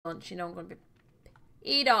lunch, you know I'm going to be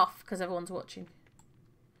eat off because everyone's watching.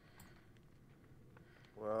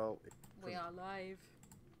 Well, we are live.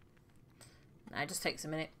 Nah, it just takes a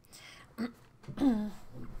minute.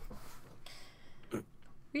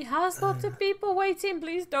 We have lots of people waiting.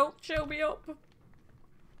 Please don't show me up.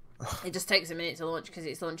 It just takes a minute to launch because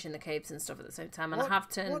it's launching the caves and stuff at the same time. And I have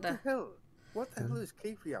turned What the hell is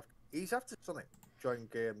Keith after? He's after Sonic. Join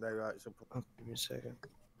game now, right? So give me a second.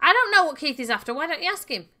 I don't know what Keith is after. Why don't you ask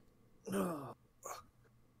him?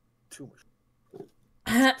 Too much.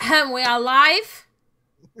 We are live.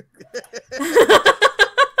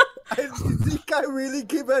 Did this guy really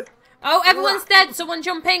give it? Oh, everyone's dead. Someone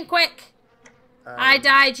jump in quick. I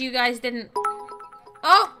died. You guys didn't.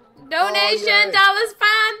 Oh, donation, yeah. dollars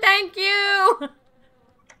fan. Thank you.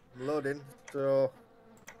 Loading. So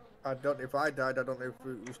I don't know if I died. I don't know if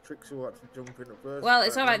it was Tricks who had to jump in at first. Well,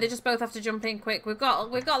 it's all right. They just both have to jump in quick. We've got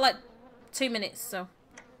like 2 minutes, so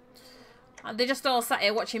they just all sat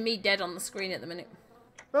here watching me dead on the screen at the minute.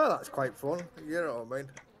 Well, that's quite fun. You know what I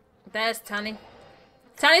mean? There's Tanny.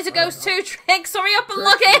 Tanny's a ghost too. Tricks, hurry up and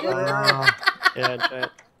log in. Yeah,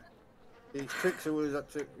 it's Tricks who was at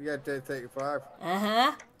day 35.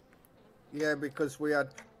 Uh-huh. Yeah, because we had...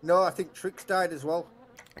 No, I think Tricks died as well.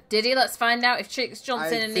 Did he? Let's find out. If Tricks jumps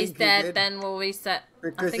in and he's dead, then we'll reset.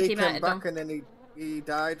 Because I think he came back and then he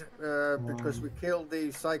died because we killed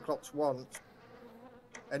the Cyclops once.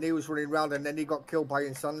 And he was running around and then he got killed by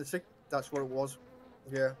insanity. That's what it was.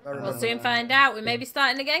 Yeah, I remember. We'll soon find out. We may be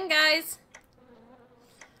starting again, guys.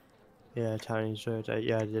 Yeah, Tiny's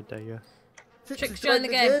yeah, I did that, yeah. Tricks joined the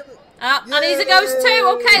game. Ah, and he's a ghost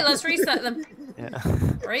too. Okay, let's reset them. Yeah.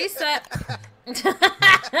 Reset.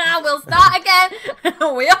 We'll start again.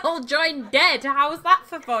 We all joined dead. How was that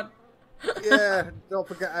for fun? Yeah, don't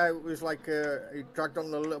forget how it was like it dragged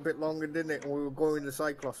on a little bit longer, didn't it? And we were going to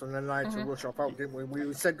Cyclops, and then I had to rush off out, didn't we?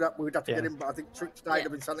 We said that we'd have to get him, but I think Tricks died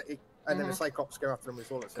of insanity, and then the Cyclops came after him as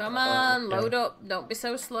well. Come on, load up. Don't be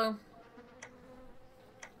so slow.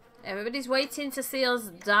 Everybody's waiting to see us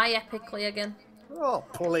die epically again. Oh,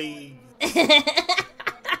 please.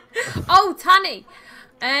 Oh, Tanny.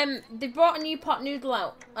 They brought a new pot noodle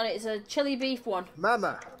out, and it's a chili beef one.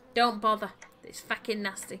 Mama. Don't bother. It's fucking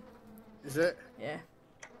nasty. Is it? Yeah.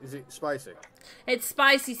 Is it spicy? It's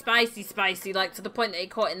spicy, spicy, spicy, like to the point that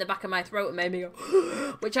it caught in the back of my throat and made me go,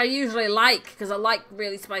 which I usually like, because I like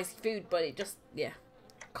really spicy food, but it just, yeah.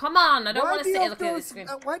 Come on, I don't want to sit here looking at the screen.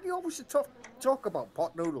 Why do you always talk about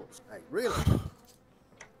pot noodles? Hey, really?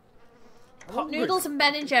 Pot noodles and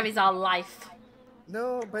Ben & Jerry's are life.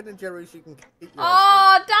 No, Ben & Jerry's you can keep.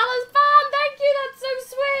 Oh, Dallas fan, thank you, that's so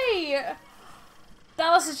sweet.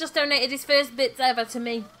 Dallas has just donated his first bits ever to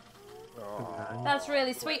me. Oh. That's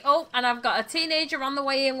really sweet. Oh, and I've got a teenager on the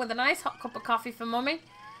way in with a nice hot cup of coffee for Mummy.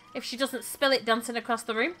 If she doesn't spill it dancing across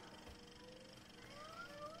the room.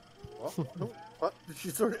 What? What? Did she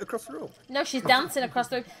throw it across the room? No, she's dancing across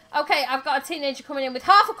the room. Okay, I've got a teenager coming in with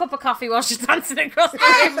half a cup of coffee while she's dancing across the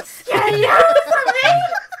room.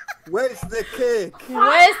 Where's the cake?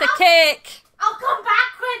 Where's the cake? I'll come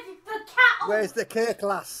back with the cat. Where's the cake,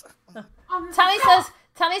 lass?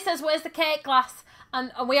 Tanny says, where's the cake glass? And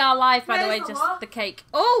we are live, by the way, just the cake.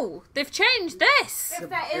 Oh, they've changed this. If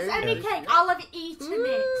there is any cake, I'll have eaten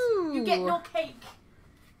it. You get no cake.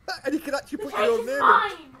 And you can actually put The your own cake is name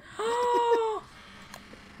mine.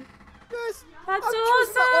 Yes. That's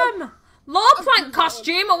awesome. Law plank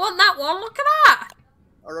costume. I want that one. Look at that.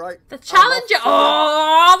 All right. The Challenger.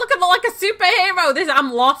 Oh, look at me like a superhero.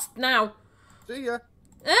 I'm lost now. See ya.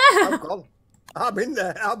 I'm gone. I'm in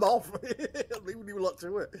there. I'm off. I'm leaving you a lot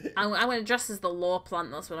to it. I'm going to dress as the law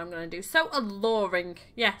plant. That's what I'm going to do. So alluring.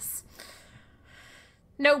 Yes.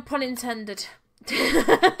 No pun intended. There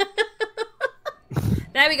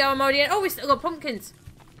we go, Amodian. Oh, we still got pumpkins.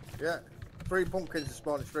 Yeah. 3 pumpkins to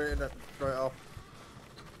spawn straight in it. Straight off.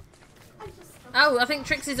 Oh, I think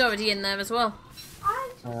Trix is already in there as well.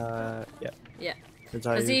 Yeah. Yeah.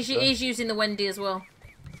 Because he's using the Wendy as well.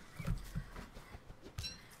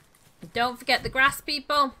 Don't forget the grass,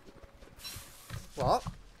 people. What?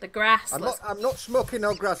 The grass. I'm not smoking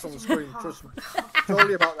no grass on the screen. Trust me. Told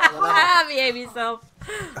you about that one. Behave yourself.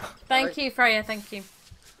 Thank you, Freya. Thank you.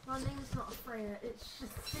 My name's not Freya. It's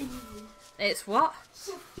Shathing. It's what?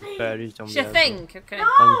 Shathing, okay.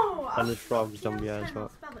 No! And the frog's zombie as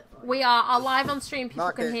well. We are live on stream.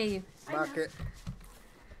 People can hear you. Mark it.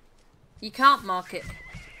 You can't mark it.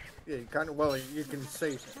 Yeah, you can. Well, you can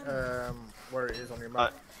see where it is on your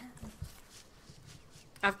map.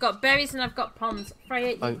 I've got berries and I've got ponds.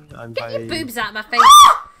 Freya, I'm get your boobs out of my face.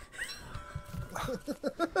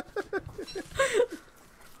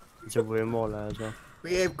 It's a worm all there as well.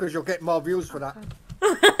 Behave, because you'll get more views for that.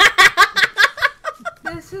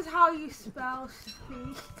 This is how you spell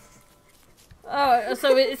speed. Oh,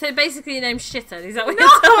 so basically your name's Shitter, is that what No!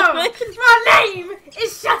 you're telling me? My name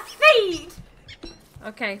is Shafid!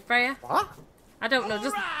 Okay, Freya? What? I don't know,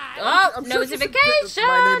 just... I'm Oh, sure she's a- notification!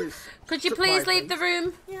 my name is Could you please leave the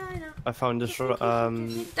room? Yeah, I know. I found the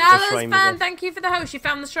Dallas shrine. fan, thank you for the host. You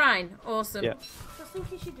found the shrine. Awesome. Yeah. Just in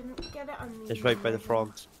case you didn't get it on me. It's right by the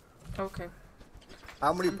frogs. Okay.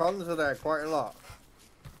 How many ponds are there? Quite a lot.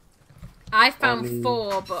 I found Only-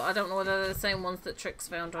 4, but I don't know whether they're the same ones that Trix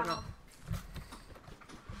found or not.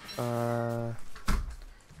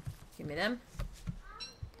 Give me them.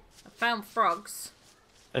 I found frogs.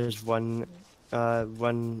 There's one,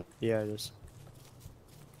 yeah, there's.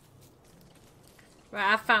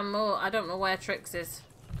 Right, I found more. I don't know where Trix is.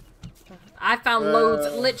 I found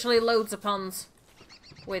loads, literally loads of ponds.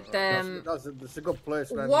 With That's a good place.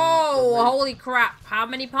 Then. Whoa! Holy crap! How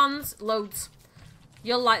many ponds? Loads.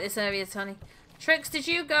 You'll like this area, Tony. Trix, did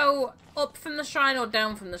you go up from the shrine or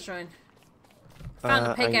down from the shrine? Found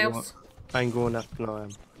the pig house. I'm going up now.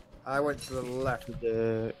 I went to the left.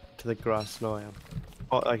 To the grass now. I am.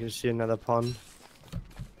 Oh, I can see another pond.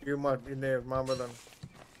 You might be near Mama then.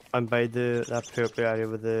 I'm by that purple area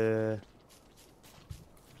with the.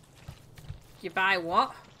 You buy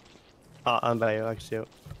what? I'm by it, actually.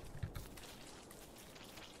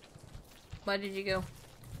 Where did you go?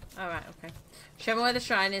 Alright, okay. Show me where the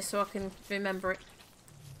shrine is so I can remember it.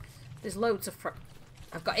 There's loads of frogs.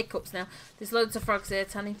 I've got hiccups now. There's loads of frogs here,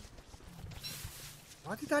 Tanny.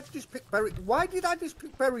 Why did I just pick berries? Why did I just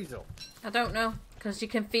pick berries up? I don't know. Because you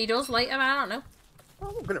can feed us later, I don't know.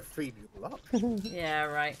 I'm not gonna feed you a lot. Yeah,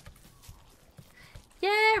 right.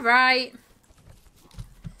 Yeah, right.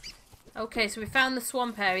 Okay, so we found the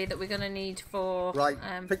swamp area that we're going to need for... Right,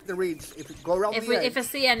 pick the reeds. If you go around the edge, if I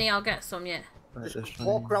see any, I'll get some, yeah. just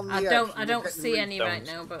walk around the edge. I don't see any right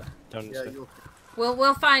now, but... Yeah, you'll...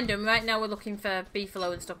 We'll find them. Right now we're looking for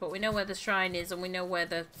beefalo and stuff, but we know where the shrine is and we know where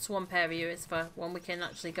the swamp area is for when we can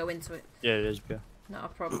actually go into it. Yeah, it is, yeah. Not a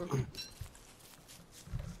problem.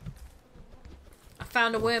 I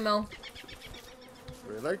found a wormhole.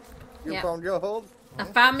 Really? You Yeah. found your hole? I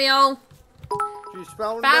found me all. She's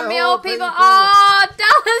found Found me the all, hole, people. Oh,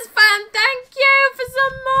 Dallas fan, thank you for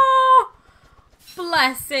some more.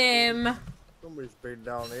 Bless him. Somebody's been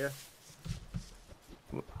down here.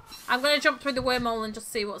 I'm going to jump through the wormhole and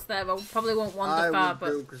just see what's there. I probably won't wander far,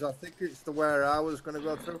 but... because I think it's the where I was going to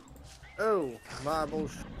go through. Oh, marble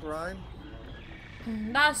shrine.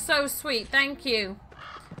 That's so sweet. Thank you.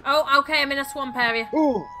 Oh, okay. I'm in a swamp area.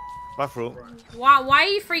 Ooh! My throat. Why are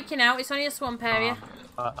you freaking out? It's only a swamp area.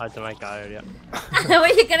 I don't like that area. Well,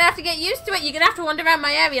 you're going to have to get used to it. You're going to have to wander around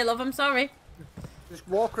my area, love. I'm sorry. Just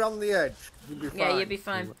walk around the edge. You'll be fine. Yeah, you'll be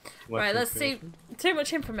fine. Right, let's see. Too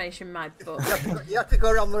much information, my butt. You have to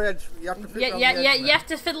go around the edge. You have to fit around the edge, you have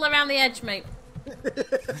to fiddle around the edge, mate.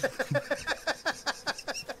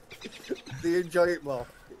 Do you enjoy it more?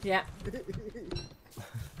 Yeah.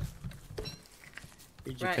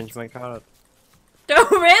 Did you pinch my carrot? Oh,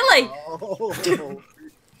 really? Oh.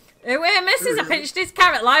 Wait, missus, I pinched his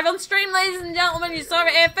carrot live on stream, ladies and gentlemen. You saw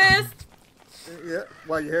it here first. Yeah,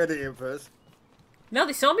 well, you heard it here first. No,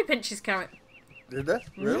 they saw me pinch his carrot. Did they?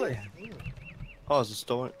 Really? Oh, it's a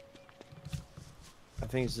stone. I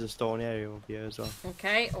think it's a stone area over here as well.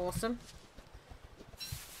 Okay, awesome.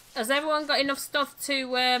 Has everyone got enough stuff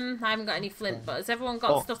to, I haven't got any flint, but has everyone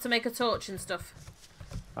got stuff to make a torch and stuff?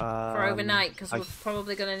 For overnight, because we're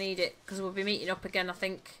probably going to need it, because we'll be meeting up again, I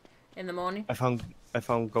think, in the morning. I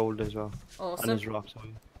found gold as well. Awesome. And there's rocks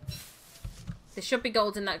on. There should be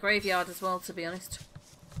gold in that graveyard as well, to be honest.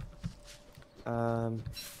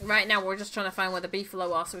 Right now, we're just trying to find where the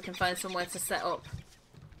beefalo are so we can find somewhere to set up.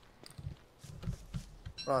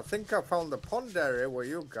 Well, I think I found the pond area where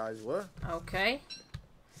you guys were. Okay.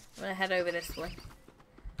 I'm going to head over this way.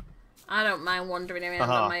 I don't mind wandering around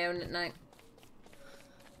on my own at night.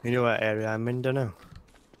 You know what area I'm in, don't know?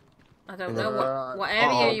 I don't know. What area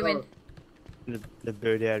are you in? The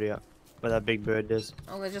bird area. Where that big bird is.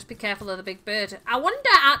 Oh, well, just be careful of the big bird. I wonder,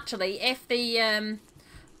 actually, if the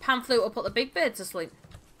pan flute will put the big bird to sleep.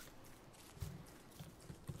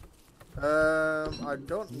 I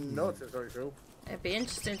don't know to tell you the truth. It'd be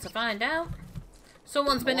interesting to find out.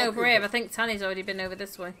 Someone's been over here. I think Tanny's already been over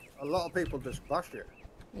this way. A lot of people just bash it.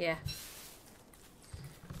 Yeah.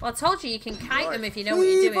 Well, I told you can kite them if you know what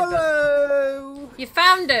you're doing. But... You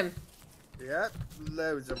found them. Yep,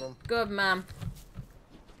 loads of them. Good, man.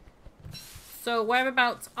 So,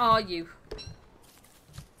 whereabouts are you?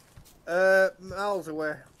 Miles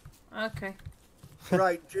away. Okay.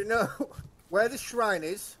 Right, do you know where the shrine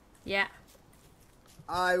is? Yeah.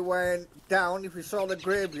 I went down. If you saw the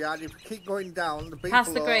graveyard, if you keep going down, the people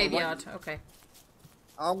Past the graveyard. Okay.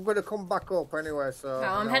 I'm gonna come back up anyway. So. No,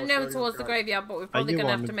 I'm heading over towards the graveyard, but we're probably gonna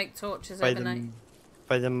have to make torches overnight.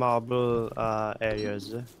 By the marble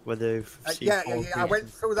areas, where the yeah. I went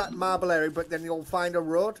through that marble area, but then you'll find a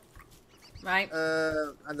road. Right.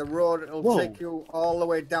 And the road will take you all the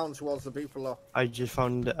way down towards the people. I just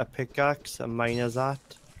found a pickaxe, a miner's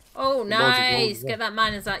hat. Oh, nice! Get that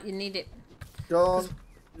miner's hat. You need it. Don't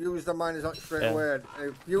use the miner's hat straight away.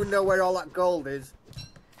 If you know where all that gold is,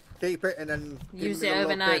 keep it and then use it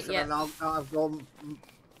overnight. Yeah. And I'll go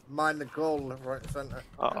mine the gold right center.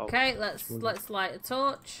 Okay, let's light a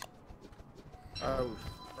torch. Oh,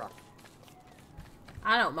 crap!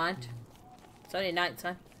 I don't mind. It's only night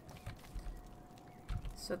time.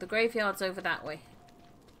 So the graveyard's over that way.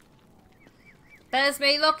 There's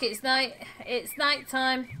me. Look, it's night. It's night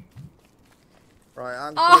time. Right.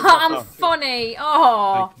 I'm funny.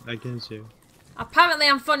 Oh. I can see. Apparently,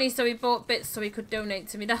 I'm funny, so he bought bits so he could donate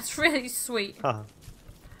to me. That's really sweet.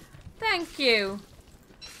 Thank you.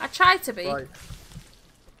 I try to be. Right.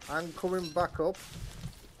 I'm coming back up.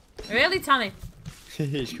 Really, Tanny?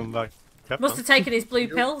 He's come back. Must have taken his blue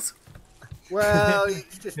pills. Well,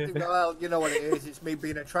 it's just, well, you know what it is. It's me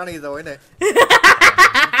being a tranny, though, isn't it?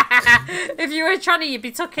 If you were a tranny, you'd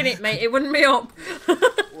be tucking it, mate. It wouldn't be up.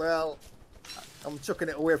 Well, I'm chucking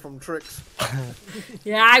it away from Tricks.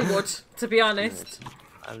 Yeah, I would, to be honest.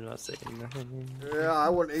 I'm not saying nothing. Yeah, I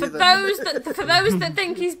wouldn't either. For those that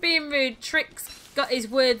think he's being rude, Tricks got his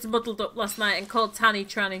words muddled up last night and called Tanny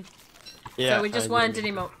tranny. Yeah, so we just winded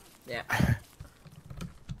him up. Yeah.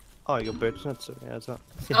 Oh, you got bird nuts. Yeah, that's that.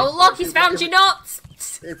 Oh, look, he's found your nuts.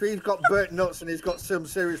 If he's got burnt nuts and he's got some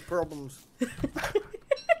serious problems.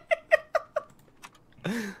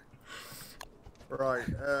 Right,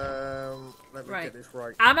 let me get this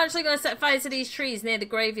right. I'm actually going to set fire to these trees near the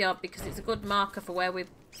graveyard because it's a good marker for where we're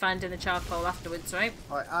finding the charcoal afterwards, right?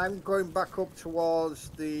 Right, I'm going back up towards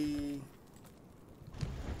the...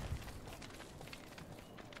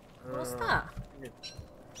 What's that?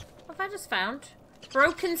 What have I just found?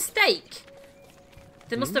 Broken stake?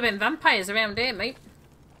 There must have been vampires around here, mate.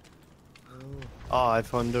 Oh, I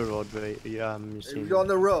found the road, right? Yeah, You're on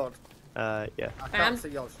the road? Yeah. I can't see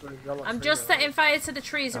yours. I'm just setting fire to the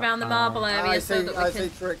trees around the marble area so that we can... I see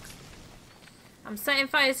Tricks. I'm setting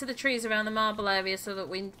fire to the trees around the marble area so that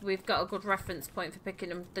we've got a good reference point for picking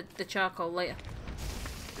them, the charcoal later.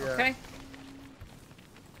 Yeah. Okay?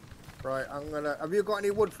 Right, I'm gonna... Have you got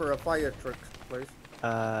any wood for a fire, Tricks, please?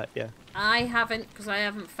 Yeah. I haven't, because I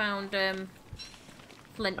haven't found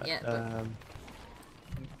flint yet. But...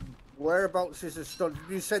 Whereabouts is the stud?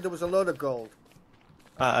 You said there was a load of gold.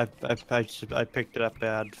 I picked it up. I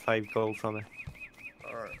had 5 gold from it.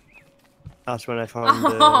 Alright. That's when I found.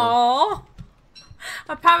 Oh.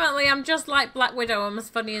 Apparently, I'm just like Black Widow. I'm as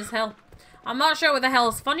funny as hell. I'm not sure whether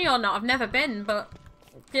hell's funny or not. I've never been, but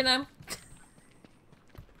you know.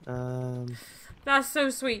 That's so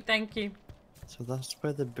sweet. Thank you. So that's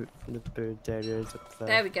where the bird area is up there.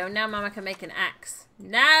 There we go. Now Mama can make an axe.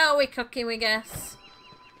 Now we're cooking, we guess.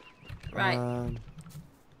 Right.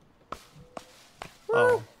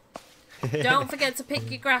 Oh. Don't forget to pick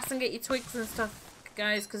your grass and get your twigs and stuff,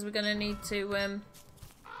 guys, because we're gonna need to.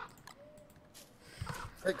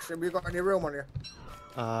 Tricks, have you got any room on you?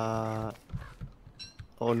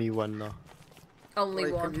 Only one though.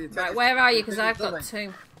 Only one. Right, where are you? Because I've got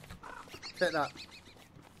 2. Take that.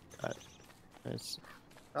 Yes.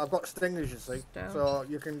 I've got stingers, you see, so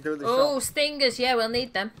you can do the Oh, shot. stingers! Yeah, we'll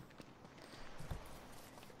need them.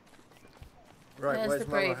 Right, There's the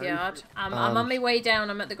graveyard. I'm on my way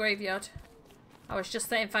down. I'm at the graveyard. I was just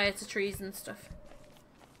setting fire to trees and stuff.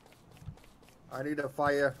 I need a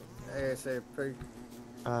fire ASAP.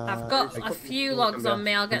 I've got a few logs on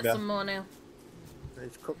me. I'll get some more now.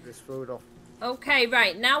 Let's cook this food off. Okay,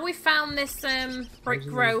 right. Now we've found this brick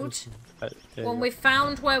road. When we've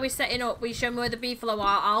found where we're setting up, we show me where the beefalo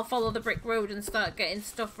are. I'll follow the brick road and start getting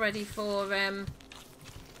stuff ready for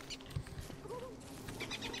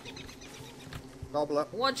Gobbler.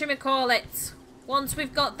 whatchamacallit. Once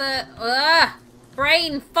we've got the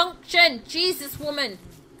brain function, Jesus woman.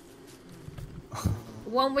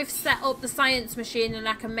 When we've set up the science machine and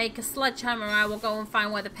I can make a sledgehammer, I will go and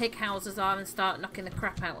find where the pig houses are and start knocking the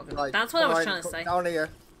crap out of them. Right. That's what I was trying to say. Down here.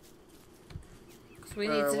 We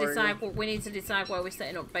need to decide what we need to decide where we're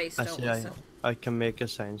setting up base, don't we? So. I can make a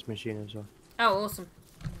science machine as well. Oh, awesome!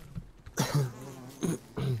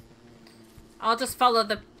 I'll just follow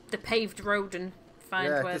the paved road and find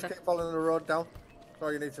where just keep following the road down. That's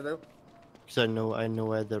all you need to do. Because I know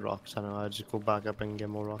where the rocks are now. I just go back up and get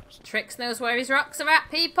more rocks. Trix knows where his rocks are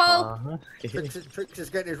at, people. Uh-huh. Trix is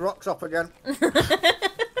getting his rocks off again.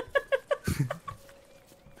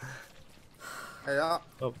 Yeah.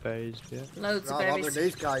 Oh, berries, yeah. Loads of I'm berries. with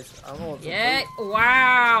these guys. I know what's Yeah,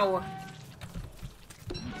 wow.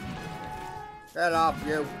 Get off,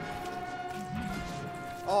 you.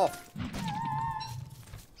 Off.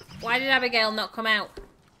 Why did Abigail not come out?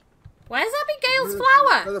 Where's Abigail's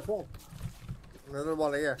flower? Another one. Another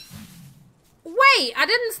one here. Wait, I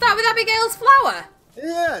didn't start with Abigail's flower.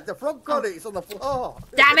 Yeah, the frog got it. It's on the floor.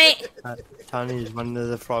 Damn it. Tanya's one of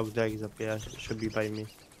the frog legs up here. It should be by me.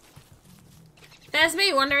 There's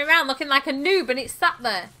me wandering around looking like a noob and it's sat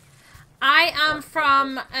there. I am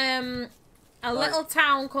from a little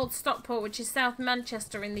town called Stockport, which is South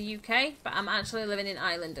Manchester in the UK, but I'm actually living in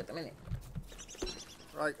Ireland at the minute.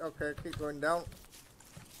 Right, okay, keep going down.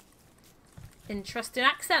 Interesting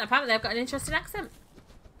accent. Apparently I've got an interesting accent.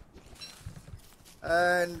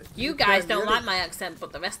 And You guys don't like my accent,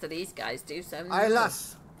 but the rest of these guys do, so... Aye,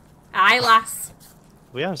 lass. Aye, lass.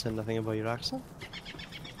 We haven't said nothing about your accent.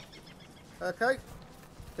 Okay.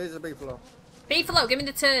 Here's the beefalo. Beefalo, give me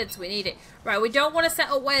the turds. We need it. Right, we don't want to set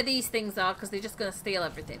up where these things are because they're just going to steal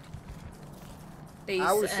everything. These,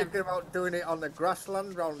 I was thinking about doing it on the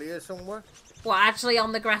grassland round here somewhere. well, actually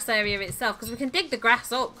on the grass area itself, because we can dig the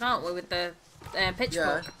grass up, can't we, with the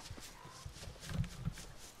pitchfork? Yeah.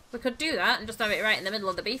 We could do that and just have it right in the middle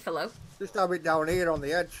of the beefalo. Just have it down here on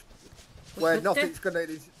the edge. We Where could nothing's gonna,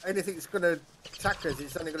 anything's gonna attack us.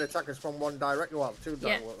 It's only gonna attack us from one direction, well, two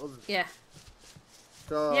Yeah. directions. Yeah.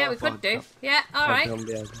 So, Yeah, we could do. Yeah, alright.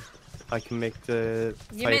 I can make the.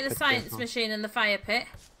 You fire make the pit science there. machine and the fire pit.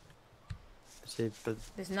 See, but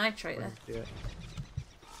There's nitrate there. yeah.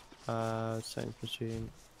 Science machine.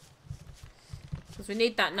 Because we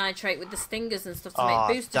need that nitrate with the stingers and stuff to Ah,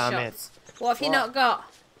 make booster damn shots. What have you What? not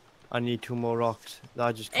got? I need 2 more rocks.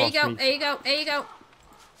 That just There you cost go, me. there you go, there you go.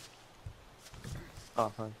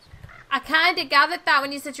 Oh, thanks. I kind of gathered that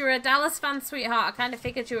when you said you were a Dallas fan, sweetheart. I kind of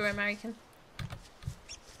figured you were American.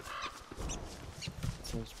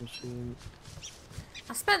 Science machine.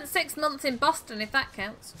 I spent 6 months in Boston, if that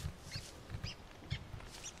counts.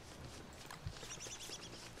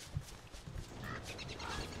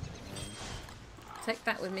 Take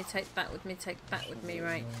that with me, take that with me, take that with me,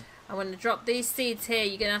 right. I'm going to drop these seeds here.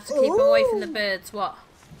 You're going to have to keep them away from the birds. What?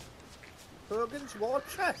 Hogan's war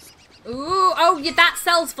chest. Ooh, oh, yeah, that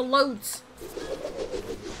sells for loads.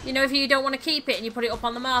 You know, if you don't want to keep it and you put it up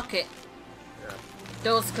on the market. Yeah.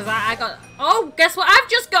 Does, because I got... Oh, guess what I've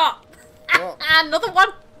just got? What? Another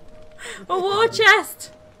one. A war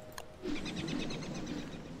chest.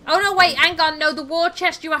 Oh, no, wait, hang on. No, the war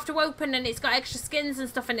chest you have to open and it's got extra skins and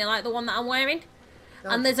stuff in it, like the one that I'm wearing.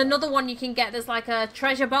 And there's another one you can get. There's like a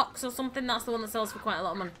treasure box or something. That's the one that sells for quite a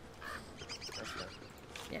lot of money.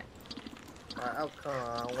 Yeah. Right,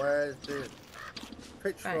 okay, where's the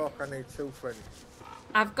pitchfork? I need 2 friends.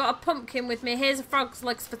 I've got a pumpkin with me. Here's a frog's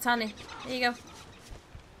legs for Tanny. There you go.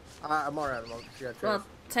 I'm alright at the moment. Yeah, cheers. Well,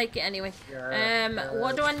 take it anyway. Yeah,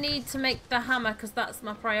 what do I need to make the hammer? Because that's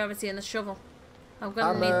my priority, and the shovel. I'm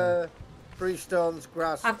gonna need. 3 stones,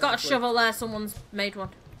 grass. I've got a and shovel there. Someone's made one.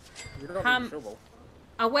 You don't need a shovel.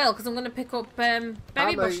 I will, because I'm gonna pick up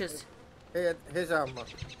berry bushes. Here's hammer.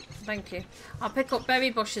 Thank you. I'll pick up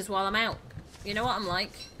berry bushes while I'm out. You know what I'm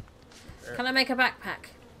like. Yeah. Can I make a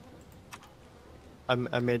backpack? I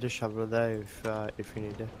made a shovel there if you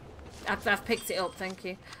need it. I've picked it up. Thank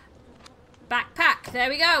you. Backpack.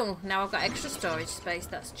 There we go. Now I've got extra storage space.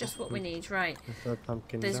 That's just what we need. Right. Put that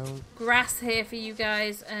pumpkin There's down. grass here for you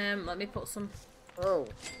guys. Let me put some. Oh.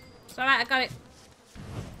 It's alright, I got it.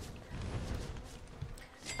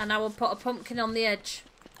 And I will put a pumpkin on the edge.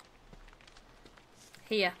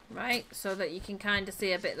 Here, right? So that you can kind of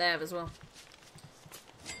see a bit there as well.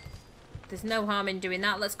 There's no harm in doing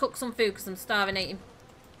that. Let's cook some food because I'm starving eating.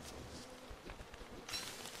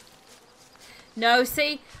 No,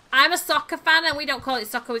 see, I'm a soccer fan and we don't call it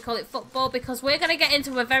soccer, we call it football because we're going to get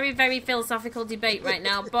into a very, very philosophical debate right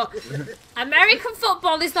now. But American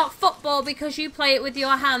football is not football because you play it with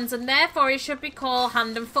your hands and therefore it should be called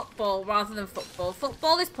hand and football rather than football.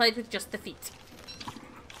 Football is played with just the feet.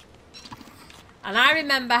 And I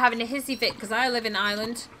remember having a hissy fit because I live in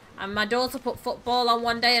Ireland and my daughter put football on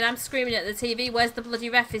one day and I'm screaming at the TV, where's the bloody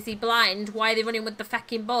ref? Is he blind? Why are they running with the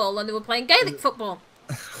fucking ball? And they were playing Gaelic football.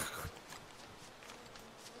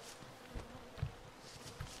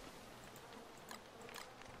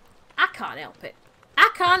 I can't help it.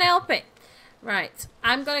 I can't help it. Right.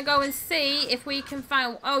 I'm going to go and see if we can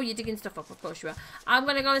find... Oh, you're digging stuff up. Of course you are. I'm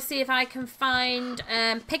going to go and see if I can find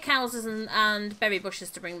pick houses and berry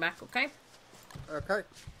bushes to bring back, okay? Okay.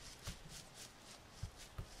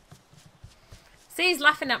 See, he's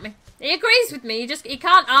laughing at me. He agrees with me. He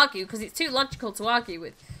can't argue because it's too logical to argue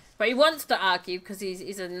with. But he wants to argue because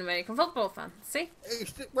he's an American football fan. See?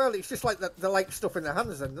 It's just like they like stuff in their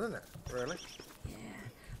hands, then, isn't it? Really? Yeah.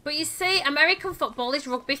 But you see, American football is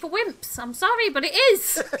rugby for wimps. I'm sorry, but it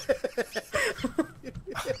is.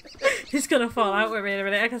 He's gonna fall out with me in a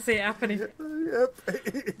minute. I can see it happening. Yep.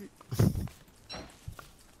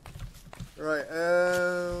 Right.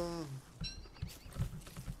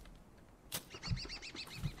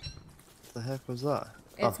 What the heck was that?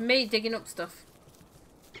 It's me digging up stuff.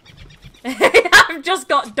 I've just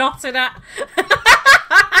got dotted at.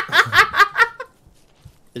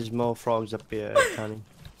 There's more frogs up here, Tanny.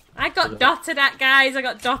 I got dotted at, guys. I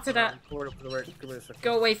got dotted at.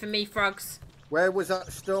 Go away from me, frogs. Where was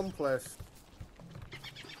that stone place?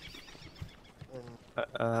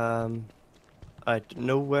 I don't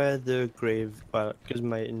know where the grave. Well, because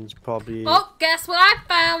Martin's probably. Oh, guess what I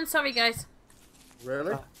found? Sorry, guys.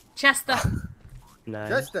 Really? Chester. Nice.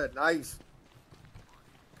 Chester, nice.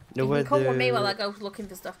 Know You where can come the... with me while I go looking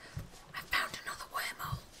for stuff. I found another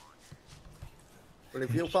wormhole. Well,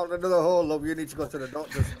 if you found another hole, love, you need to go to the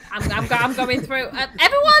doctors. I'm going through.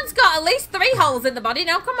 Everyone's got at least 3 holes in the body.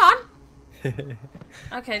 Now, come on.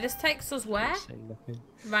 Okay, this takes us where?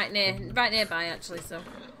 Right nearby, actually. So.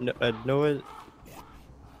 No,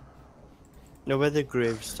 know where the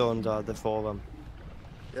gravestones are, the 4 of them.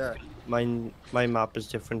 Yeah. My map is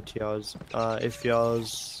different to yours. If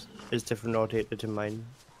yours is different rotated to mine,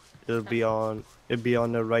 it'll be on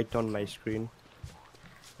the right on my screen.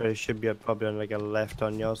 But it should be probably on like a left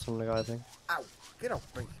on yours, something like that, I think. Ow! Get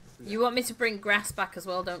off me. You want me to bring grass back as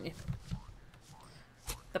well, don't you?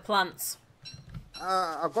 The plants.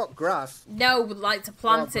 I've got grass. No, would like to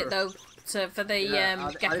plant it though, for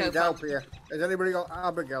the gecko. I need help here. Has anybody got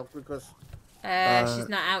Abigail? Because she's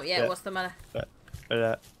not out yet. Yeah. What's the matter?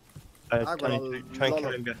 Try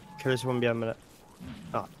and kill this one behind a minute.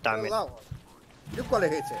 Oh, damn it. You've got to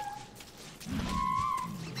hit it.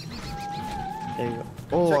 There you go.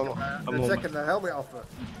 Oh, I'm taking the helmet off her.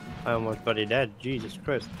 I almost got it dead. Jesus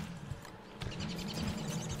Christ.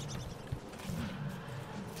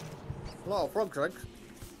 A lot of frog legs.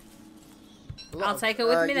 I'll take her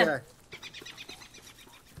with me then.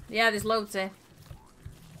 Yeah, there's loads here.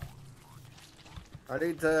 I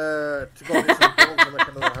need to go and get some gold to make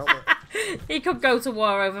another helmet. He could go to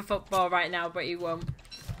war over football right now, but he won't.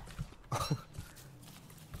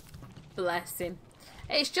 Bless him.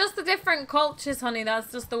 It's just the different cultures, honey.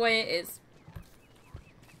 That's just the way it is.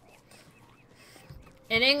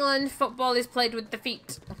 In England, football is played with the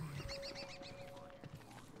feet.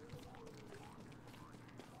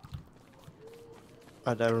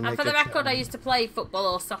 And for the record, I used to play football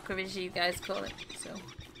or soccer, as you guys call it. So.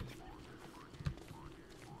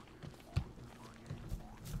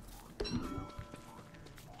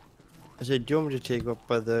 I said, do you want me to take up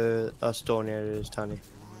by the stone areas, Tanny?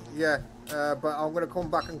 Yeah, but I'm going to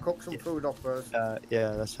come back and cook some food off first.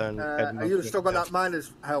 Yeah, that's fine. Are you still got that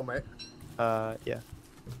miner's helmet? Yeah.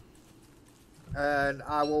 And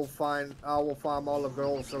I will farm all the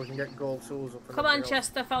gold so we can get gold tools up. Come on,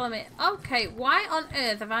 Chester, follow me. Okay, why on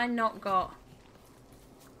earth have I not got...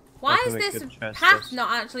 Why is this path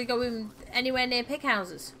not actually going anywhere near pig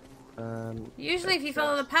houses? Usually if you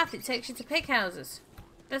follow the path, it takes you to pig houses.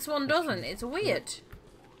 This one doesn't. It's weird.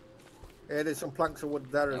 Yeah, there's some planks of wood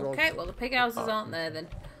there as well. Okay, well the pig houses aren't there then.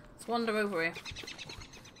 Let's wander over here.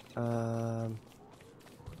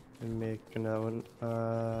 Make another one.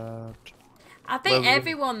 I think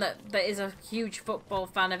everyone that is a huge football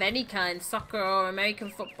fan of any kind, soccer or American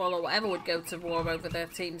football or whatever, would go to war over their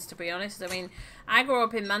teams, to be honest. I mean, I grew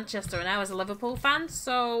up in Manchester and I was a Liverpool fan,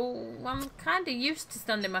 so I'm kind of used to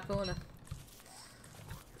standing my corner.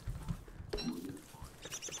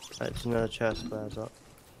 It's another chest there, is that?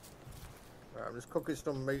 Right, I'm just cooking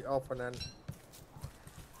some meat off and then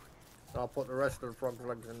I'll put the rest of the frog's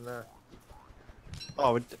legs in there.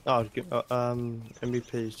 Let me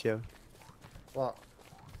please you. What?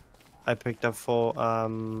 I picked up 4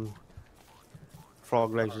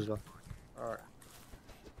 frog legs as well. Alright.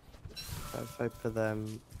 If I put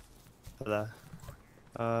them there.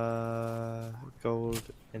 Gold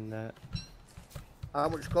in there. How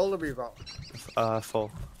much gold have you got? 4.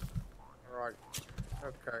 Right.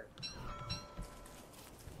 Okay.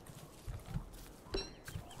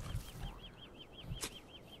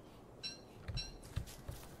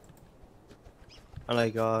 And I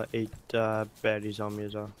got 8 berries on me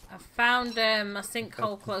as well. I found a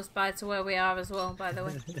sinkhole close by to where we are as well, by the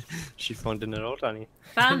way. She found in an old Danny.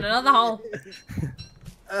 Found another hole.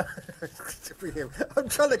 I'm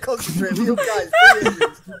trying to concentrate. You guys,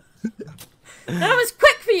 That was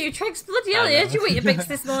quick for you, Trix. Bloody hell, did you eat your bix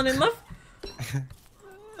this morning, love?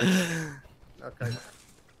 Okay.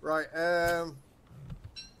 Right.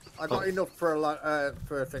 I got enough for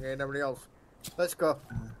a thing and everything else. Let's go.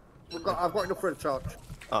 I've got enough for a torch.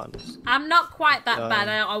 Oh, nice. I'm not quite that bad.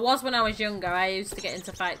 I was when I was younger. I used to get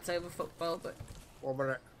into fights over football, but 1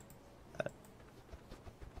 minute.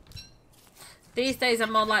 these days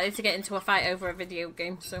I'm more likely to get into a fight over a video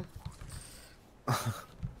game. So.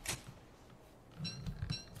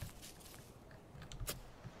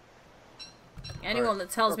 Anyone that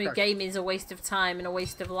tells me gaming is a waste of time and a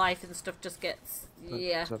waste of life and stuff just gets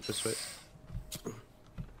Not this way.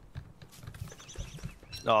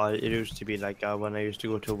 Oh, it used to be like when I used to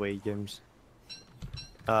go to away games.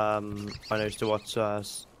 When I used to watch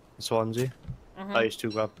Swansea, I used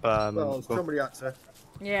to go up. Well, somebody had to.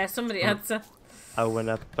 Yeah, somebody had to. I went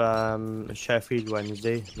up Sheffield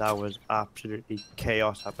Wednesday. That was absolutely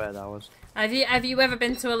chaos up there. That was. Have you ever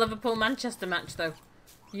been to a Liverpool Manchester match though?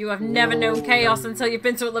 You have never known chaos until you've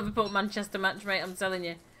been to a Liverpool Manchester match, mate. I'm telling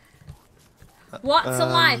you. What's a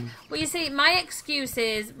lie? Well, you see, my excuse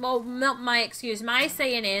is, well, not my excuse. My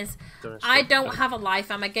saying is, I don't have a life.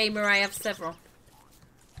 I'm a gamer. I have several.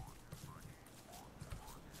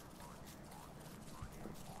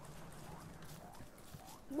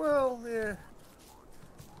 Well, yeah.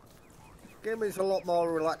 Gaming is a lot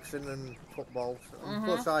more relaxing than football. And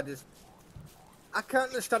plus, I can't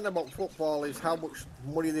understand about football is how much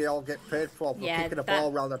money they all get paid for kicking a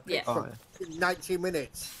ball around the pitch for 90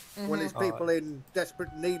 minutes when there's people in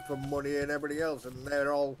desperate need for money and everything else, and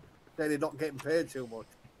they're not getting paid too much.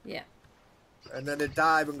 Yeah. And then they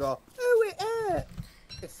dive and go, oh,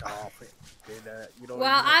 it's off. You know.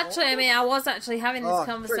 Well, actually, I mean, I was actually having this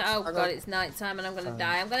conversation. Oh God, it's night time and I'm gonna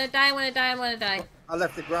die. I'm gonna die. I'm gonna die. I'm gonna die. I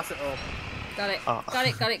left the grass at home. Got it. Got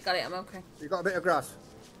it. Got it. Got it. I'm okay. You got a bit of grass?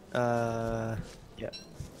 Yeah.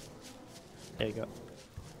 There you go.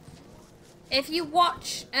 If you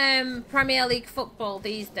watch Premier League football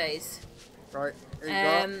these days, right,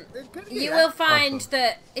 you will find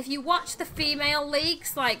that if you watch the female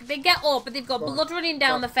leagues, like they get up and they've got blood running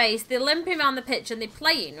down the face, they're limping around the pitch and they're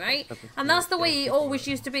playing, right? And that's the way it always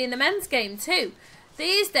used to be in the men's game too.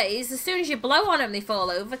 These days, as soon as you blow on them, they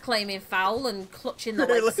fall over, claiming foul and clutching the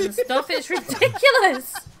legs and stuff. It's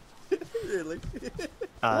ridiculous. Really?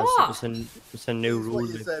 What? It's a new rule. What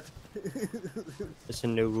you said. It's a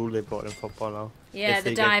new rule they brought in football now. Yeah,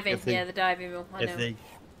 the diving. The diving rule. I know.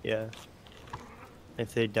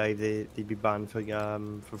 If they dive, they'd be banned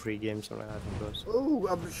for free games, something like that. I think it was. Oh,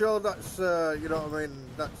 I'm sure that's you know what I mean.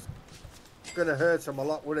 That's gonna hurt them a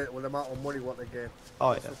lot, would it? With the amount of money what they get.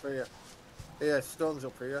 Oh yeah. Up here. Yeah, stones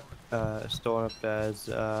up here. Stone up there's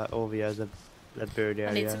over here. The bird area.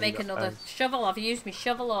 I need to make another shovel. I've used my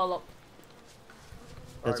shovel all up.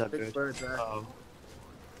 There's right, that big bird.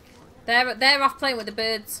 there. They're off playing with the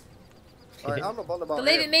birds. Right, I'm not bothered about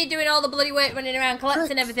Believe it, me doing all the bloody work, running around,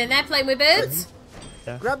 collecting everything. They're playing with birds.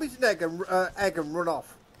 Yeah. Grab his egg and run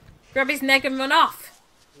off. Grab his neck and run off.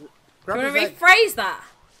 Grab Do you want to egg. rephrase that?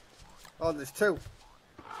 Oh, there's two.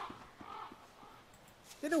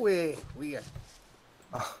 Get away, weird.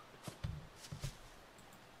 Oh.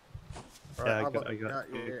 Right, I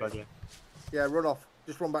got you. Yeah, run off.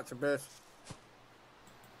 Just run back to base.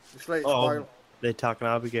 Just let it Oh, spoil. they're attacking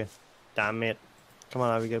Abigail. Damn it. Come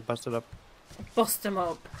on, Abigail, bust it up. Bust them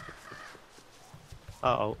up.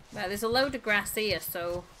 Uh-oh. Right, there's a load of grass here,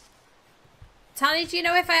 so... Tally, do you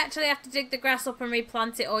know if I actually have to dig the grass up and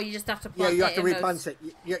replant it, or you just have to plant it in you have to replant rows? it.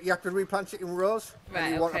 You have to replant it in rows. Right,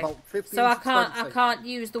 and you want about 15 so I to can't 20. I can't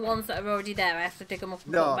use the ones that are already there. I have to dig them up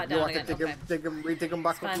and put them back down again. No, you have to dig them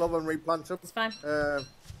back up low and replant them. It's fine.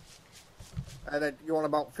 And then you want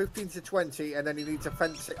about 15 to 20, and then you need to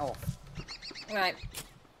fence it off. Right.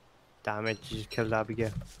 Damn it, you just killed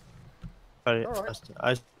Abigail. But right.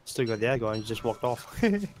 I still got the egg on, you just walked off.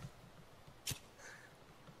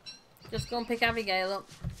 Just go and pick Abigail up.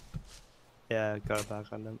 Yeah, got it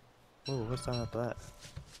back on them. Oh, what's down up there?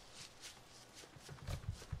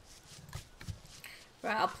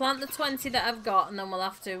 Right, I'll plant the 20 that I've got, and then we'll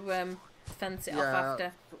have to fence it off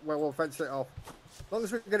after. Well, we'll fence it off. As long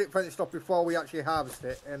as we can get it fenced off before we actually harvest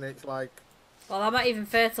it, and it's like... Well, I'm not even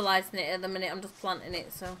fertilising it at the minute, I'm just planting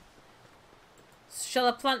it, so... Shall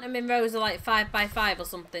I plant them in rows of like 5 by 5 or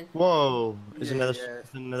something? Whoa! There's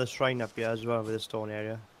another shrine up here as well with a stone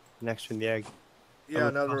area. Next to the egg. Yeah,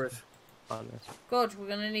 no, there is. Good, we're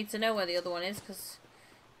going to need to know where the other one is, because,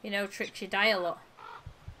 you know, tricks you die a lot.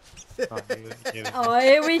 Oh,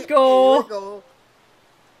 here we go! Here we go.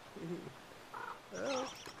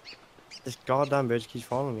 This goddamn bird keeps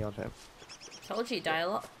following me all the time. Told you, die a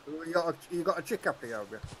lot. You got a chick after you,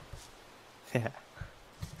 have you? Yeah.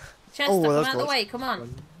 Chester, come out of the way, come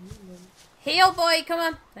on. Heal, boy, come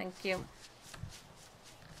on. Thank you.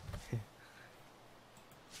 Let's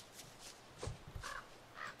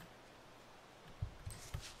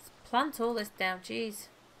plant all this down, jeez.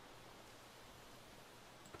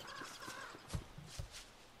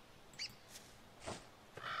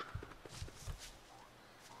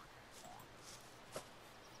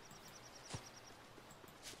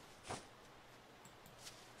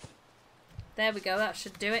 There we go, that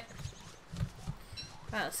should do it.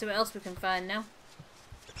 Right, let's see what else we can find now.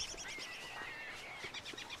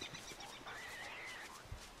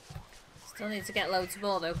 Still need to get loads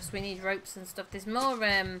more though, because we need ropes and stuff. There's more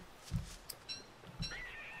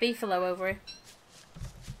beefalo over here.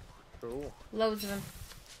 Cool. Loads of them.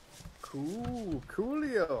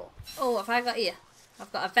 Coolio. Oh, what have I got here?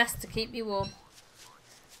 I've got a vest to keep you warm.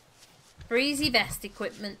 Breezy vest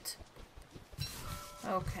equipment.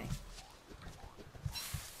 Okay.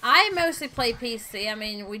 I mostly play PC. I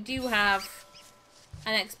mean, we do have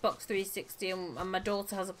an Xbox 360 and my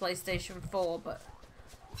daughter has a PlayStation 4, but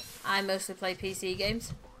I mostly play PC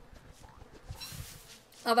games.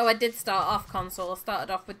 Although I did start off console. I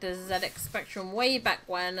started off with the ZX Spectrum way back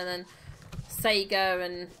when, and then Sega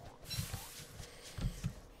and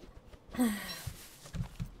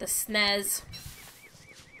the SNES,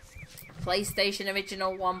 PlayStation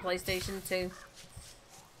Original 1, PlayStation 2.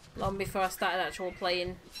 Long before I started actual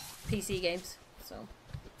playing PC games, so.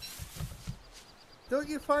 Don't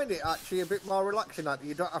you find it actually a bit more relaxing that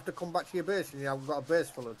you don't have to come back to your base and you've got a base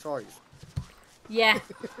full of toys? Yeah.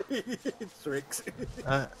 Tricks.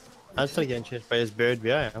 I'm still getting chased by this bird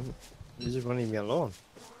behind. He's just running me alone.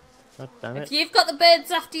 God damn it. If you've got the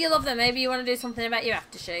birds after you love them, maybe you want to do something about your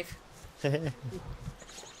aftershave.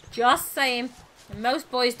 Just saying. And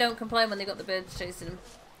most boys don't complain when they got the birds chasing them.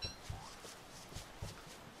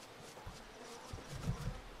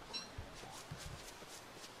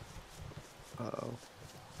 Uh-oh.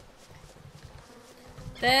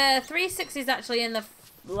 The 360 is actually in the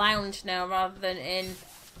lounge now rather than in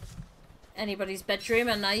anybody's bedroom,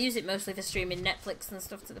 and I use it mostly for streaming Netflix and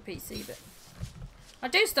stuff to the PC, but I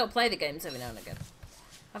do still play the games every now and again.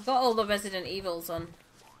 I've got all the Resident Evils on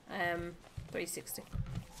 360.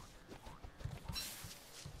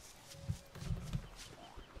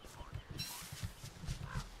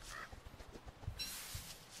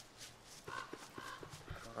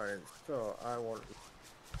 Alright, so I want...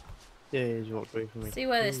 Yeah, he's walked away from me. See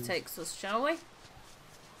where this takes us, shall we?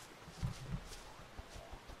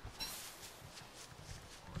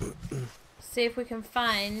 See if we can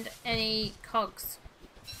find any cogs.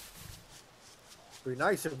 It'd be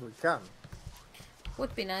nice if we can.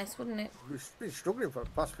 Would be nice, wouldn't it? We've been struggling for the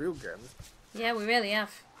past few games. Yeah, we really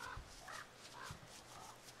have.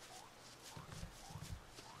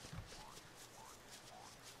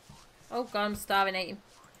 Oh god, I'm starving, eat him.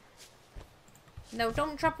 No,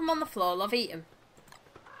 don't drop him on the floor, love, eat him.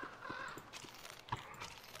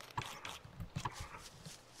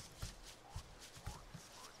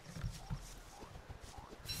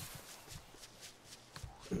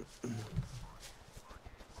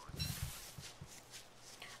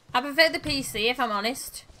 I prefer the PC, if I'm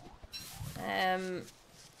honest. I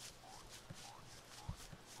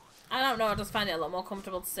don't know, I just find it a lot more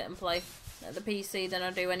comfortable to sit and play at the PC than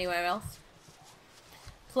I do anywhere else.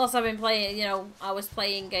 Plus I've been playing, you know, I was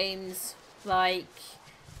playing games like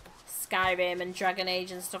Skyrim and Dragon Age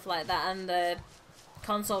and stuff like that, and the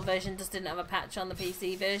console version just didn't have a patch on the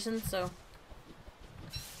PC version, so...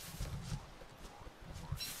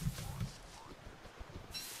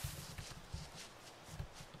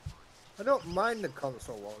 I don't mind the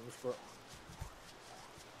console ones, but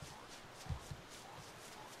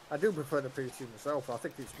I do prefer the PC myself. I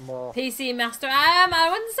think it's more... PC master. I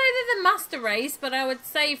wouldn't say they're the master race, but I would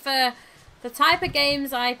say for the type of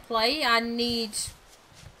games I play, I need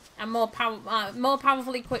a more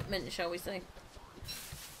powerful equipment, shall we say.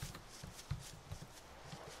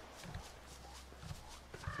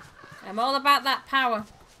 I'm all about that power.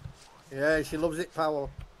 Yeah, she loves it power.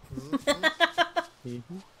 Mm-hmm.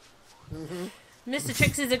 Mm-hmm. Mr.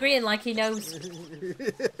 Trix is agreeing like he knows.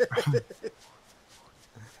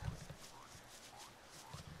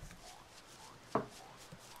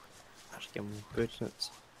 Give me bird nuts.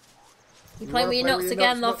 You playing with your nuts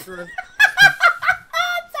again, love? Danny!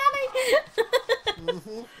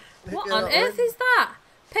 What on earth is that?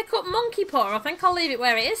 Pick up monkey paw. I think I'll leave it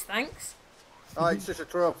where it is, thanks. Oh, it's just a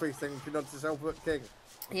trophy thing. You know, to Self King.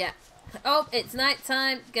 Yeah. Oh, it's night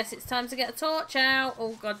time. Guess it's time to get a torch out.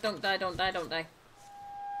 Oh god, don't die, don't die, don't die.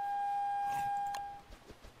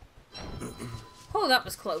 Oh, that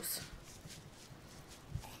was close.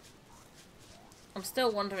 I'm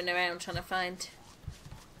still wandering around trying to find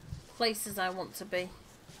places I want to be.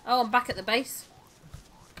 Oh, I'm back at the base.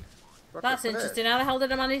 That's interesting. How the hell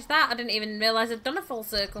did I manage that? I didn't even realise I'd done a full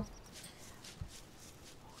circle.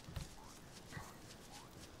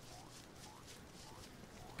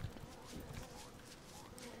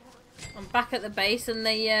 I'm back at the base and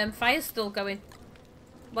the fire's still going.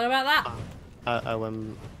 What about that?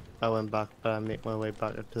 I went back, but I make my way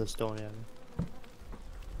back up to the stone area.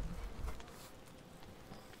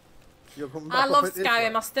 I love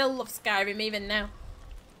Skyrim. I still love Skyrim even now.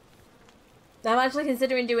 I'm actually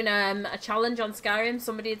considering doing a challenge on Skyrim.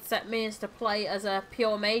 Somebody had set me as to play as a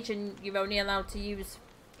pure mage, and you're only allowed to use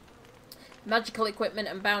magical equipment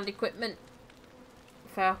and bound equipment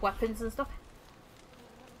for weapons and stuff.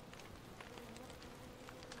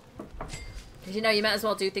 Because you know, you might as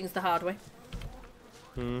well do things the hard way.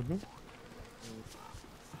 Mm-hmm.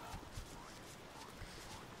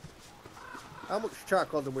 How much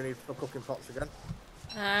charcoal do we need for cooking pots again?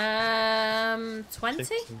 20?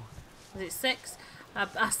 16. Was it 6?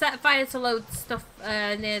 I set fire to load stuff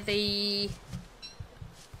near the...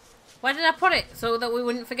 Where did I put it? So that we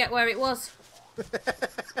wouldn't forget where it was.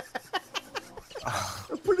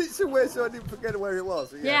 I put it somewhere so I didn't forget where it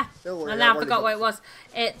was. Yeah. Worry, I now forgot where it was.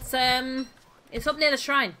 It's up near the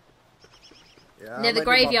shrine. Yeah, near the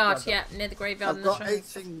graveyard. Yeah, near the graveyard. I've got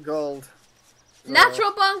 18 gold. So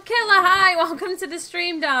Natural Born Killer, hi! Welcome to the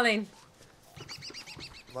stream, darling.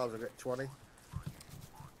 Might as well get 20.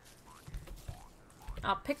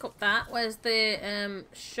 I'll pick up that. Where's the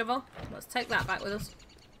shovel? Let's take that back with us.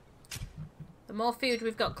 The more food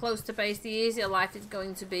we've got close to base, the easier life is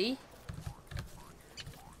going to be.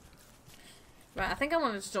 Right, I think I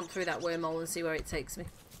want to just jump through that wormhole and see where it takes me.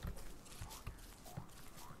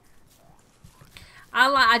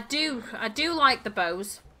 I do like the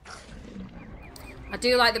bows. I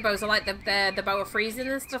do like the bows. I like the bow of freezing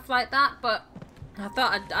and stuff like that. But I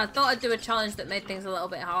thought I'd do a challenge that made things a little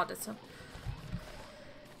bit harder. So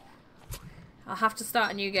I'll have to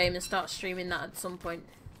start a new game and start streaming that at some point,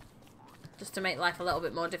 just to make life a little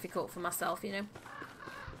bit more difficult for myself, you know.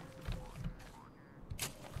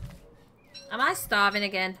 Am I starving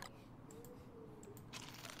again?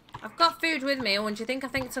 I've got food with me. Oh, and do you think I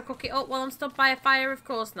think to cook it up while I'm stood by a fire? Of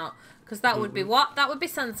course not. Because that would be what? That would be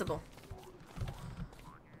sensible.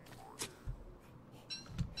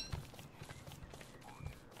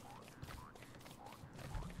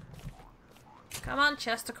 Come on,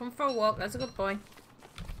 Chester, come for a walk. That's a good boy.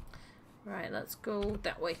 Right, let's go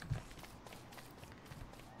that way.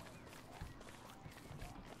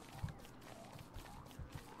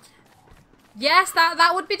 Yes,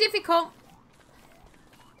 that would be difficult.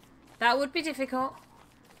 That would be difficult.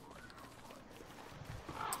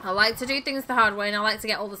 I like to do things the hard way, and I like to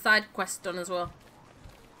get all the side quests done as well.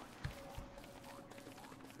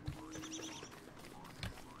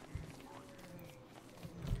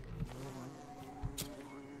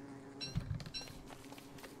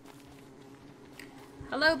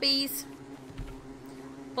 Hello, bees.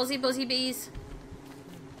 Buzzy, buzzy bees.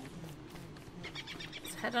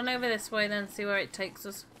 Let's head on over this way then, see where it takes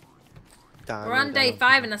us. We're on day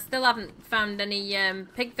 5 and I still haven't found any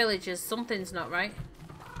pig villages. Something's not right.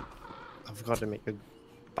 I forgot to make a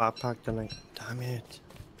backpack tonight. Damn it.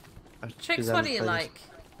 Tricks, what do you like?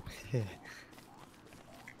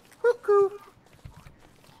 Cuckoo.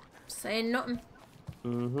 Saying nothing.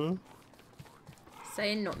 Mm-hmm.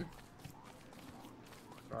 Saying nothing.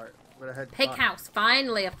 Right, we're gonna head Pig back. house.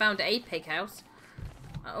 Finally, I found a pig house.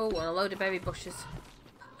 Oh, and a load of berry bushes.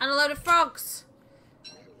 And a load of frogs.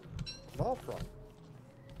 More frog.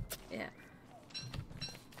 Yeah.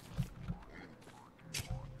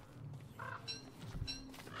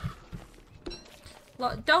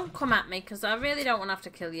 Look, don't come at me, because I really don't want to have to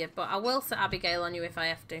kill you, but I will set Abigail on you if I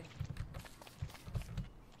have to.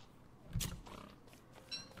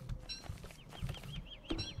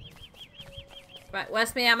 Right,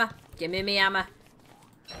 where's my hammer? Give me my hammer.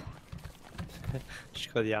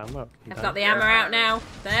 She's got the hammer. I've got the hammer out now.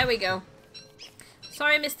 There we go.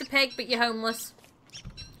 Sorry, Mr. Pig, but you're homeless.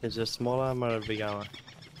 Is it a small hammer or a big hammer?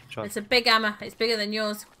 It's a big hammer. It's bigger than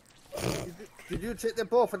yours. Did you take the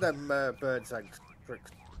both of them birds' eggs,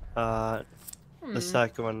 Tricks? The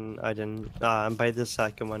second one I didn't. I'm by the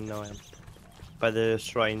second one now. I'm by the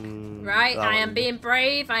shrine. Right, I am being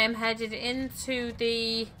brave. I am headed into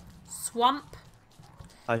the swamp.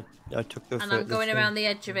 I took the. And I'm going around the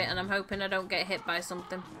edge of it, and I'm hoping I don't get hit by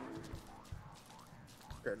something.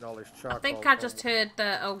 Getting all this charcoal. I think I just heard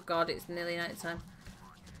the. Oh god, it's nearly night time.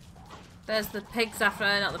 There's the pigs after,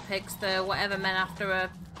 not the pigs, the whatever men after a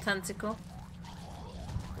tentacle.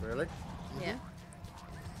 Really? Yeah.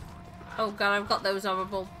 Oh god, I've got those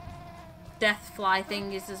horrible death fly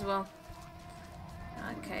thingies as well.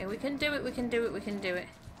 Okay, we can do it, we can do it, we can do it.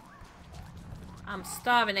 I'm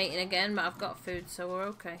starving again, but I've got food, so we're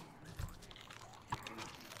okay.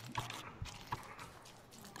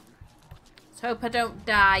 Let's hope I don't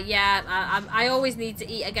die. Yeah, I always need to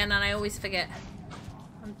eat again and I always forget.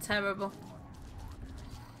 I'm terrible.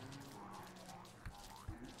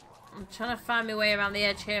 I'm trying to find my way around the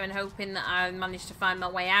edge here and hoping that I manage to find my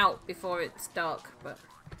way out before it's dark, but...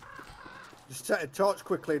 Just set a torch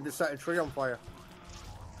quickly and just set a tree on fire.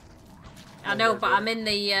 I know, but I'm in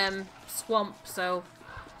the swamp, so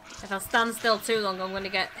if I stand still too long, I'm going to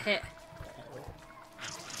get hit.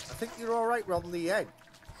 I think you're alright on the edge.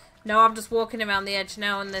 No, I'm just walking around the edge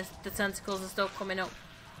now and the tentacles are still coming up.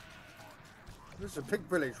 There's a pig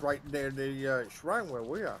village right near the shrine where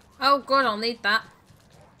we are. Oh, good, I'll need that.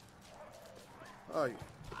 Oh,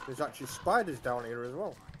 there's actually spiders down here as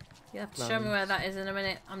well. You have to show me where that is in a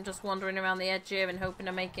minute. I'm just wandering around the edge here and hoping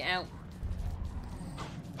to make it out.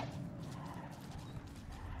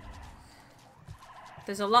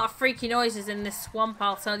 There's a lot of freaky noises in this swamp,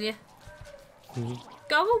 I'll tell you.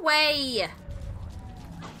 Go away!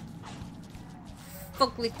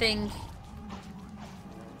 Fugly thing.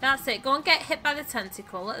 That's it. Go and get hit by the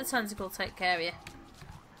tentacle. Let the tentacle take care of you.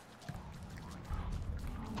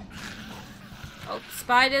 Oh,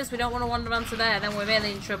 spiders. We don't want to wander onto there. Then we're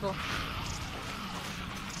really in trouble.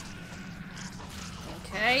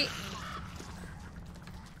 Okay.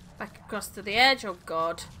 Back across to the edge. Oh,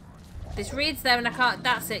 God. There's reeds there and I can't...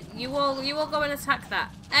 That's it. You all go and attack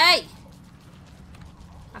that. Hey!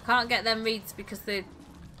 I can't get them reeds because they...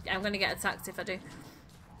 I'm going to get attacked if I do.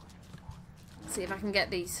 Let's see if I can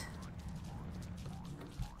get these.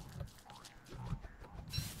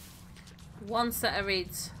 One set of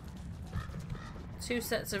reeds. 2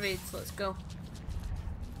 sets of reeds. Let's go.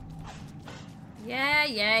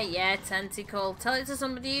 Yeah, tentacle. Tell it to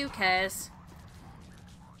somebody who cares.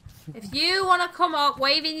 If you want to come up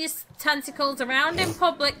waving your tentacles around in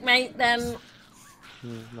public, mate, then...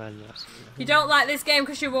 You don't like this game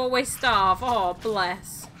because you always starve. Oh,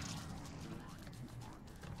 bless.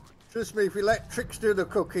 Trust me, if we let Trix do the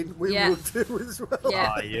cooking, we will do as well.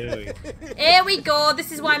 Yeah. Oh, you. Here we go.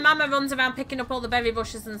 This is why Mama runs around picking up all the berry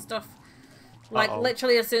bushes and stuff. Like,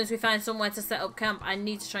 literally as soon as we find somewhere to set up camp, I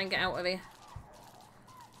need to try and get out of here.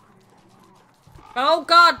 Oh,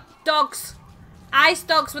 God. Dogs. Ice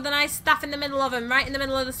dogs with an ice staff in the middle of them, right in the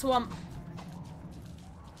middle of the swamp.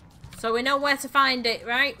 So we know where to find it,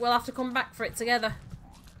 right? We'll have to come back for it together.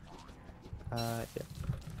 Yeah.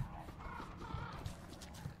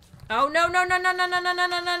 Oh, no.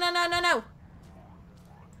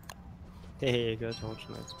 Here you go, torch,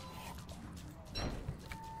 nice.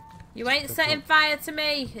 You ain't setting fire to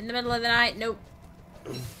me in the middle of the night. Nope.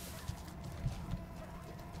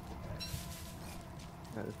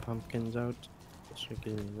 Got the pumpkins out.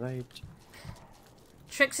 Chicken right.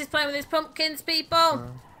 Trix is playing with his pumpkins,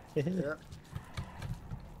 people. Yeah.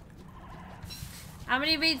 How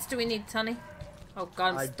many reeds do we need, Tony? Oh God,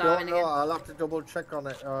 I'm I starving don't know. again. I'll have to double check on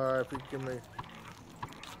it if you give me.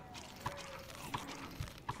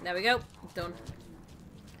 There we go. Done.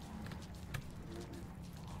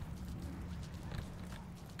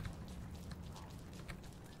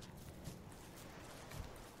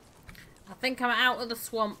 I think I'm out of the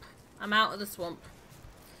swamp. I'm out of the swamp.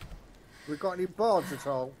 We got any boards at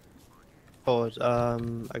all? Boards,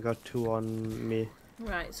 I got 2 on me.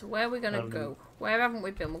 Right, so where are we gonna go? Where haven't we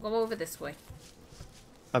been? We'll go over this way.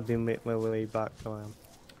 I've been making my way back now.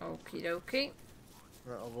 Okie dokie.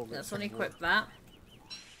 Right, I'll go get Let's some unequip wood. that.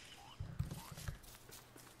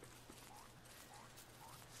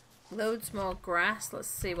 Loads more grass. Let's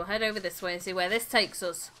see. We'll head over this way and see where this takes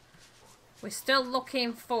us. We're still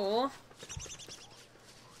looking for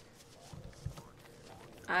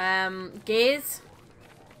gears.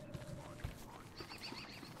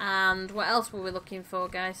 And what else were we looking for,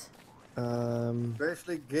 guys?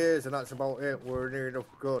 Basically gears, and that's about it. We're near enough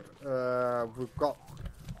good. We've got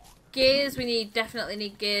Gears. We definitely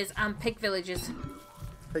need gears and pig villages.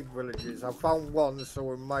 pig villages. I found one, so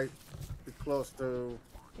we might be close to.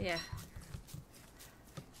 Yeah.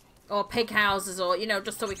 Or pig houses, or, you know,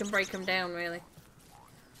 just so we can break them down, really.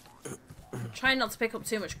 I'm trying not to pick up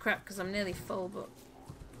too much crap because I'm nearly full, but...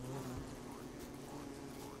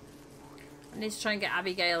 I need to try and get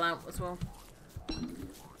Abigail out as well.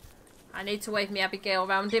 I need to wave me Abigail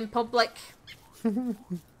around in public.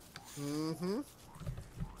 Mm-hmm.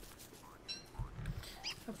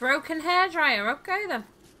 A broken hairdryer, okay then.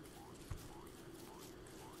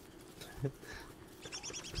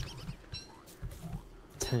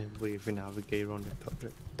 Waving navigate around the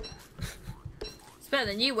public. It's better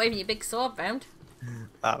than you waving your big sword round.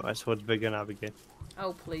 Ah, my sword's bigger than navigate.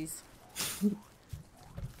 Oh, please.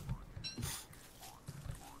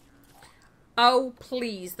 Oh,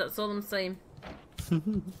 please. That's all I'm saying.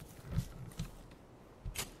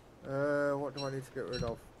 What do I need to get rid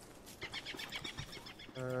of?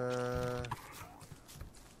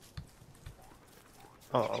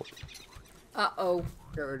 Uh-oh. Uh-oh.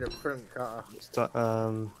 Get rid of print cutter. Start, I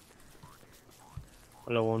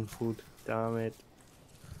don't want food. Damn it.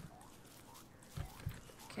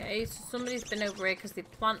 Okay, so somebody's been over here because they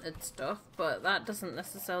planted stuff, but that doesn't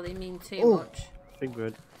necessarily mean too Ooh. much. Big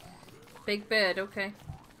bird. Big bird, okay.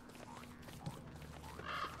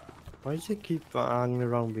 Why does it keep hanging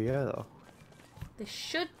around here though? There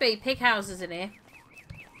should be pig houses in here.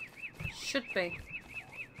 Should be.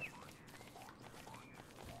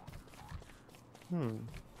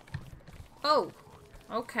 Oh,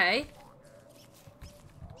 okay.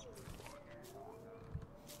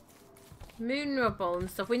 Moon rubble and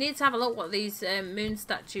stuff. We need to have a look what these moon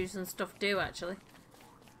statues and stuff do, actually.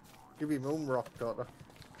 Give me moon rock, don't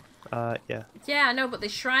they? Yeah. Yeah, I know, but they're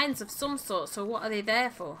shrines of some sort, so what are they there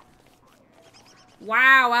for?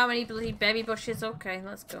 Wow, how many bloody berry bushes? Okay,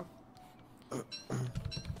 let's go.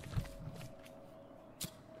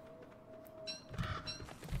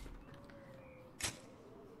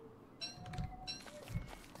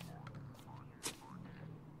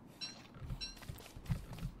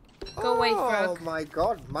 Go away, Oh frog. my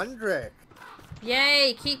god, mandrake.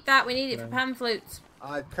 Yay, keep that. We need it for pan flutes.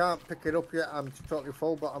 I can't pick it up yet. I'm totally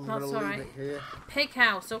full, but I'm going to That's leave alright. it here. Pig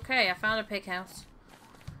house. Okay, I found a pig house.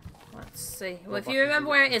 Let's see. Well, if back you and remember do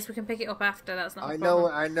where that. it is, we can pick it up after. That's not a I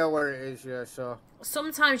problem. know where it is, yeah, so.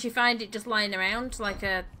 Sometimes you find it just lying around, like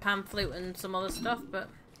a pan flute and some other stuff, but...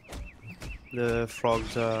 The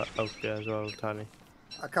frogs are out there as well, Tiny.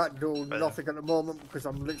 I can't do nothing at the moment because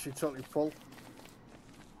I'm literally totally full.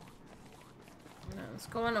 No, let's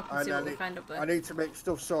go on up and see what we find up there. I need to make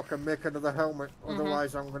stuff so I can make another helmet,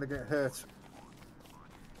 otherwise I'm going to get hurt.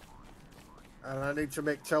 And I need to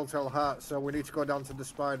make telltale hearts, so we need to go down to the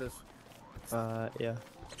spiders. Yeah.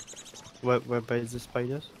 Where by the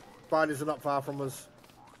spiders? Spiders are not far from us.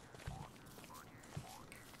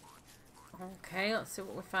 Okay, let's see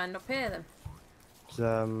what we find up here then.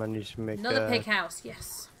 I need to make Another pig house,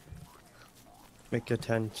 yes. make a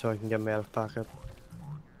tent so I can get my health back up.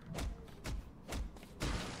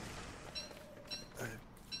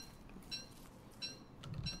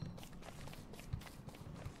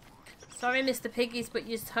 Sorry, Mr. Piggies, but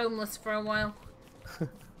you're just homeless for a while.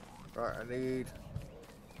 Right, I need...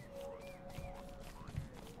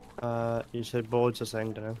 You said boards or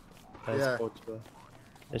something, don't know. There's Yeah. boards there.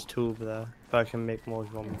 There's 2 over there, but I can make more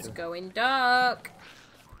if you want me It's to. going dark.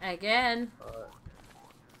 Again.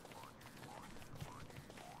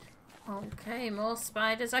 Okay, more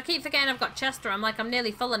spiders. I keep forgetting I've got Chester. I'm like, I'm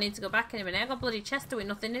nearly full. I need to go back in a minute. I got bloody Chester with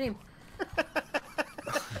nothing in him.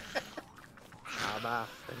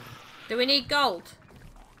 Do we need gold?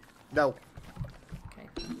 No,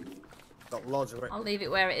 Okay. got loads of it. I'll leave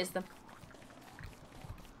it where it is then.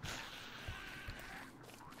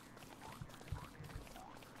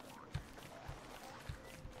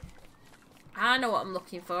 I know what I'm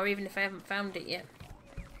looking for, even if I haven't found it yet.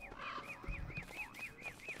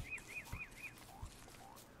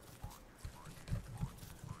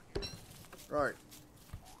 Right,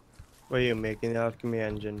 What are you making the alchemy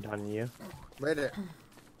engine down here? made it.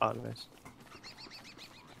 Oh, nice.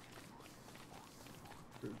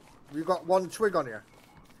 You got 1 twig on you?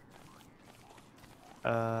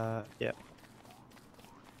 Yeah.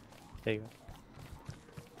 There you go.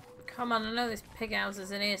 Come on, I know there's pig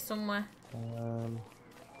houses in here somewhere.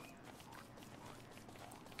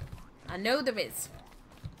 I know there is.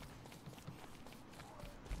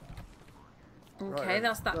 Okay, Right,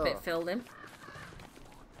 that's that so- bit filled in.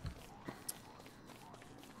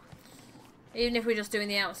 Even if we're just doing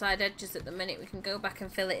the outside edges at the minute, we can go back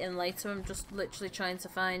and fill it in later. I'm just literally trying to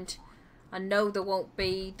find... I know there won't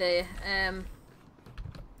be the...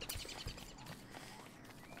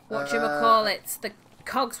 whatchamacallit. The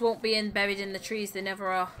cogs won't be buried in the trees. They never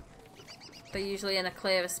are. They're usually in a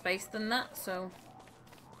clearer space than that, so...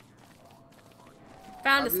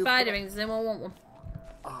 Found a Have you spider got- ring. Does anyone want one?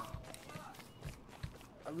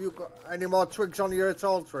 Have you got any more twigs on you at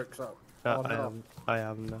all, Tricks? Oh, no. I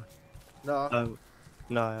haven't. No. No?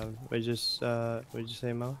 No, I haven't. We just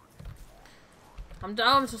say, Mal? I'm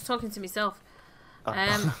just talking to myself.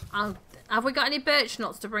 Have we got any birch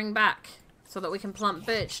nuts to bring back so that we can plant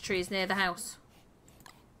birch trees near the house?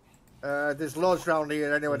 There's loads around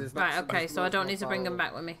here anyway. There's not Right, okay, there's so I loads don't not need to far bring them away.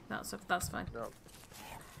 back with me. That's fine. No.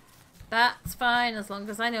 That's fine, as long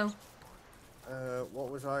as I know.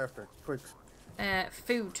 What was I after? Twigs.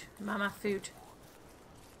 Food. Mama, food.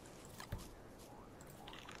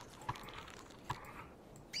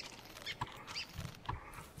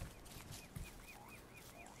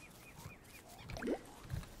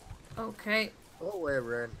 Okay. Oh,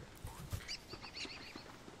 we're in.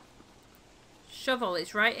 Shovel,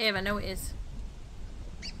 it's right here, I know it is.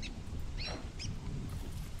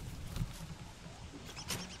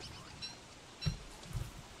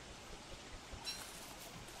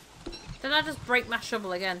 Did I just break my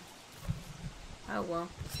shovel again? Oh well,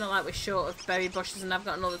 it's not like we're short of berry bushes and I've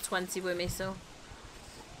got another 20 with me, so...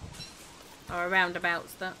 Or around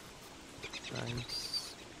abouts that.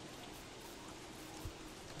 Nice.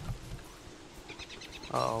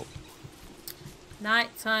 Oh.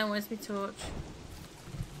 Night time, where's my torch?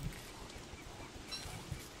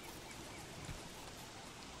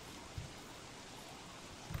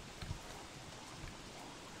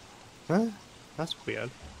 Huh? That's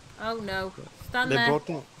weird. Oh no, stand They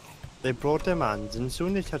there. brought their hands, and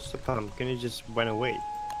soon they touched the pumpkin, he just went away.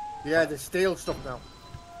 Yeah, they steal stuff now.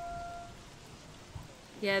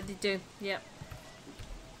 Yeah, they do, yep.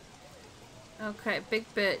 Okay,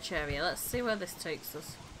 big birch area. Let's see where this takes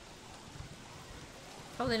us.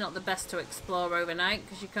 Probably not the best to explore overnight,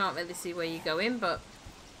 because you can't really see where you're going, but...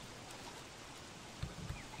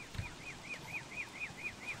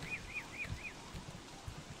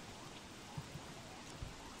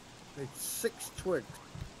 It's 6 twigs.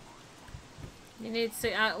 You need to...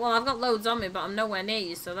 well, I've got loads on me, but I'm nowhere near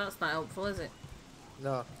you, so that's not helpful, is it?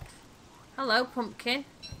 No. Hello, pumpkin.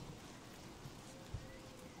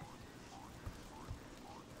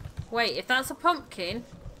 Wait, if that's a pumpkin...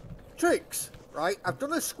 Tricks, right? I've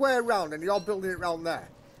done a square round and you're building it round there.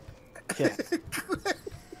 Yeah.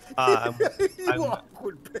 You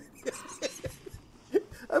awkward bitch.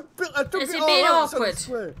 I took Is it it all being out as a awkward?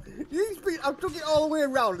 square. I took it all the way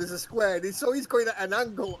around as a square, and so he's going at an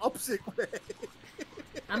angle opposite way.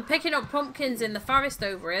 I'm picking up pumpkins in the forest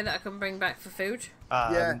over here that I can bring back for food.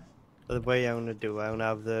 Yeah. The way I'm gonna do it, I'm gonna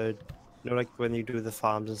have the, you know, like when you do the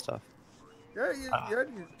farms and stuff. Yeah,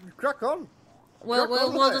 you crack on.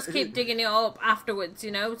 We'll just keep digging it up afterwards,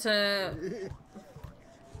 you know, to...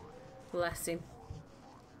 Bless him.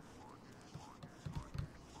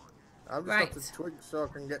 I'm just Right. got the twigs so I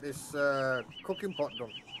can get this cooking pot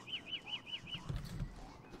done.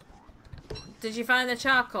 Did you find the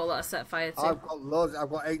charcoal that I set fire to? I've got loads. I've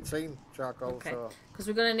got 18 charcoal. Okay. So. Because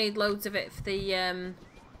we're going to need loads of it for the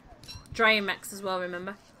drying mechs as well,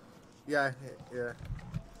 remember? Yeah.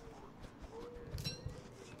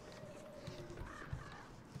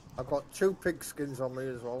 I've got 2 pig skins on me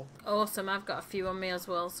as well. Awesome, I've got a few on me as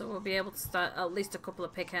well, so we'll be able to start at least a couple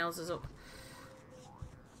of pig houses up.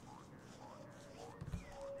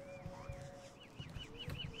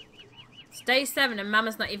 It's day 7 and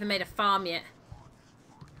Mama's not even made a farm yet.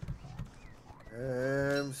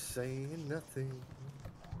 I'm saying nothing.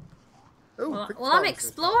 Oh, Well, pig I'm houses.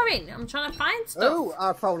 exploring. I'm trying to find stuff. Oh,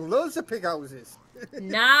 I found loads of pig houses.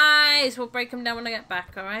 Nice. We'll break them down when I get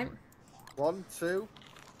back, alright? 1, 2.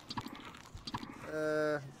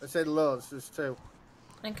 I said loads, there's 2.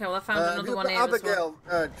 Okay, well I found another one here Have you as well.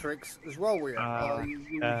 got Abigail tricks as well with you? Or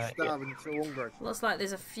you starving so hungry? Looks like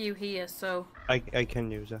there's a few here, so... I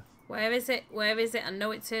can use it. Where is it? Where is it? I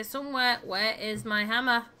know it's here somewhere. Where is my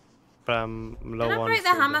hammer? But I'm low Did I on break the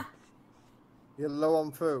food. hammer? You're low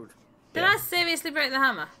on food. Did I seriously break the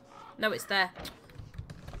hammer? No, it's there.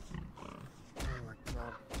 Oh my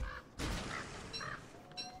god.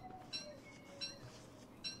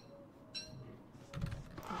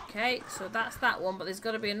 Okay, so that's that one, but there's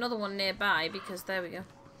got to be another one nearby because there we go.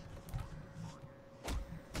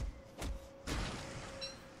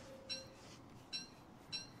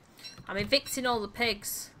 I'm evicting all the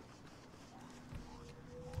pigs.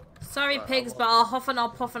 Sorry, pigs, but I'll huff and I'll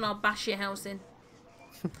puff and I'll bash your house in.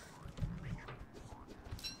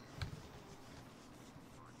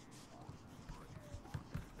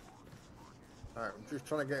 Alright, I'm just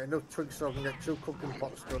trying to get enough twigs so I can get 2 cooking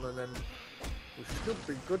pots done and then we should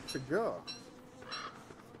be good to go.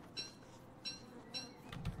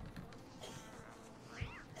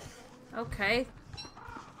 Okay.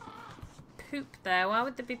 Poop there. Why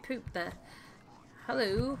would there be poop there?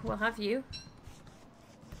 Hello, we'll have you.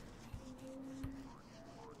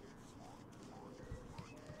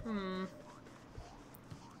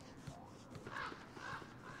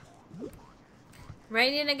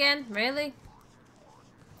 Raining again? Really?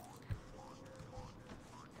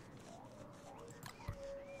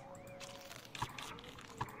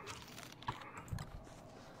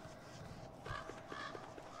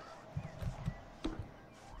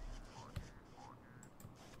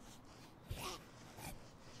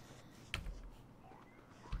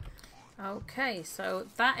 Okay, so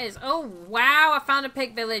that is... Oh, wow, I found a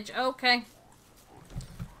pig village. Okay.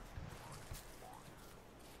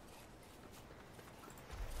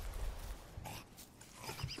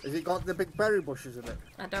 Has it got the big berry bushes in it?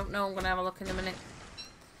 I don't know. I'm going to have a look in a minute.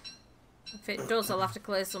 If it does, I'll have to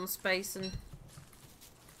clear some space and...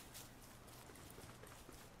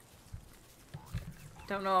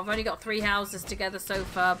 Don't know. I've only got 3 houses together so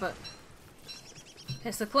far, but...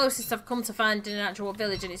 It's the closest I've come to finding an actual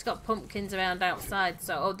village, and it's got pumpkins around outside.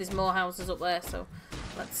 So, oh, there's more houses up there, so...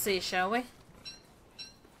 Let's see, shall we?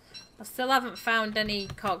 I still haven't found any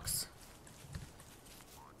cogs.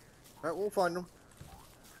 Right, we'll find them.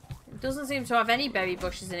 It doesn't seem to have any berry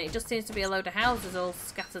bushes in it. It just seems to be a load of houses all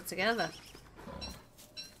scattered together.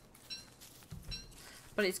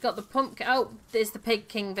 But it's got the pumpkin... Oh, there's the Pig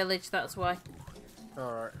King village, that's why.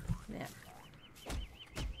 Alright. Yeah.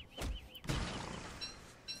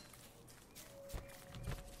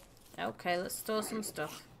 Okay, let's store some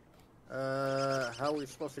stuff. How are we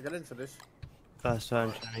supposed to get into this? That's what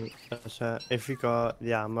I'm trying. If you got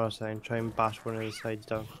the armor, saying try and bash one of the sides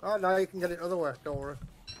down. Oh, no, you can get it other way. Don't worry.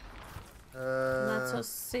 Let us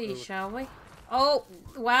see, shall we? Oh,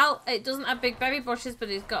 well, it doesn't have big berry bushes, but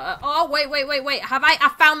it's got a... Oh, wait. I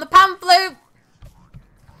found the pan flute!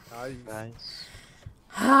 Nice.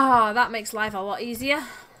 Ah, that makes life a lot easier.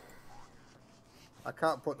 I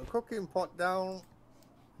can't put the cooking pot down.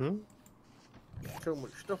 Hmm? Too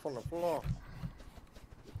much stuff on the floor.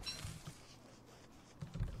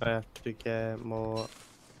 I have to get more.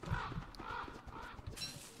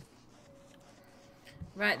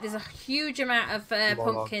 Right, there's a huge amount of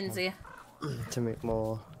pumpkins here. To make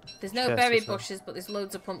more. There's no berry bushes, but there's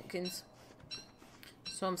loads of pumpkins.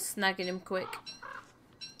 So I'm snagging them quick.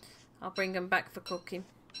 I'll bring them back for cooking.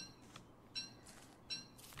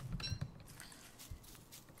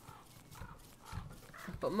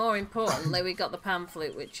 But more importantly, we got the pan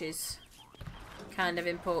flute, which is kind of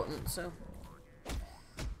important, so...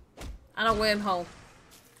 And a wormhole.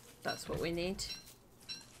 That's what we need.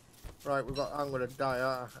 Right, I'm gonna die,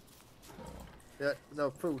 aren't I? Yeah,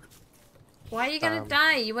 no food. Why are you gonna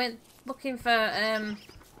die? You went looking for, I've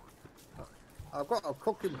got a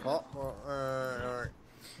cooking pot, but, alright.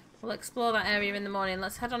 We'll explore that area in the morning.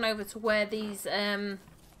 Let's head on over to where these are.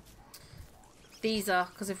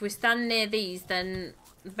 Because if we stand near these, then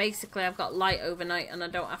basically I've got light overnight and I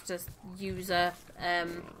don't have to use a,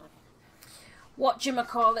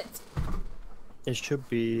 whatchamacallit. It should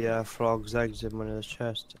be frog's eggs in one of the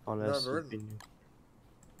chests, unless Never it's been...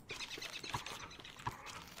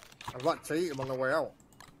 I'd like to eat them on the way out.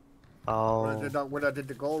 Oh. When I did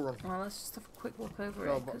the goal run. Well, let's just have a quick look over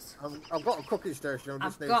No, it. but Cause I've got a cooking station.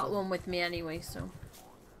 I've got one with me anyway, so...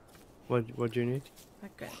 What do you need? If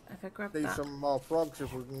I grab Need that... some more frogs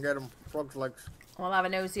if we can get them. Frogs' legs. We'll have a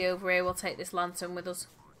nosy over here. We'll take this lantern with us.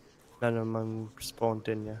 None of them spawned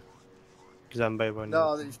in yet. Because I'm by one.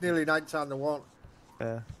 No, it's nearly night time. They won't.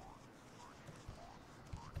 Yeah.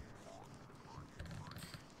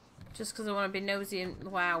 Just because I want to be nosy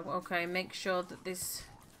and... Wow, okay, make sure that there's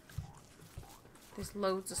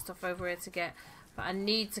loads of stuff over here to get. But I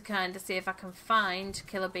need to kind of see if I can find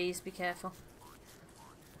killer bees. Be careful.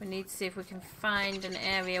 We need to see if we can find an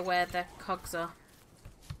area where the cogs are.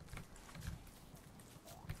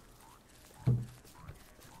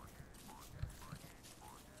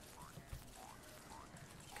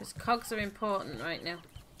 Because cogs are important right now.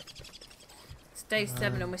 It's day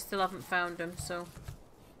 7 and we still haven't found them, so...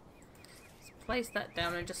 Let's place that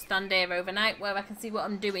down and just stand here overnight where I can see what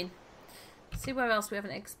I'm doing. See where else we haven't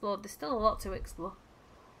explored. There's still a lot to explore.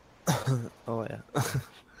 Oh yeah.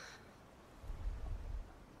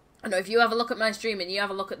 I know if you have a look at my stream and you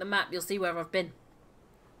have a look at the map, you'll see where I've been.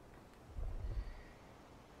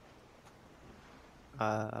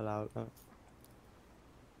 Allowed that.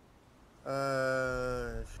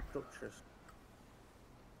 Structures.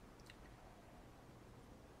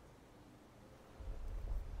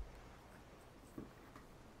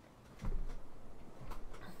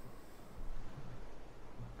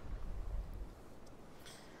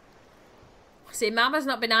 See, Mama's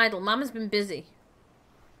not been idle. Mama's been busy.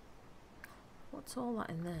 What's all that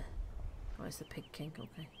in there? Oh, it's the Pig King,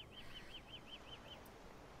 okay.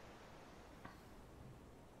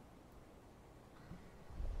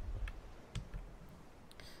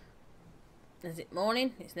 Is it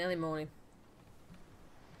morning? It's nearly morning.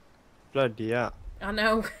 Bloody yeah. I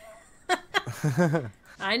know.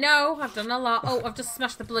 I know, I've done a lot. Oh, I've just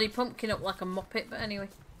smashed the bloody pumpkin up like a muppet, but anyway,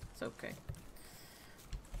 it's okay.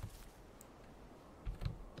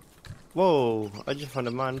 Whoa, I just found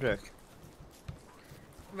a mandrake.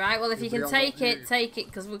 Right, well if you can take it,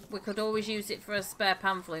 because we could always use it for a spare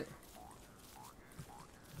pan flute.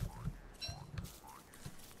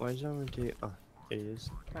 Why is that empty? Oh, it is.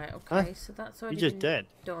 Right, okay, so that's already You just been dead.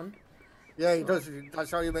 done. Yeah, he does. That's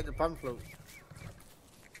how you make the pan float.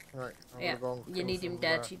 Right, I'm Yeah, gonna go and you kill need him some,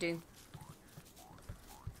 dead, you do.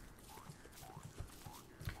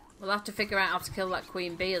 We'll have to figure out how to kill that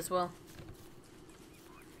queen bee as well.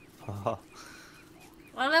 Oh,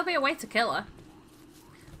 Well, there'll be a way to kill her.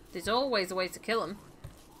 There's always a way to kill him.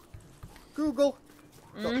 Google.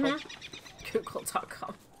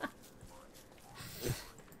 Google.com.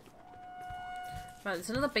 Right,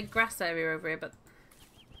 there's another big grass area over here, but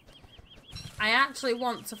I actually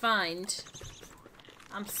want to find...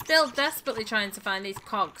 I'm still desperately trying to find these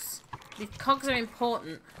cogs. These cogs are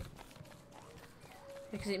important.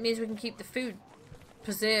 Because it means we can keep the food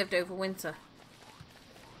preserved over winter.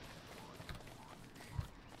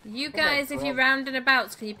 You guys, if you're round and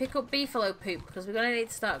about, can you pick up beefalo poop? Because we're going to need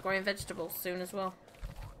to start growing vegetables soon as well.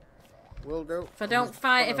 Will do. If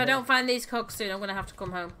I don't find these cogs soon, I'm going to have to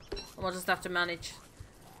come home. And we'll just have to manage.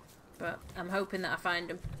 But I'm hoping that I find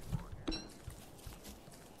them.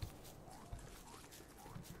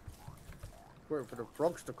 Waiting for the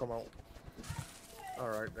frogs to come out.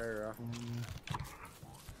 Alright, there you are.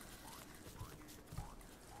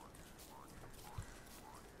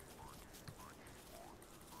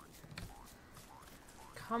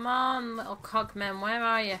 Come on, little cogmen, where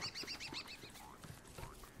are you?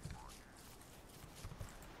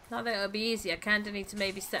 Not that it'll be easy, I kind of need to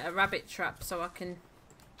maybe set a rabbit trap so I can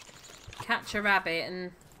catch a rabbit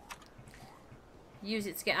and use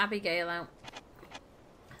it to get Abigail out.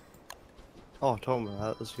 oh, talking about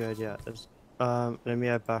that, that's a good idea. Let me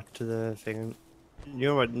head back to the thing. You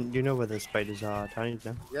know what? You know where the spiders are, don't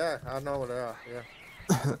you? Yeah, I know where they are.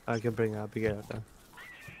 Yeah. I can bring Abigail out there.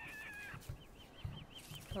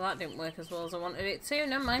 Well, that didn't work as well as I wanted it to,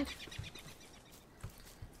 never mind.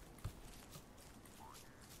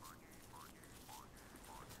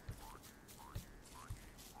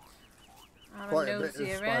 Have a Quite a bit of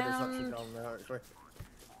nosy spiders actually around. down there, actually.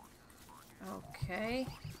 Okay.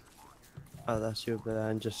 Oh, that's you over there,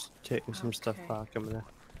 and just taking some stuff Okay. back. I'm gonna.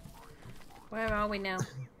 Where are we now?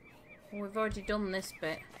 Well, we've already done this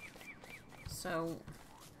bit. So...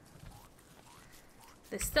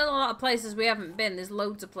 There's still a lot of places we haven't been. There's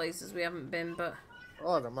loads of places we haven't been, but...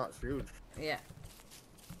 Oh, the map's huge. Yeah.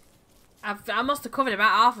 I must have covered about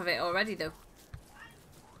half of it already, though.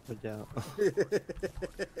 But yeah.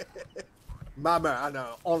 Mama and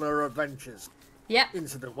her on her adventures Yep.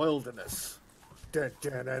 into the wilderness. Dun,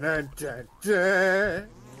 dun, dun, dun, dun, dun.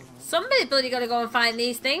 Somebody bloody gotta go and find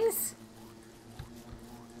these things.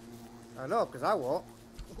 I know, because I won't.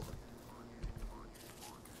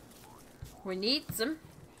 We need them.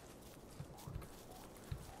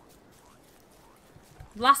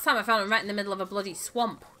 Last time I found them right in the middle of a bloody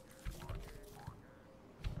swamp.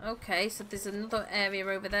 Okay, so there's another area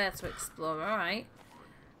over there to explore, alright.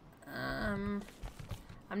 I'm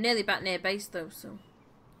nearly back near base though, so...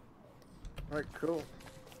 Right, cool.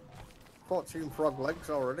 14 frog legs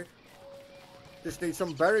already. Just need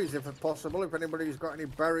some berries if possible, if anybody's got any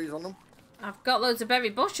berries on them. I've got loads of berry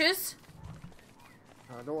bushes.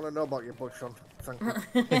 I don't want to know about your bush hunt, thank you.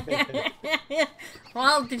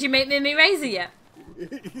 Well, did you make Mimi Razor yet?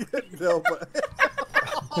 No, but...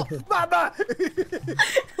 Mama!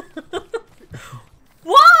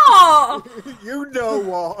 What? You know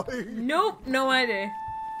what? Nope, no idea.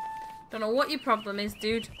 Don't know what your problem is,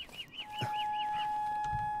 dude.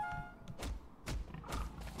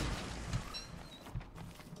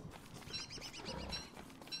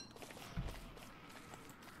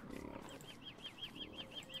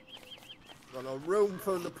 Got no room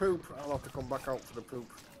for the poop. I'll have to come back out for the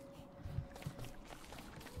poop.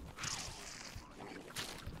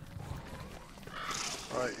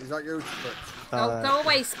 Right, is that you, Spritz? Go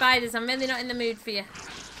away, spiders. I'm really not in the mood for you.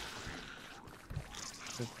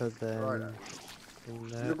 Put them Right. in You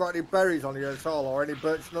there. got any berries on you at all, or any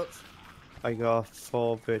birch nuts? I got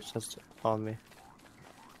 4 birch nuts on me.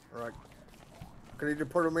 Right. Can you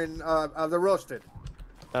just put them in? Are they roasted?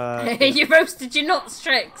 You roasted your nuts,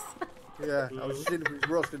 Trix. Yeah, I was just seeing if he's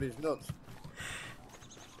roasting his nuts.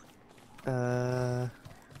 I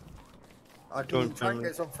can Don't try and tell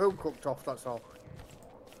get some food cooked off, that's all.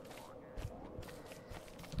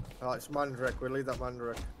 Oh, it's mandrake, we'll leave that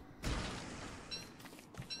mandrake.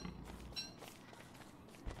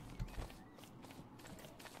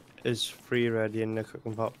 Is free ready in the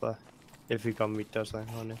cooking pot there. If you got meat, does that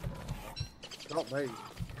on it. Not me.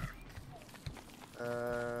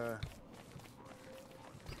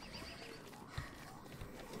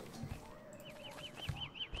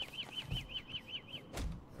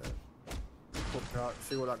 Cook that,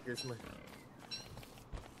 see what that gives me.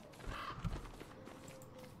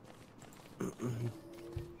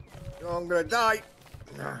 Oh, I'm gonna die.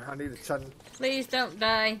 I need a tent. Please don't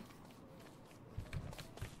die.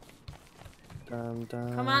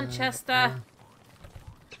 Come on, Chester.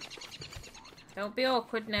 Don't be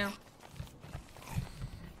awkward now.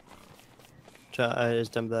 Is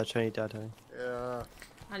done by that Chinese dad, honey. Yeah.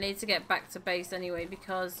 I need to get back to base anyway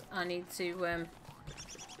because I need to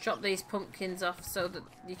drop these pumpkins off so that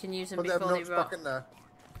you can use them Put them before they nuts rot. back in there.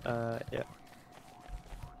 Yeah.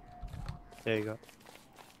 There you go.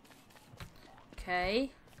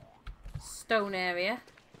 Okay. Stone area.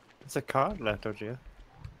 It's a card left out here.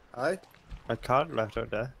 Aye. A card left out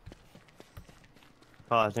there.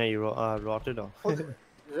 Oh, I think you rotted off. Is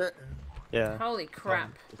it? Yeah. Holy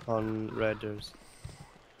crap. On Redders.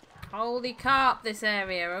 Holy carp, this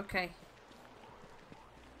area. Okay.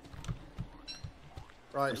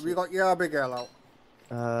 Right, we got your Abigail out.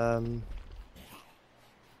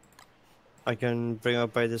 I can bring her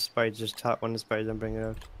by the spider. Just tap on the spider and bring it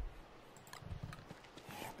out.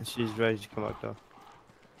 She's ready to come out though.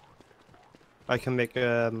 I can make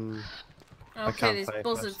Okay, there's campfire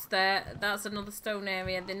buzzards first. there. That's another stone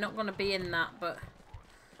area. They're not going to be in that, but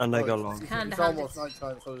And I got It's, logs. Kinda it's handy. almost night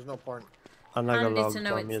time, so there's no point. And I got handy logs to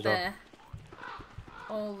know on me it's as well. there.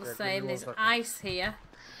 All the Yeah, give same, me there's 1 second. ice here.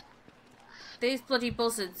 These bloody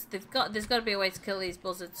buzzards. There's got to be a way to kill these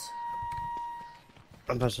buzzards.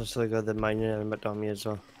 And plus I still got the mining element on me as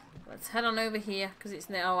well. Let's head on over here because it's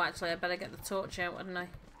near. Oh, actually, I better get the torch out, hadn't I?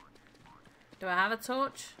 Do I have a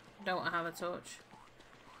torch? Don't have a torch.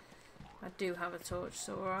 I do have a torch,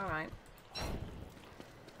 so we're alright.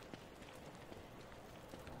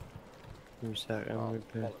 Give me a second. Oh,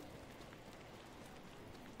 repair.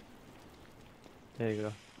 There you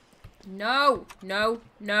go. No! No!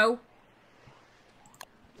 No!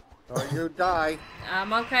 Don't you die.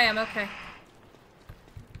 I'm okay, I'm okay.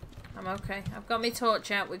 I'm okay. I've got my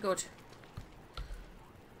torch out, we're good.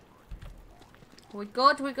 We're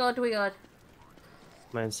good, we're good, we're good.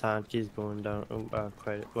 My insanity's going down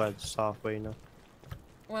quite well, it's halfway now.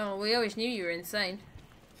 Well, we always knew you were insane.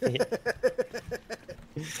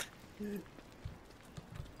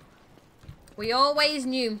 We always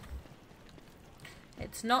knew.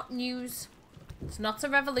 It's not news. It's not a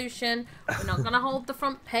revolution. We're not going to hold the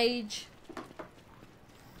front page.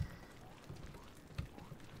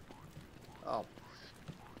 Oh,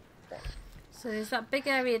 So there's that big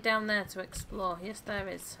area down there to explore. Yes, there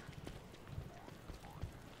is.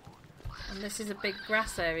 And this is a big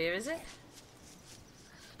grass area, is it?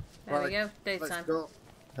 There we right, go. let's Daytime. go.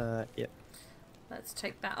 Yeah. Let's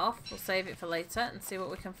take that off. We'll save it for later and see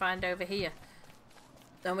what we can find over here.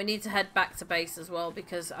 And we need to head back to base as well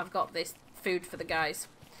because I've got this food for the guys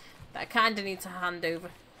that I kind of need to hand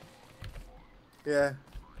over. Yeah.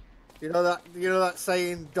 You know that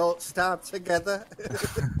saying, don't starve together?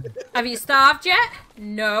 Have you starved yet?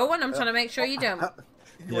 No, and I'm trying to make sure you don't.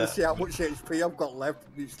 You want to see how much HP I've got left?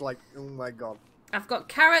 It's like, oh my god. I've got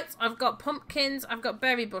carrots, I've got pumpkins, I've got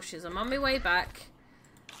berry bushes. I'm on my way back.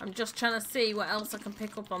 I'm just trying to see what else I can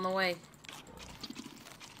pick up on the way.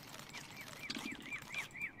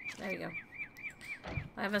 There you go.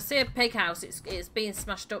 If I see a pig house, it's being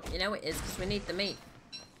smashed up. You know it is, because we need the meat.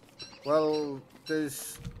 Well,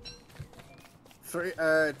 there's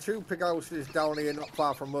two pig houses down here not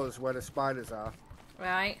far from us where the spiders are.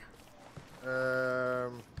 Right.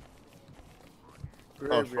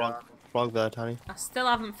 Graveyard. Frog there, Tony. I still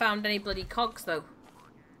haven't found any bloody cogs, though.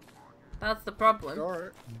 That's the problem.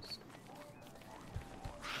 Alright.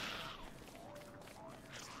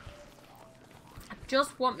 I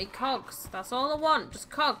just want me cogs. That's all I want. Just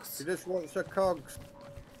cogs. He just wants the cogs.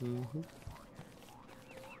 Mm-hmm.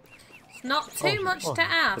 It's not too much to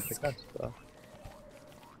ask.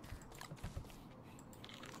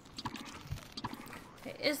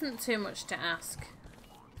 It isn't too much to ask.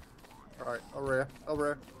 Alright, over here. Over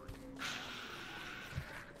here.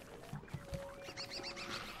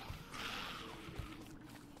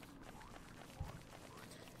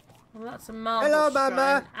 Well, that's a marble Hello, shrine.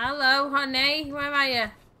 Mama. Hello, honey. Where are you?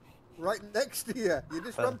 Right next to you. You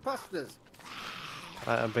just run past us.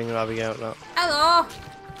 I'm bringing Abigail out now. Hello.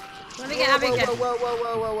 Let me get Abigail.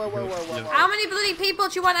 Whoa. How many bloody people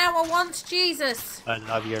do you want out at once? Jesus. And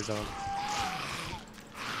Abigail's on.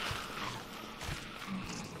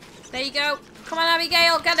 There you go. Come on,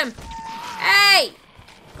 Abigail. Get him. Hey.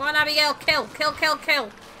 Go on, Abigail. Kill. Kill, kill, kill.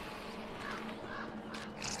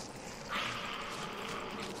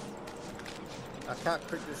 I can't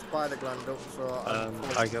pick the spider gland up, so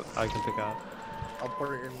I can pick up. I'll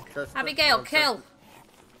put it in chest. Abigail, kill.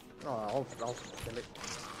 No, I'll kill it.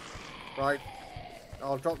 Right.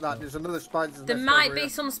 I'll drop that. There's another spider's There nest might over be here.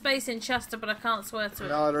 some space in Chester, but I can't swear to it.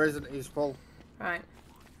 No, there isn't. He's full. Right.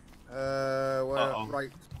 Right,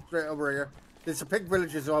 straight over here. There's a pig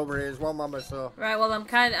villages over here as well, Mama. So. Right. Well,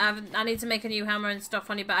 I need to make a new hammer and stuff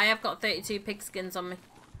on it, but I have got 32 pig skins on me.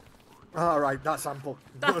 All right, that's ample.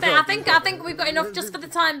 I think we've got enough just for the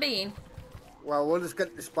time being. Well, we'll just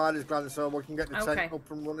get the spider's gland so we can get the tent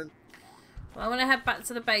up and running. Well, I want to head back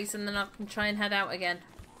to the base and then I can try and head out again.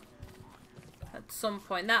 At some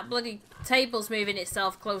point. That bloody table's moving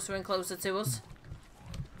itself closer and closer to us.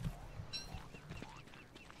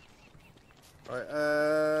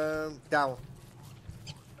 Right, down.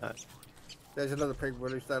 There's another pig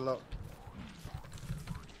village there, look.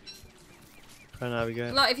 Can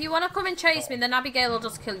navigate. Look, if you want to come and chase me, then Abigail will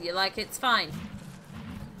just kill you. Like, it's fine.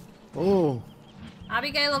 Oh.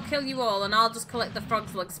 Abigail will kill you all, and I'll just collect the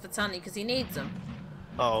frog's legs for Tanny, because he needs them.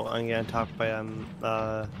 Oh, I'm getting attacked by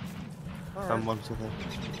some monster thing.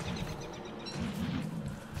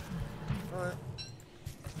 Alright.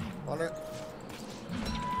 On it.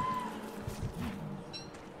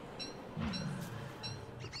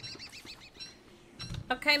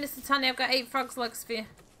 Okay, Mr. Tanny, I've got 8 frog's legs for you.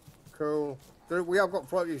 Cool. We have got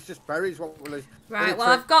frogs, it's just berries. Right, well,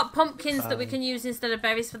 I've got pumpkins that we can use instead of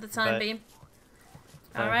berries for the time being.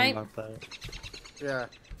 Alright? Yeah.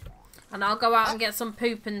 And I'll go out and get some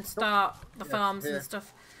poop and start the farms and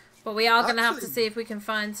stuff. But we are going to have to see if we can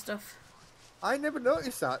find stuff. I never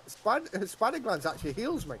noticed that. Spider glands actually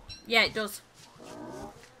heals me. Yeah, it does.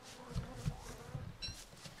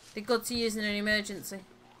 They're good to use in an emergency.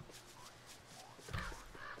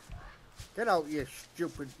 Get out, you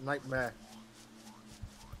stupid nightmare.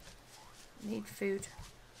 Need food.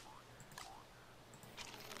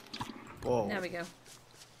 Whoa. There we go.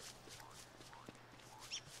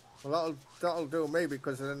 Well, that'll do me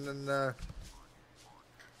because then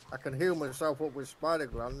I can heal myself up with spider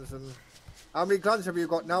glands. And how many glands have you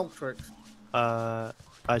got now, Trix? I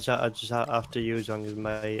just have to use one because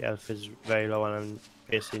my health is very low and I'm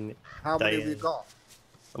basically How many have you got?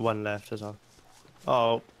 1 left as well.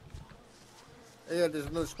 Oh. Yeah, there's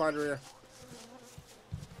another spider here.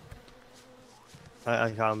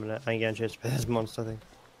 I can't minute. I'm getting chased by this monster thing.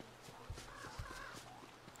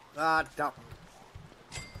 Ah, damn.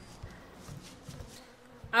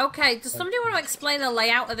 Okay, does somebody want to explain the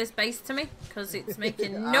layout of this base to me? Because it's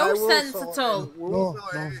making no sense at all.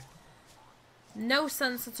 No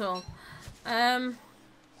sense at all.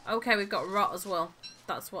 Okay, we've got rot as well.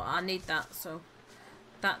 That's what I need that, so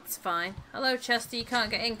that's fine. Hello, Chester. You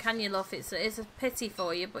can't get in, can you, love? It's a pity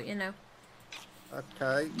for you, but you know.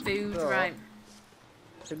 Okay. Food, right.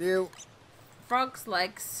 Can you? Frog's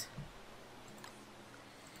legs.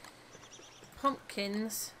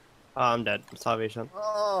 Pumpkins. Oh, I'm dead. Starvation.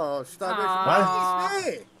 Oh,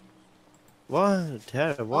 starvation. What?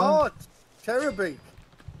 Terror? What? Oh, Terrorbeak.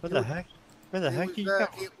 What the heck? Where the heck you go?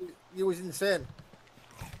 You was insane.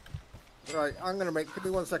 Right, I'm gonna make. Give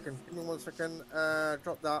me 1 second. Give me 1 second.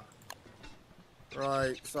 Drop that.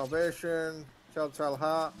 Right, salvation. Telltale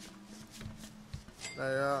heart.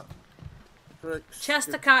 There you are. Tricks.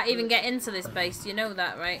 Chester can't even get into this base. You know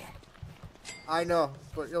that, right? I know,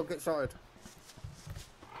 but you'll get sorted.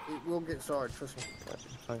 It will get sorted. Trust me.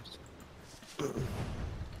 Thanks.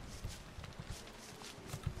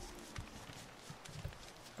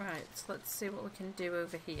 Right, so let's see what we can do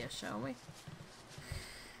over here, shall we?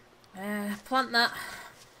 Plant that.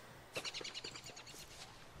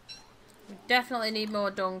 We definitely need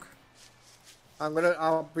more dung.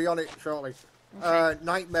 I'll be on it shortly. Okay.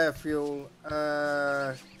 Nightmare fuel.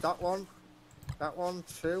 That one.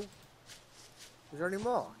 2. Is there any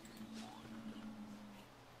more?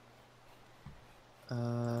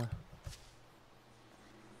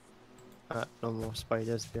 No more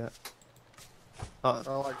spiders yet.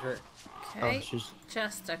 Oh, like it. Okay,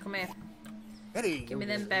 Chester, come here. Give me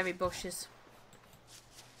them berry bushes.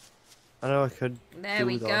 I know I could. There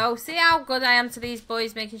we go. See how good I am to these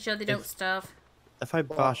boys, making sure they don't starve. If I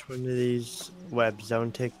bash one of these webs,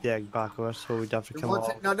 don't take the egg back or so we'd have to come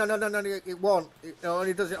out. No, it won't. It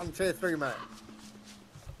only does it on tier 3, mate.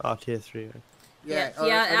 Oh, tier 3. Right? Yeah,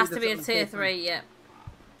 it has to be a tier 3, yeah.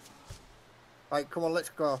 Right, come on, let's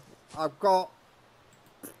go. I've got...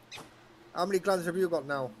 How many glands have you got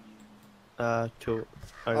now? 2.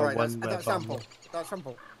 I got Alright, one that's simple. That's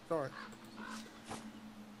simple. Sorry.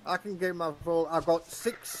 I can get my full... I've got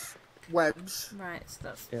 6 webs. Right, so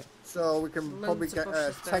that's... Yeah. So we can probably get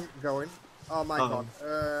a tent going. Oh my god.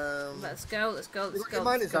 Let's go. You got your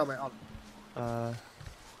miner's helmet on?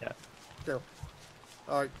 Yeah. Still.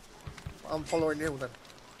 Alright. I'm following you then.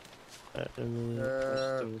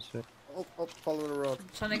 Up, follow the road. I'm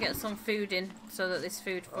trying to get some food in so that there's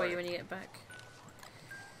food for you when you get back.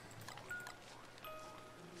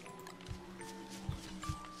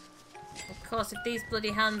 course, if these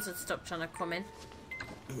bloody hands had stopped trying to come in.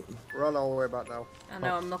 We're on our way back now. I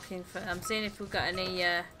know, I'm looking for... I'm seeing if we've got any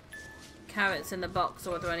carrots in the box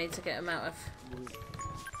or whether I need to get them out of...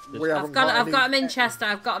 I've got them in Chester.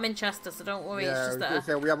 I've got them in Chester, so don't worry. Yeah, it's just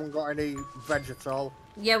that we haven't got any veg at all.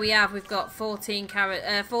 Yeah, we have. We've got 14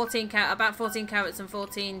 about 14 carrots and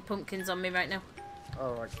 14 pumpkins on me right now.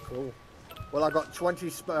 All right, cool. Well, I got 20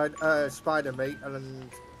 spider meat, and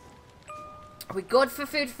we're good for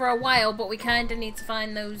food for a while, but we kind of need to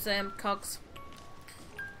find those cogs.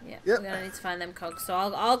 Yeah, yep. We're gonna need to find them cogs. So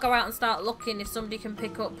I'll go out and start looking if somebody can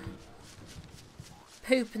pick up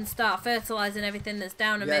poop and start fertilising everything that's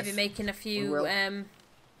down, and maybe making a few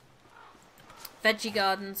veggie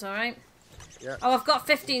gardens. All right. Yeah. Oh, I've got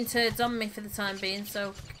 15 turds on me for the time being,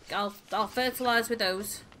 so I'll fertilise with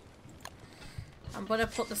those. I'm gonna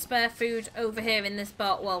put the spare food over here in this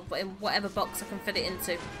box, well, in whatever box I can fit it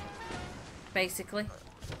into, basically.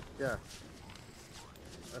 Yeah.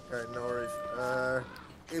 Okay, no worries.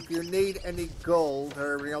 If you need any gold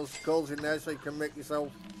or anything else, gold's in there, so you can make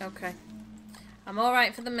yourself. Okay. I'm all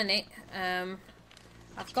right for the minute.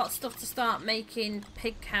 I've got stuff to start making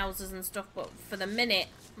pig houses and stuff, but for the minute,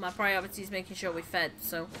 my priority is making sure we're fed.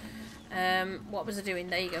 So, what was I doing?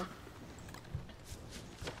 There you go.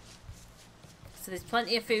 So there's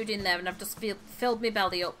plenty of food in there, and I've just filled my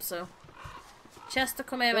belly up. So, Chester,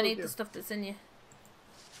 come here. I need the stuff that's in you.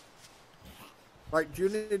 Right, do you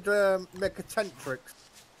need make a tent, Tricks?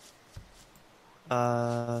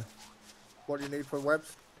 What do you need for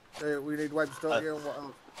webs? We need webs, don't you? And what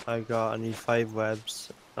else? I need 5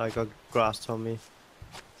 webs. I got grass on me.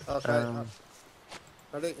 Okay.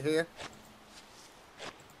 I think here.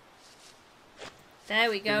 There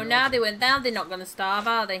we go. Now they're not going to starve,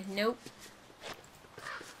 are they? Nope.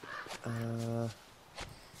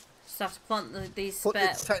 Just have to plant these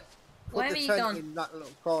spare. Where are you gone? In that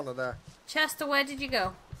little corner there. Chester, where did you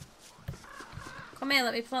go? Come here,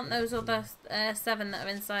 let me plant those other 7 that are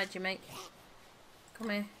inside you, mate. Come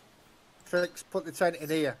here. Tricks, put the tent in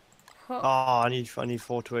here. Oh, I need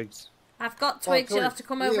 4 twigs. I've got twigs. You'll have to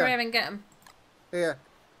come over here and get them. Here.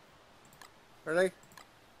 Ready?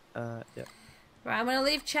 Yeah. Right, I'm gonna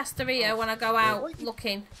leave Chester here when I go out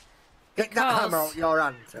looking. Get that hammer out your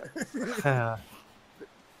hand.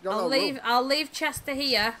 I'll leave Chester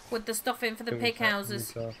here with the stuff in for the pig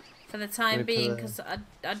houses for the time being, because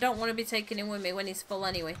I don't want to be taking him with me when he's full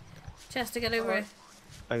anyway. Chester, get over here.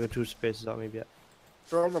 I got 2 spaces on me yet.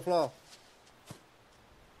 They're on the floor.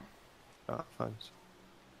 Ah, thanks.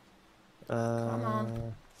 Come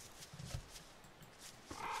on.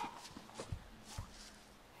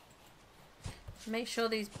 Make sure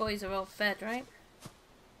these boys are all fed, right?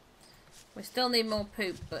 We still need more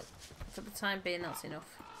poop, but for the time being, that's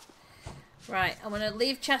enough. Right, I'm going to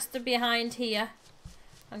leave Chester behind here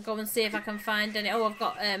and go and see if I can find any. Oh, I've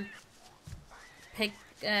got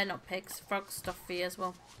not pigs, frog stuff for you as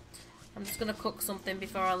well. I'm just going to cook something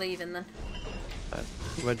before I leave, and then.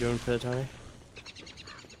 Where do you want to put it, Tony?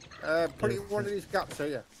 Put it in one of these gaps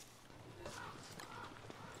here.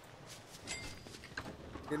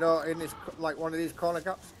 You know, in this, like one of these corner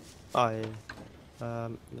gaps. Oh, yeah.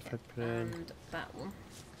 If I put it in. And that one.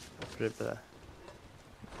 Put it there.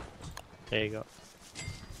 There you go.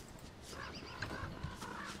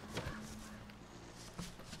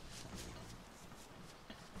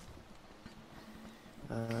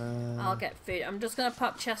 I'll get food. I'm just gonna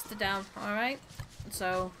pop Chester down. All right.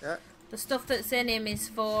 So the stuff that's in him is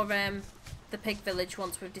for the pig village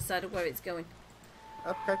once we've decided where it's going.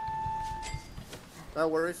 Okay. No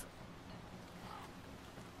worries.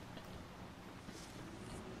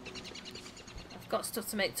 I've got stuff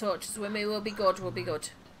to make torches with me. We'll be good. We'll be good.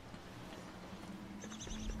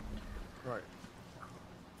 Right.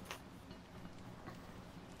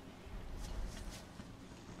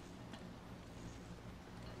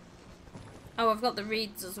 Oh, I've got the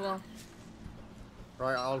reeds as well.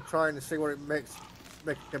 Right, I'll try and see what it makes.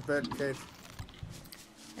 Make a bird cage.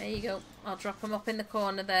 There you go. I'll drop them up in the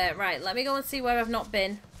corner there. Right, let me go and see where I've not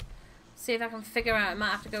been. See if I can figure out. I might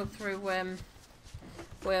have to go through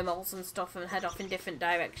wormholes and stuff and head off in different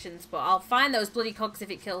directions. But I'll find those bloody cogs if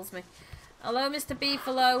it kills me. Hello, Mr.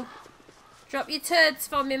 Beefalo. Drop your turds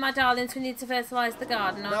for me, my darlings. We need to fertilise the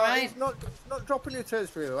garden, alright? It's not dropping your turds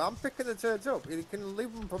for you. I'm picking the turds up. You can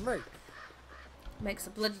leave them for me. Makes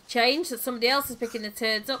a bloody change that somebody else is picking the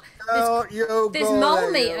turds up. There's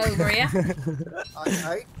mole meat over here.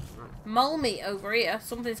 Okay. Mole meat over here.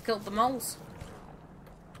 Something's killed the moles.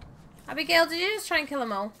 Abigail, did you just try and kill a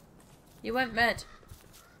mole? You went red.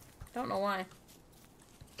 Don't know why.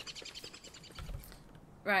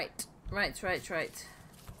 Right.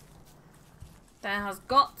 There has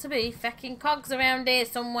got to be fecking cogs around here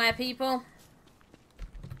somewhere, people.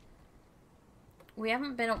 We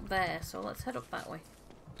haven't been up there, so let's head up that way.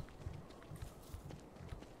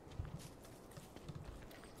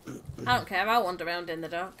 I don't care, I'll wander around in the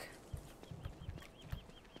dark.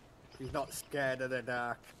 She's not scared of the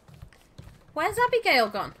dark. Where's Abigail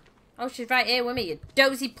gone? Oh, she's right here with me, you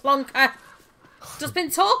dozy plonker. Just been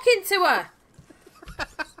talking to her.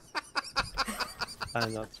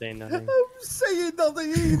 I'm not saying nothing. I'm saying nothing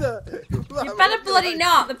either. You better bloody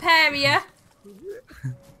not, the pair of you.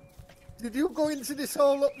 Did you go into this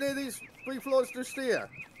hole up near these 3 floors just here?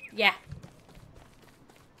 Yeah.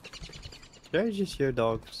 They're just your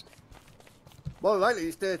dogs. More likely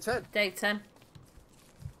it's day 10. Day 10.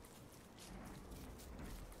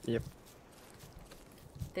 Yep.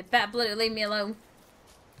 They better bloody leave me alone.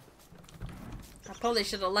 I probably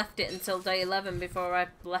should have left it until day 11 before I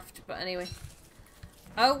left, but anyway.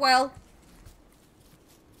 Oh well.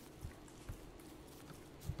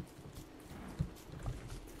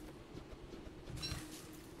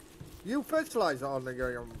 You fertilise it on the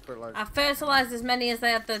young fertilizer. I fertilised as many as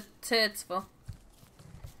they had the turds for.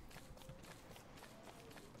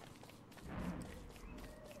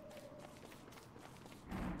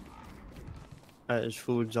 There's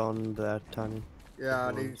food's on there, Tony. Yeah,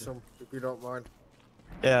 I need some, if you don't mind.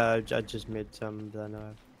 Yeah, I just made some then.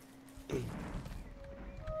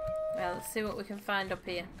 Well, let's see what we can find up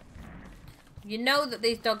here. You know that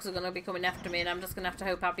these dogs are going to be coming after me, and I'm just going to have to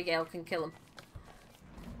hope Abigail can kill them.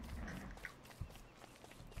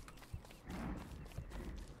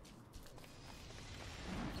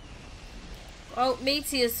 Oh,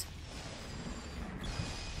 meteors.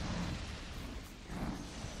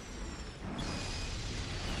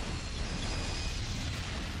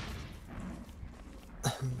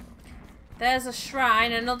 There's a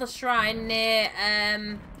shrine, another shrine near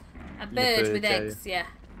a bird with eggs, yeah.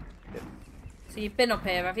 Yep. So you've been up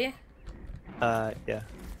here, have you? Yeah.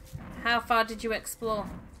 How far did you explore?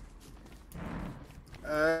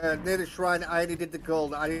 Near the shrine, I only did the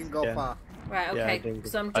gold. I didn't go far. Right, Yeah, okay.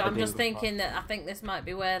 Because I'm just thinking that I think this might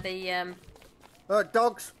be where the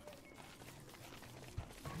Dogs.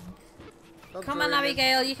 Come on,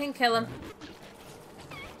 Abigail, you can kill him.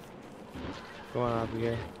 Go on,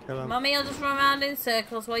 Abigail. Kill him. Mummy will just run around in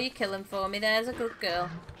circles while you kill him for me. There's a good girl.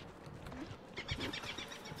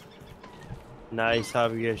 Nice,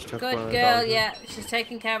 Abigail. Struck one of Good the girl, dogs. yeah. She's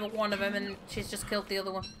taking care of one of them and she's just killed the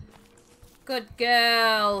other one. Good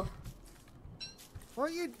girl.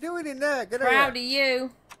 What are you doing in there? Get out Proud of of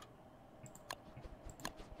you.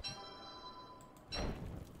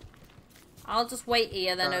 I'll just wait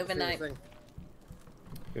here then overnight.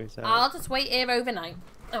 I'll just wait here overnight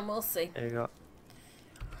and we'll see. There you go.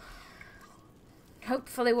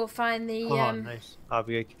 Hopefully we'll find the Oh, nice.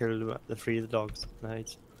 Abigail killed the 3 of the dogs.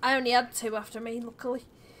 Nice. I only had 2 after me, luckily.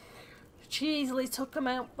 She easily took them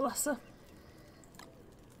out, bless her.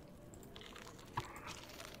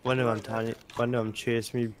 One of them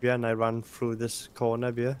chased me behind. I ran through this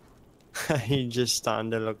corner here. He just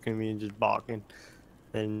stand there looking at me and just barking.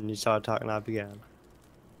 Then he started attacking Abigail.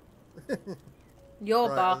 You're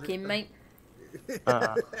Right, barking, mate.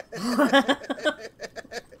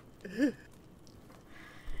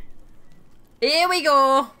 Here we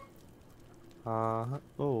go.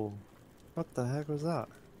 Oh. What the heck was that?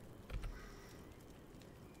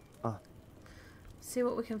 See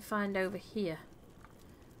what we can find over here.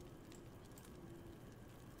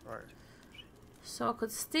 Right. So I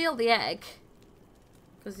could steal the egg.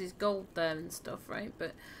 Because there's gold there and stuff, right?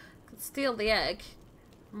 But I could steal the egg.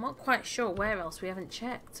 I'm not quite sure where else we haven't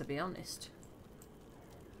checked, to be honest.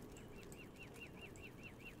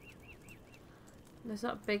 There's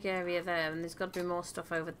that big area there, and there's got to be more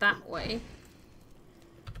stuff over that way.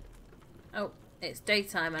 Oh, it's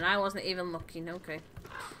daytime, and I wasn't even looking. Okay.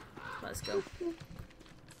 Let's go.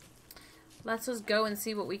 Let us go and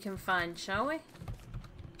see what we can find, shall we? I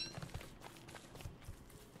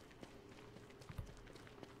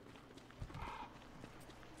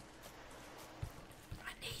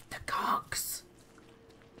need the cogs.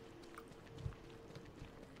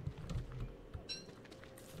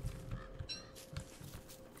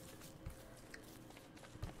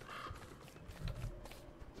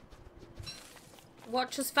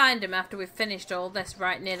 Watch us find him after we've finished all this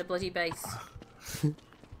right near the bloody base.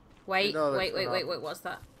 Wait, wait, what's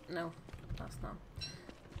that? No, that's not.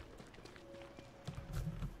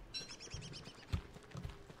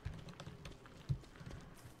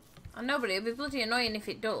 I know, but it'll be bloody annoying if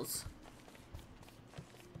it does.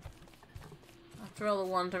 After all the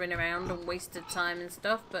wandering around and wasted time and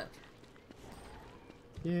stuff, but...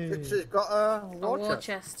 Yeah. It's got a war war chest.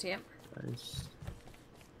 chest, yep. Nice.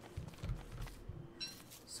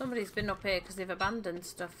 Somebody's been up here because they've abandoned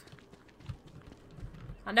stuff.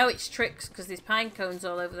 I know it's Tricks because there's pine cones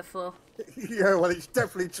all over the floor. Yeah, well, it's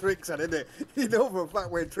definitely Tricks, isn't it? You know for a fact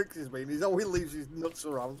where Tricks has been. He always leaves his nuts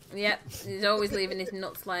around. Yep, he's always leaving his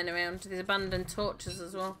nuts lying around. There's abandoned torches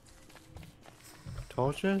as well.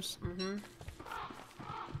 Torches? Mm-hmm.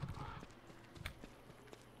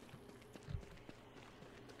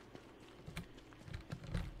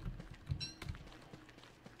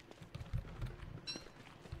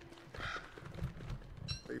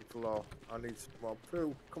 People are. I need some more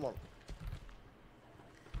poo. Come on.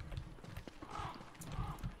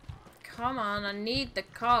 Come on, I need the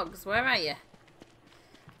cogs. Where are you?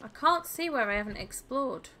 I can't see where I haven't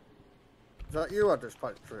explored. Is that you I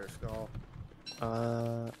dispatched, Trace? No.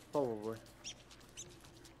 Probably.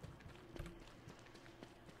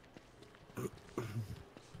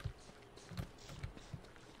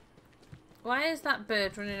 Why is that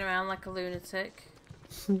bird running around like a lunatic?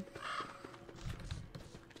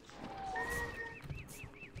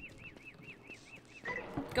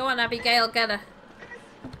 Go on, Abigail, get her.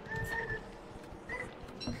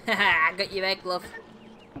 Haha, I got your egg, love.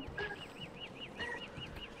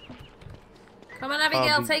 Come on,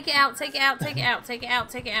 Abigail, take it out, take it out, take it out, take it out,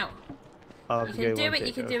 take it out. You can do it,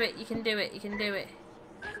 you can do it, you can do it, you can do it.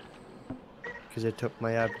 Because it took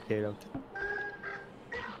my Abigail out.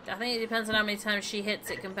 I think it depends on how many times she hits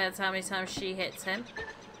it compared to how many times she hits him.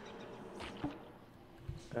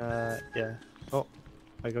 Yeah. Oh,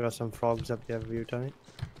 I got some frogs up there for you, Tony.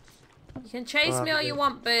 You can chase me all you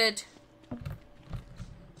want, bird.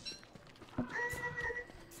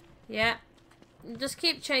 Yeah. Just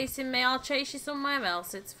keep chasing me. I'll chase you somewhere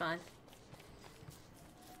else. It's fine.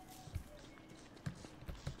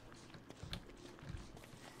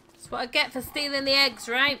 That's what I get for stealing the eggs,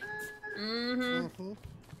 right? Mm-hmm. Mm-hmm.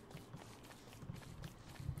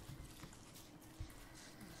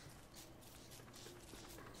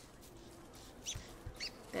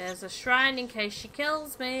 There's a shrine in case she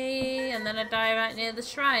kills me, and then I die right near the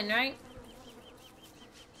shrine, right?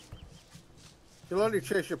 She'll only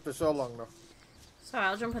chase you for so long, though. Sorry,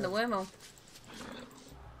 I'll jump in the wormhole.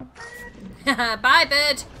 Bye,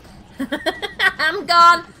 bird. I'm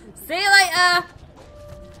gone. See you later.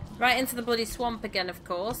 Right into the bloody swamp again, of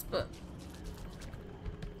course, but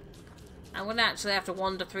I'm gonna actually have to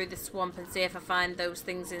wander through this swamp and see if I find those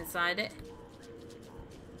things inside it.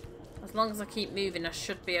 As long as I keep moving, I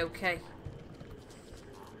should be okay.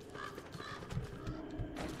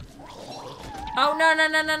 Oh, no, no,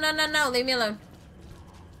 no, no, no, no, no. Leave me alone.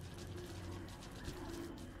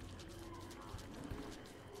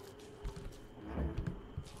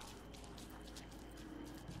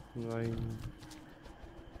 Nine.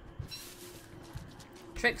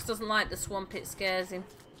 Trix doesn't like the swamp, it scares him.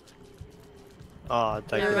 Oh,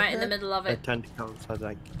 thank I'm you. right in the middle of The it. tentacles, I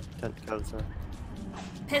like tentacles.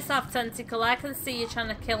 Piss off, Tentacle. I can see you trying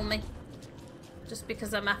to kill me. Just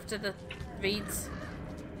because I'm after the reeds.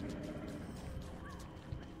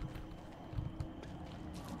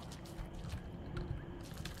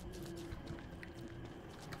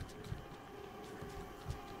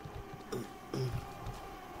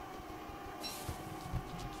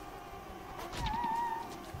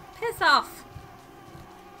 Piss off!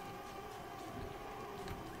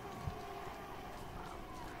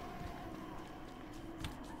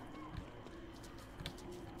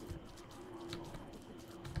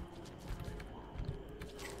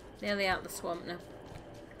 Nearly out of the swamp now.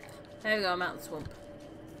 There we go, I'm out of the swamp.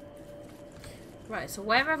 Right, so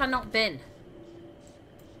where have I not been?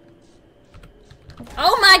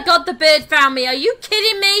 Oh my god, the bird found me! Are you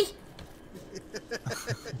kidding me?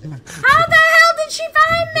 How the hell did she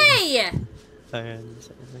find me? I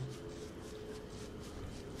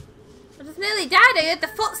just nearly died. I heard the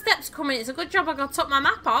footsteps coming. It's a good job I got took my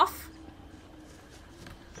map off.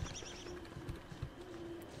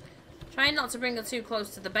 Trying not to bring her too close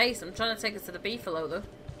to the base. I'm trying to take her to the beefalo though.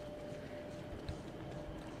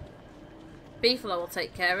 Beefalo will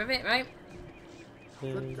take care of it, right?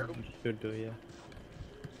 Should do, yeah.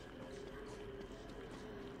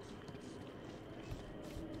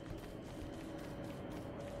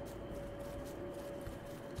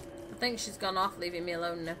 I think she's gone off, leaving me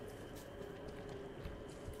alone now.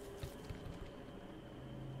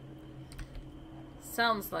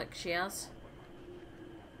 Sounds like she has.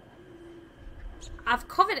 I've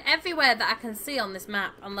covered everywhere that I can see on this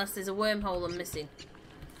map, unless there's a wormhole I'm missing.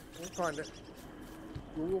 We'll find it.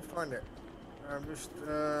 We will find it. I'm just,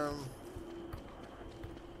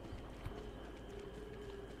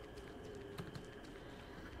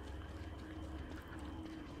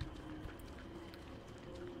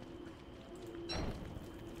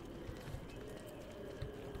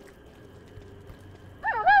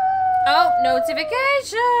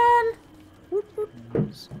 Notification!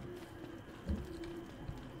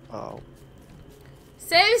 Oh.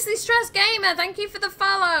 Seriously Stressed Gamer, thank you for the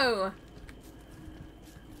follow.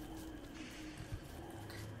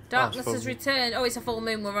 Darkness has returned. Oh, it's a full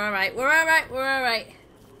moon. We're alright. We're alright. We're alright.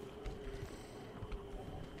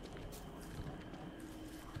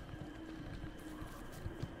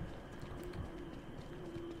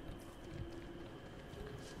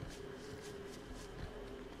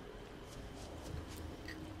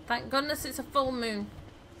 Thank goodness it's a full moon.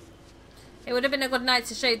 It would have been a good night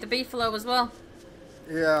to shade the beefalo as well.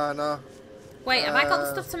 Yeah, I know. Wait, have I got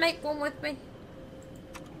the stuff to make one with me?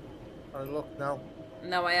 I look now.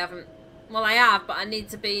 No, I haven't. Well, I have, but I need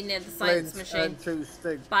to be near the science machine. And 2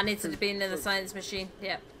 sticks. But I need to be near the science machine.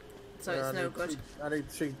 Yep. So it's no good. I need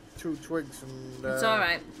 2 twigs and... It's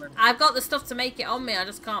alright. I've got the stuff to make it on me. I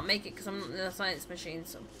just can't make it because I'm not near the science machine.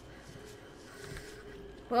 So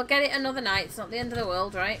we'll get it another night. It's not the end of the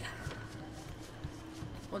world, right?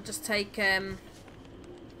 We'll just take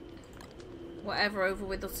whatever over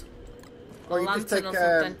with us. Well, a you just lantern take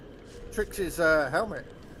or something. Trixie's helmet.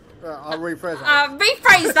 I'll rephrase it.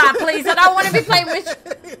 Rephrase that, please. I don't want to be playing with.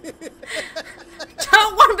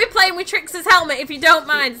 Don't want to be playing with Trix's helmet if you don't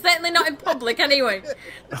mind. Certainly not in public, anyway.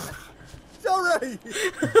 Sorry.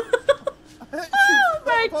 Oh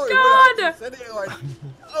my god!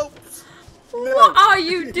 Oops. No. What are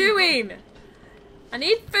you doing? I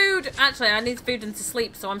need food. Actually, I need food and to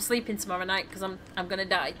sleep, so I'm sleeping tomorrow night because I'm gonna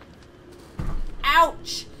die.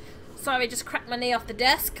 Ouch! Sorry, just cracked my knee off the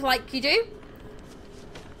desk like you do.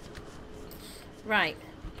 Right.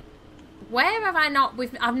 Where have I not...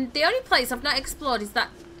 the only place I've not explored is that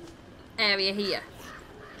area here.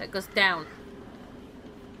 That goes down.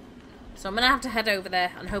 So I'm going to have to head over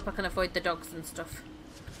there and hope I can avoid the dogs and stuff.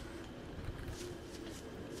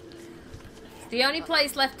 It's the only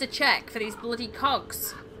place left to check for these bloody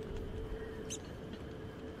cogs.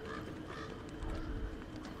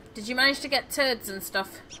 Did you manage to get turds and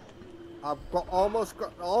stuff? I've almost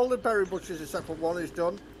got all the berry bushes except for one is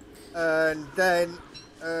done. And then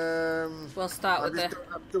we'll start with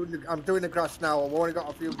I'm doing the grass now. I've only got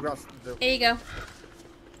a few grass to do. Here you go.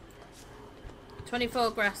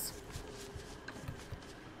 24 grass.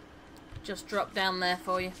 Just drop down there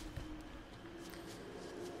for you.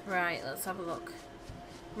 Right, let's have a look.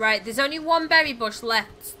 Right, there's only one berry bush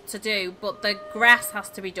left to do, but the grass has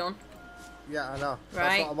to be done. Yeah, I know.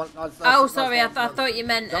 Right. That's sorry, I thought you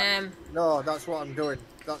meant... no, that's what I'm doing.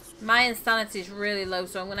 My insanity is really low,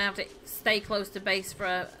 so I'm going to have to stay close to base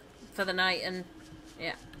for the night, and...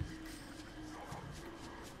 Yeah.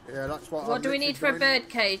 Yeah, that's what What do we need for a bird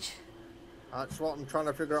cage? That's what I'm trying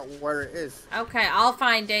to figure out where it is. Okay, I'll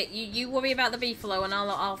find it. You worry about the beefalo, and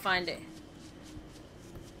I'll find it.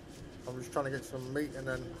 I'm just trying to get some meat, and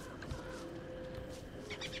then...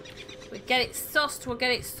 We get it sussed, we'll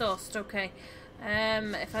get it sussed, okay.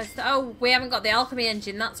 If I oh, we haven't got the alchemy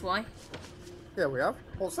engine, that's why. Yeah, we have.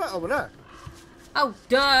 What's that over there? Oh,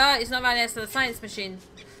 duh! It's not right next to the science machine.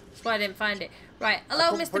 That's why I didn't find it. Right,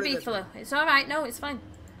 hello, Mr. Beefalo. It's alright, no, it's fine.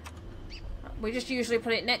 We just usually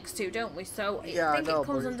put it next to, don't we? So, yeah, I think it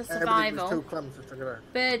comes under survival. Too clumsy to get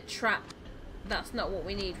out. Bird trap. That's not what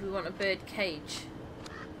we need. We want a bird cage.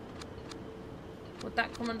 Would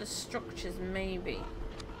that come under structures? Maybe.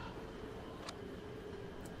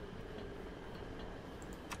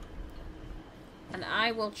 And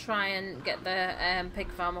I will try and get the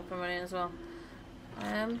pig farm up and running as well.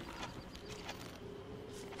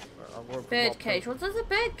 Bird cage. What does a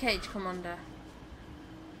bird cage come under?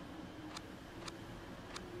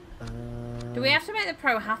 Do we have to make the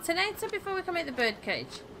prohatinator before we can make the bird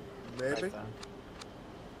cage? Maybe.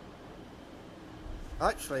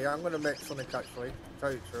 Actually, I'm going to make something, actually, to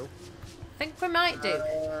tell you the truth. I think we might do.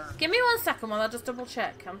 Give me 1 second while I just double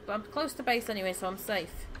check. I'm close to base anyway, so I'm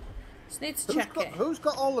safe. Just need to check it. Who's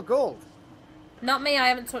got all the gold? Not me, I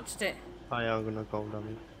haven't touched it. I am gonna go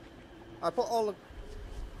down. I put all the...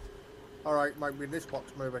 Alright, might be in this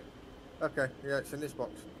box, maybe. Okay, yeah, it's in this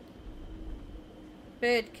box.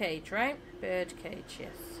 Bird cage, right? Bird cage,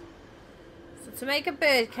 yes. So to make a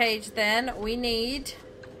bird cage then, we need...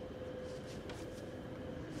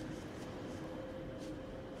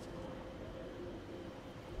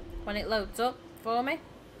 When it loads up for me.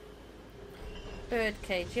 Bird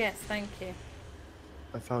cage, yes, thank you.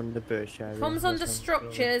 I found the birch area. Comes under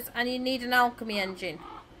structures and you need an alchemy engine.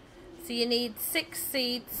 So you need 6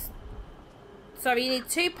 seeds. Sorry, you need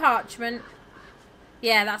 2 parchment.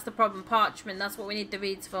 Yeah, that's the problem, parchment. That's what we need the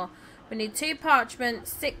reeds for. We need 2 parchment,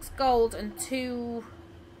 6 gold and 2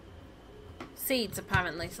 seeds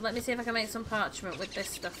apparently. So let me see if I can make some parchment with this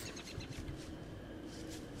stuff.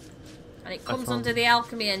 I And it comes under the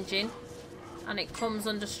alchemy engine. And it comes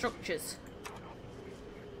under structures.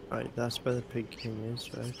 Right, that's where the pig king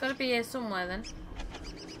is, right? It's got to be here somewhere then.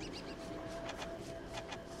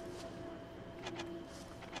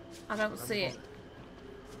 I don't see it.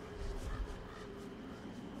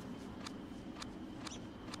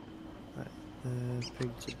 Right, the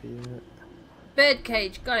pigs would be in it.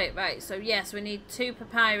 Birdcage, got it, right. So yes, we need 2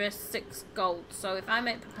 papyrus, 6 gold. So if I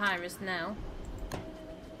make papyrus now,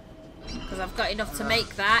 because I've got enough to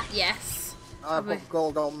make that, yes. I put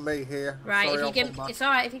gold on me here. Right, Sorry, if you give, it's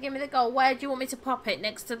alright if you give me the gold. Where do you want me to pop it?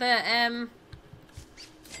 Next to the,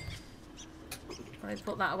 let me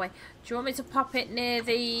put that away. Do you want me to pop it near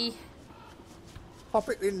the... Pop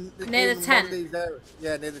it in near the tent?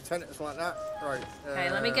 Yeah, near the tent, it's like that. Right.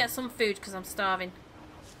 Okay, let me get some food because I'm starving.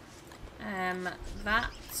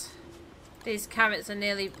 That. These carrots are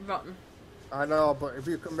nearly rotten. I know, but if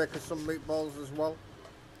you can make us some meatballs as well.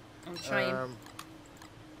 I'm trying. I'm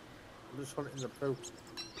just hunting the poo.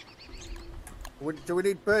 Do we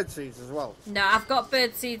need bird seeds as well? No, I've got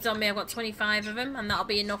bird seeds on me. I've got 25 of them, and that'll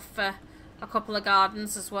be enough for a couple of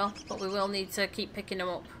gardens as well. But we will need to keep picking them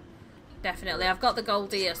up. Definitely. I've got the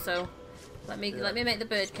gold here, so let me make the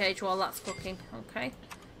bird cage while that's cooking. Okay.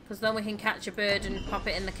 Because then we can catch a bird and pop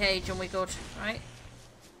it in the cage and we're good, right?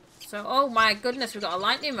 So, oh my goodness, we've got a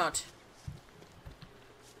lightning rod.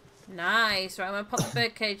 Nice. Right, I'm going to pop the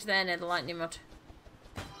bird cage there near the lightning rod.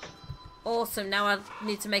 Awesome. Now I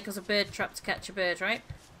need to make us a bird trap to catch a bird, right?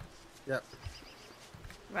 Yep.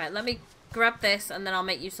 Right, let me grab this and then I'll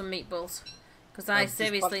make you some meatballs. Because I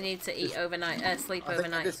seriously need to eat overnight, sleep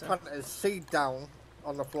overnight. This plant is seed down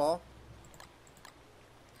on the floor.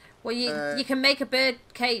 Well, you can make a bird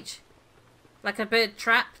cage. Like a bird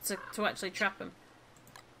trap to actually trap them.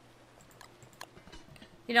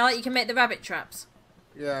 You know, like you can make the rabbit traps.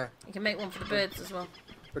 Yeah. You can make one for the birds as well.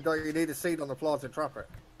 But don't you need a seed on the floor to trap it?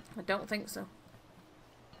 I don't think so.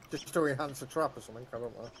 Just to enhance the trap or something, I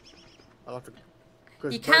don't know. I'll have to...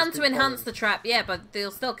 You can to enhance the trap, yeah, but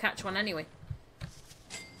they'll still catch one anyway.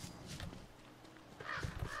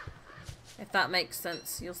 If that makes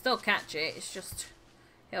sense. You'll still catch it, it's just...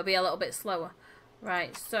 It'll be a little bit slower.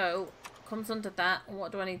 Right, so... Comes under that, and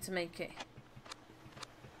what do I need to make it?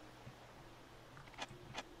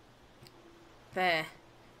 There.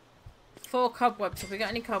 4 cobwebs. Have we got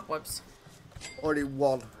any cobwebs? Only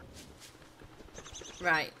 1.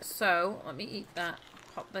 Right, so let me eat that.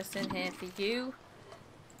 Pop this in here for you.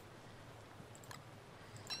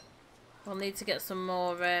 We'll need to get some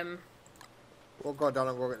more, We'll go down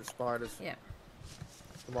and go get the spiders. Yeah.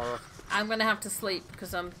 Tomorrow. I'm going to have to sleep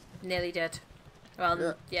because I'm nearly dead.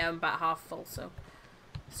 Well, yeah, I'm about half full, so...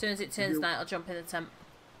 As soon as it turns night, I'll jump in the tent.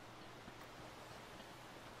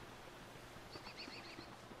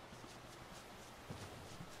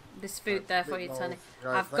 This food there for you, Tony.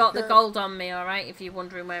 Right, I've got the gold on me, alright, if you're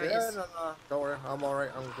wondering where it is. No, don't worry, I'm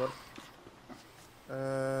alright, I'm good.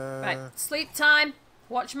 Right, sleep time.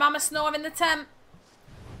 Watch Mama snore in the tent.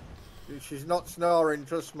 She's not snoring,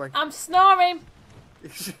 trust me. I'm snoring.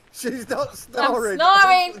 She's not snoring.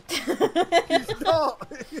 I'm snoring. She's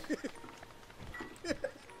not.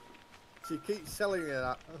 She keeps telling you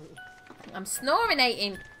that. I'm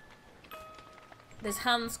snoring. There's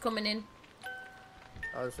hands coming in.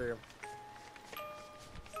 I see him.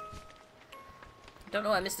 Don't know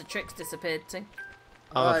where Mr. Tricks disappeared to.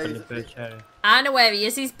 Up in the birch area. I know where he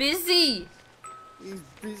is. He's busy. He's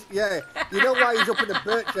busy. Yeah, you know why he's up in the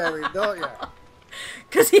birch area, don't you?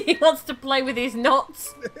 Because he wants to play with his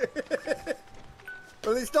nuts.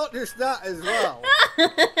 Well, it's not just that as well.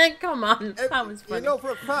 Come on, that was funny. You know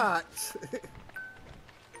for a fact,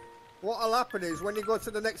 what'll happen is when you go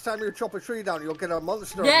to the next time you chop a tree down, you'll get a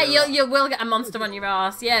monster. Yeah, you will get a monster on your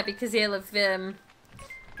ass. Yeah, because he'll have.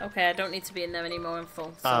 Okay, I don't need to be in there anymore. I'm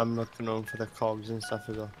full. So. I'm looking on for the cogs and stuff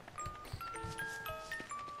as well.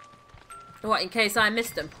 What, in case I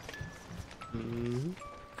missed him? Mm-hmm.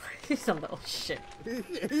 He's a little shit. He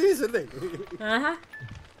is, isn't he? Uh-huh.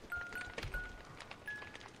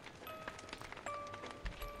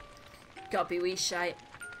 Gotta be wee shite.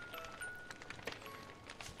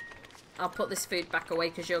 I'll put this food back away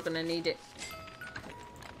because you're gonna need it.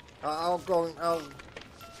 I'll go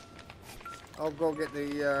get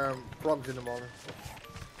the frogs in the morning.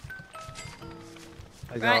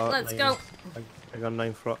 Right, let's go. I got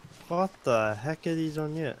 9 frogs. What the heck are these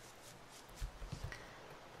on yet?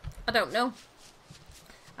 I don't know.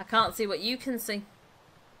 I can't see what you can see.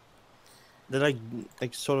 They're like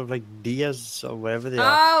sort of like deers or whatever they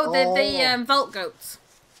are. Oh, they're the vault goats.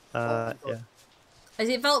 Yeah. Is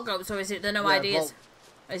it vault goats or is it the no ideas?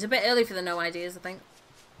 It's a bit early for the no ideas, I think.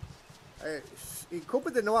 It could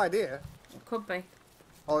be the no idea. It could be.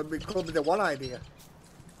 Or it could be the one idea.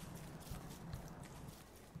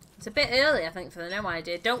 It's a bit early, I think, for the no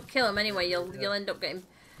idea. Don't kill him anyway. You'll end up getting.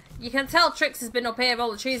 You can tell Trix has been up here.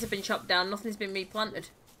 All the trees have been chopped down. Nothing's been replanted.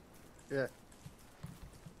 Yeah.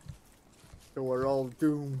 So we're all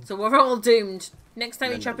doomed. So we're all doomed. Next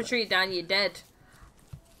time you chop a tree down, you're dead.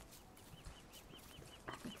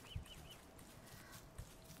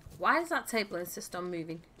 Why does that table insist on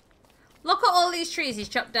moving? Look at all these trees he's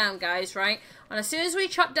chopped down, guys, right? And as soon as we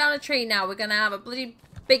chop down a tree now, we're going to have a bloody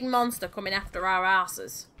big monster coming after our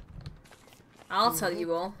asses. I'll tell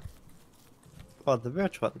you all. Oh, the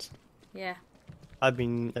birch ones? Yeah. I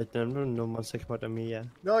don't know monster come out of me, yeah.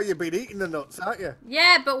 No, you've been eating the nuts, haven't you?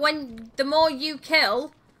 Yeah, but when the more you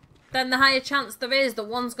kill, then the higher chance there is that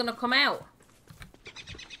one's going to come out.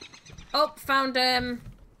 Oh, found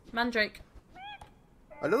mandrake.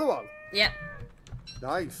 Another one? Yep.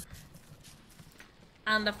 Nice.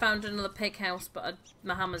 And I found another pig house, but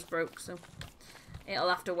my hammer's broke, so it'll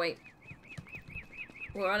have to wait.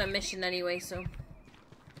 We're on a mission anyway, so.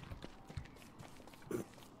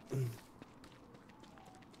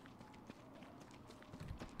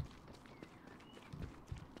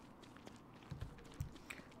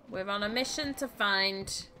 We're on a mission to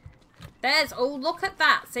find... There's... Oh, look at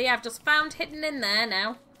that. See, I've just found hidden in there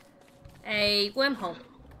now a wormhole.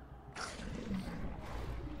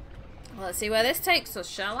 Let's see where this takes us,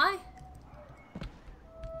 shall I?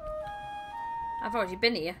 I've already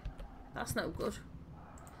been here. That's no good.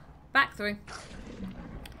 Back through.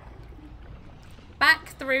 Back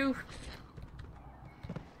through.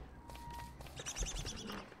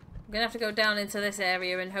 I'm gonna have to go down into this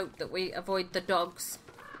area and hope that we avoid the dogs.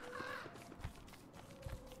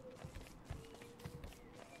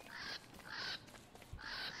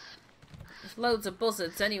 There's loads of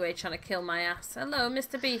buzzards anyway trying to kill my ass. Hello,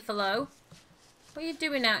 Mr. Beefalo. What are you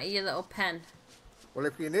doing out of your little pen? Well,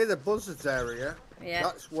 if you're near the buzzards area, yeah,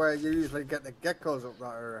 that's where you usually get the geckos up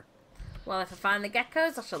that area. Well, if I find the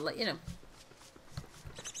geckos, I shall let you know.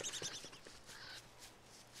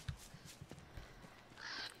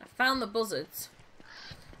 I found the buzzards.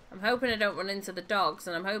 I'm hoping I don't run into the dogs,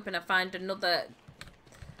 and I'm hoping I find another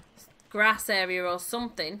grass area or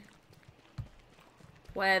something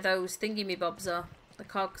where those thingy-me-bobs are, the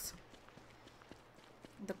cogs.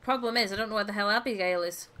 The problem is, I don't know where the hell Abigail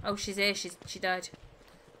is. Oh, she's here. She died.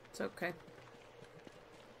 It's okay.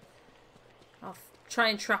 I'll try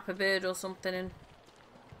and trap a bird or something in.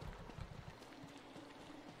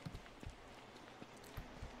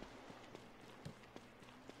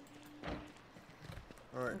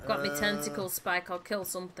 Right, I've got my tentacle spike. I'll kill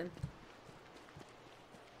something.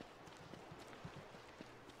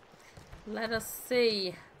 Let us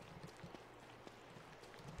see.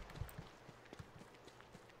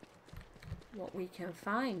 What we can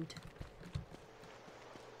find.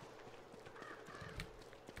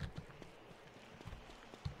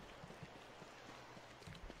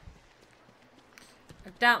 I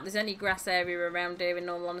doubt there's any grass area around here, in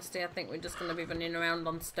all honesty. I think we're just going to be running around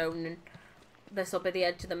on stone, and this will be the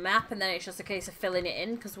edge of the map, and then it's just a case of filling it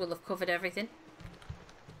in because we'll have covered everything.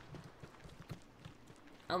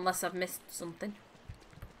 Unless I've missed something.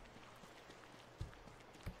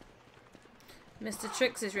 Mr.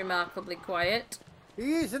 Trix is remarkably quiet.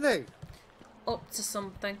 He is, isn't he? Up to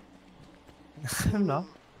something. No.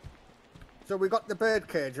 So we got the bird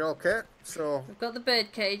cage, okay? So We've got the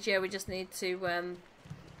bird cage, yeah, we just need to,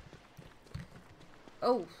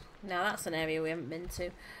 Oh, now that's an area we haven't been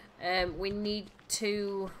to. We need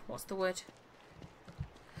to... What's the word?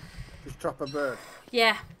 just trap a bird.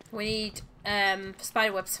 Yeah, we need,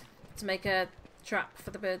 spider webs to make a trap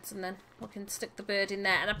for the birds, and then we can stick the bird in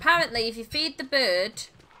there. And apparently, if you feed the bird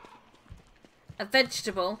a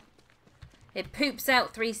vegetable, it poops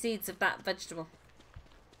out 3 seeds of that vegetable.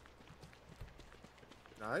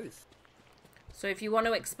 Nice. So if you want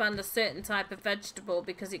to expand a certain type of vegetable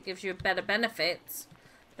because it gives you better benefits,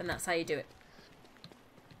 then that's how you do it.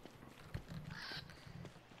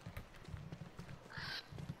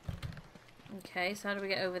 Okay, so how do we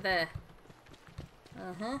get over there?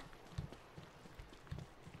 Uh-huh.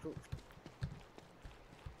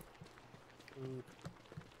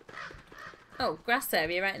 Oh, grass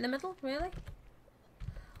area right in the middle? Really?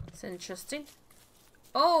 That's interesting.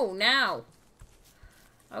 Oh, now.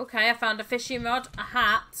 Okay, I found a fishing rod, a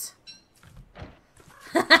hat.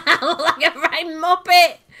 I look like a right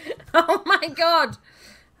muppet. Oh my god.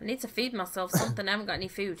 I need to feed myself something. I haven't got any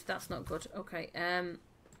food. That's not good. Okay,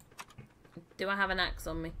 do I have an axe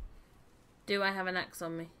on me? Do I have an axe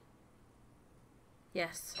on me?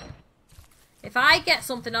 Yes. If I get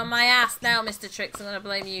something on my ass now, Mr. Trix, I'm going to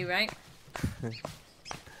blame you, right?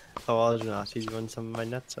 Oh, I was gonna ask you, do you want some of my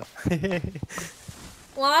nuts up?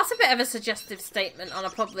 Well, that's a bit of a suggestive statement on a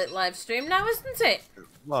public live stream now, isn't it?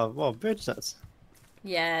 Well, bird's nuts.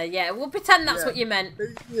 Yeah, yeah. We'll pretend that's what you meant.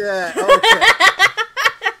 Yeah, okay.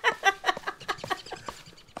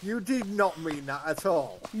 You did not mean that at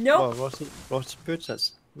all. Nope. Well, what's bird's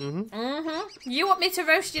nuts? You want me to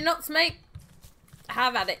roast your nuts, mate?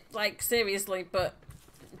 Have at it. Like, seriously, but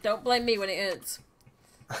don't blame me when it hurts.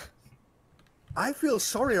 I feel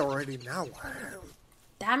sorry already now.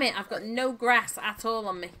 Damn it, I've got no grass at all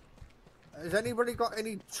on me. Has anybody got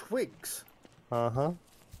any twigs? Uh-huh.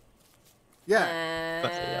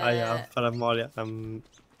 Yeah. I have, but I'm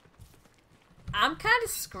kind of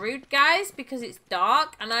screwed, guys, because it's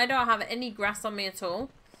dark and I don't have any grass on me at all.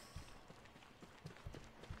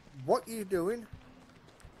 What are you doing?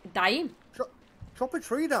 Dying. Chop a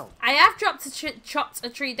tree down. I have chopped a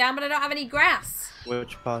tree down, but I don't have any grass.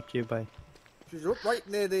 Which part do you buy? She's up right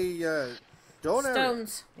near the stone area.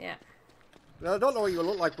 Stones, yeah. Now, I don't know what you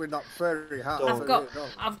look like with that furry hat. I've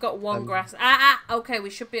got one grass. Okay,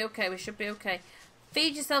 we should be okay. We should be okay.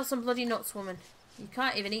 Feed yourself some bloody nuts, woman. You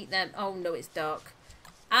can't even eat them. Oh no, it's dark.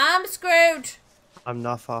 I'm screwed. I'm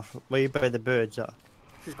not far from where you buy the birds at.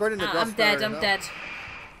 She's going in the grass. I'm dead. I'm dead.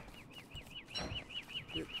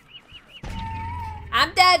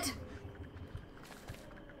 I'm dead.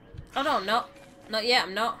 Oh no, I'm not. Not yet.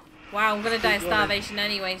 I'm not. Wow, I'm gonna die of starvation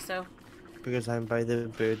anyway. So. Because I'm by the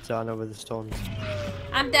birds and over the stones.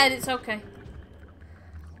 I'm dead. It's okay.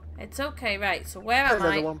 It's okay. Right. So where am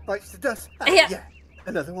I? Another one bites the dust. Yeah.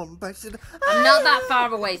 Another one bites the dust. I'm not that far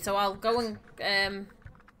away, so I'll go and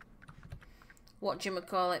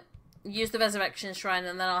whatchamacallit, use the resurrection shrine,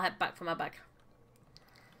 and then I'll head back for my bag.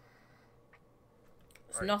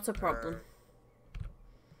 It's not a problem.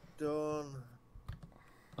 Done.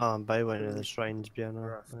 Oh, I'm by one of the shrines,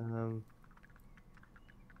 Bjorn.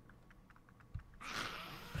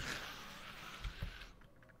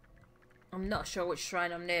 I'm not sure which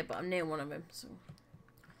shrine I'm near, but I'm near one of them. So,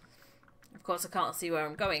 of course, I can't see where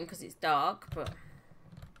I'm going because it's dark. But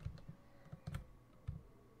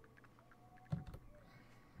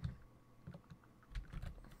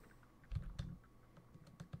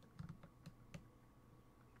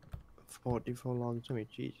 $44 long to me,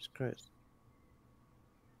 Jesus Christ.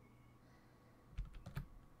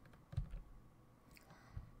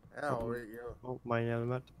 Oh, mine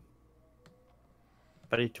element.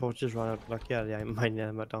 But he torches run out like yeah, mine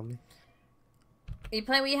element on me. Are you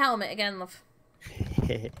playing with your helmet again, love?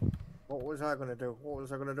 What was I gonna do?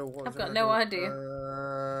 I've got no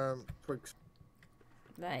idea. Twigs.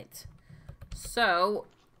 Right. So,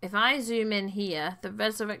 if I zoom in here, the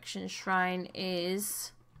resurrection shrine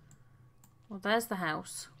is... Well, there's the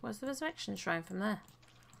house. Where's the resurrection shrine from there?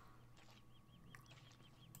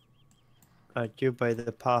 You by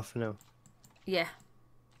the path now. Yeah.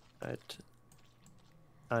 Right.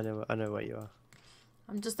 I know where you are.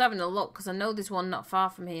 I'm just having a look because I know there's one not far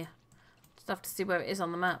from here. Just have to see where it is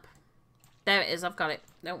on the map. There it is. I've got it.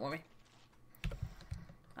 Don't worry.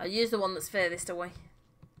 I'll use the one that's furthest away.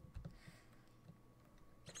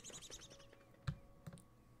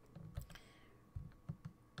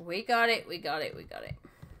 We got it. We got it. We got it.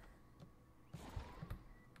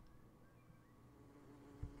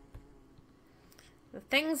 The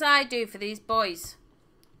things I do for these boys.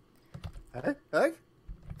 Hey? Hey?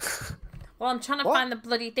 Well, I'm trying to find the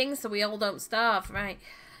bloody things so we all don't starve, right?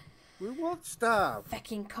 We won't starve.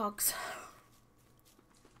 Fecking cogs.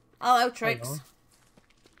 Hello, Tricks.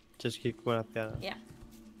 Just keep going up, yeah. Yeah.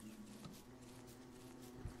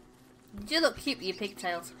 You look cute with your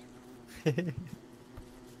pigtails.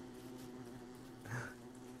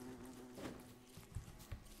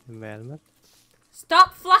 Helmet.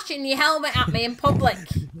 Stop flashing your helmet at me in public.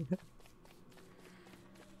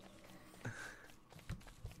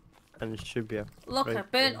 And it should be a... Look, I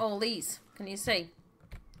burnt all these. Can you see?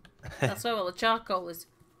 That's where all the charcoal is.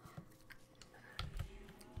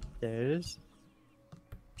 There it is.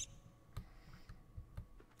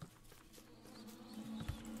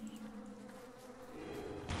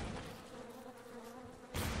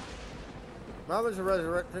 Mama's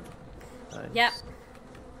resurrected. Nice. Yep.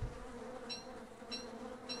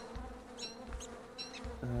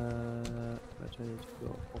 Where do I need to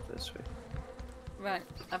go? Up this way. Right.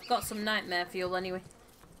 I've got some nightmare fuel anyway.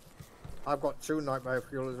 I've got 2 nightmare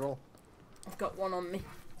fuel as well. I've got 1 on me.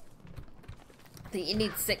 I think you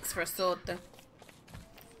need 6 for a sword, though.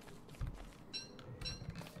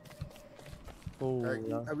 Oh,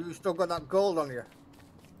 yeah. Have you still got that gold on you?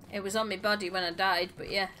 It was on my body when I died,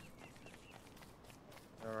 but yeah.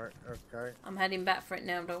 Alright, okay. I'm heading back for it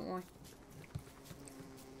now, don't worry.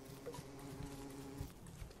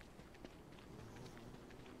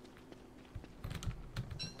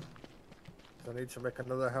 I need to make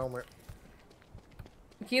another helmet.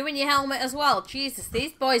 You and your helmet as well. Jesus,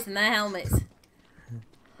 these boys and their helmets.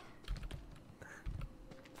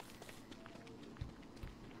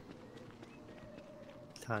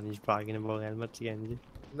 Tanya's bragging about helmets again, is he?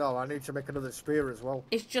 No, I need to make another spear as well.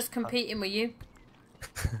 It's just competing with you.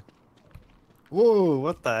 Whoa,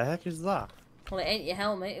 what the heck is that? Well, it ain't your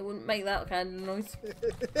helmet. It wouldn't make that kind of noise.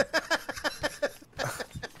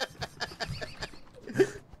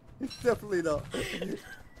 Definitely not.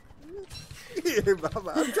 Yeah,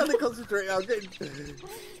 Mama, I'm trying to concentrate. I'm getting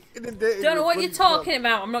inundated. Don't know with what you're bloody talking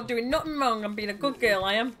about. I'm not doing nothing wrong. I'm being a good girl,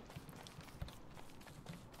 I am.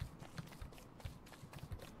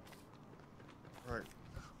 Right.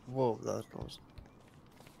 Whoa, that was close.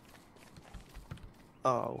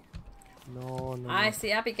 Oh. No, no. I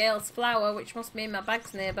see Abigail's flower, which must mean my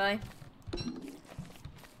bag's nearby.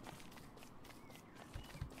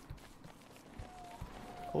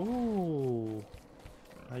 Oh.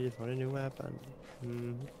 I just want a new weapon.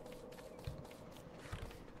 Mm-hmm.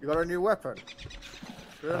 You got a new weapon?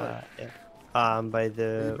 Really? Yeah. By Are you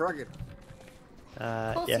the. bragging?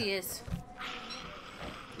 Of course Yeah. he is.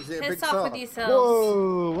 Is it a Piss big off sword? with yourselves.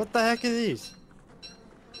 Whoa! What the heck are these?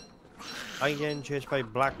 I'm getting chased by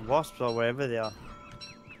black wasps or wherever they are.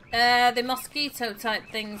 The mosquito type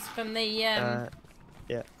things from the Yeah.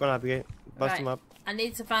 Go on, Abigail. Bust them right. up. I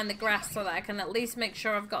need to find the grass so that I can at least make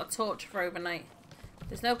sure I've got a torch for overnight.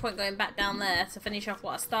 There's no point going back down there to finish off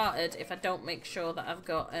what I started if I don't make sure that I've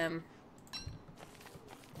got oh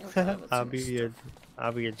God, Abigail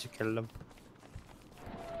to kill them.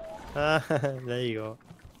 There you go.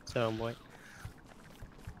 Sound boy.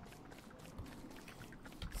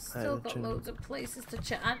 Still got loads of places to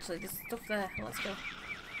check. Actually, there's stuff there. Let's go.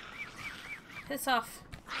 Piss off.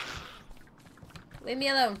 Leave me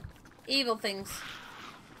alone. Evil things.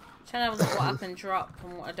 Trying to have a look what I can drop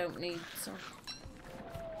and what I don't need. So.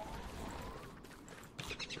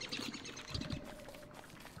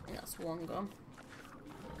 That's one gone.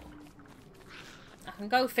 I can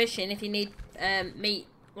go fishing if you need meat,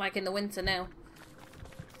 like in the winter now.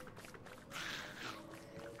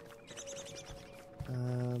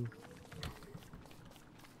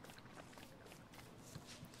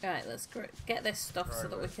 Right, let's get this stuff so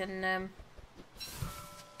that we can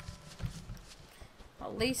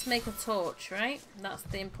at least make a torch, right? That's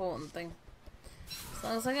the important thing. As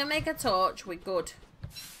long as I can make a torch, we're good.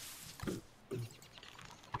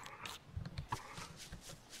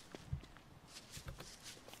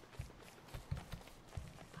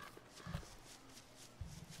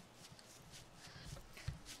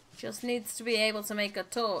 Just needs to be able to make a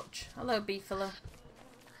torch. Hello, Beefalo.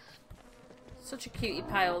 Such a cutie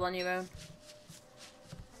pie all on your own.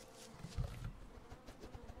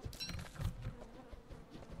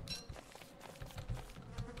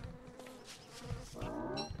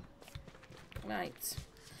 Right.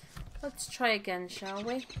 Let's try again, shall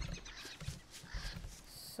we?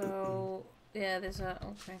 So, yeah, there's a...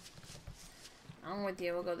 Okay. I'm with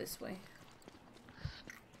you. We'll go this way.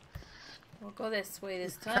 We'll go this way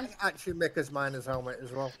this time. You can actually make us miner's helmet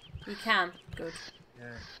as well. You can. Good.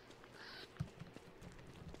 Yeah.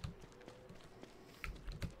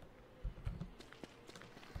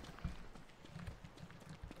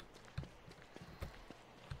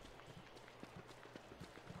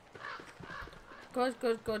 Good,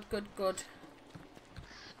 good, good, good, good.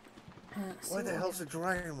 Where the hell's the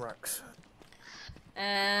drying racks?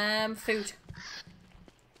 Food.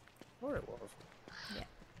 Where it was? Yeah.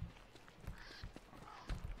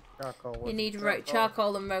 Charcoal. You need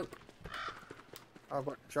charcoal and rope. I've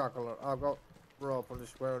got charcoal. I've got rope. I'm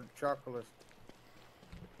just wearing charcoal.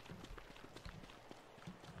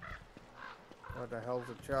 Where the hell's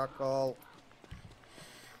the charcoal?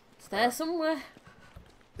 It's there somewhere.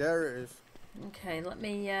 There it is. Okay, let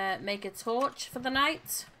me make a torch for the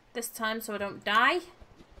night. This time so I don't die.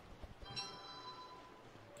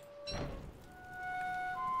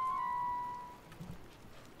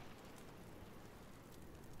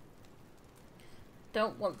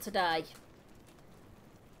 Don't want to die.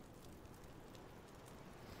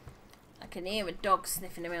 I can hear a dog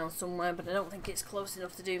sniffing around somewhere, but I don't think it's close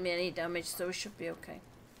enough to do me any damage, so we should be okay.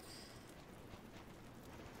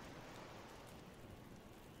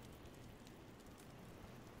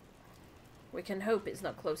 We can hope it's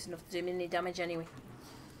not close enough to do me any damage anyway.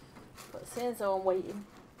 But since I'm waiting,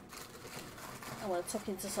 I want to tuck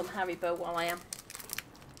into some Haribo while I am.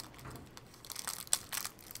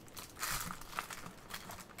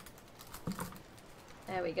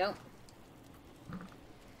 There we go.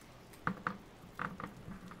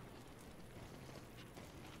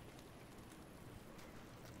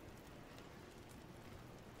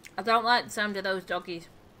 I don't like the sound of those doggies.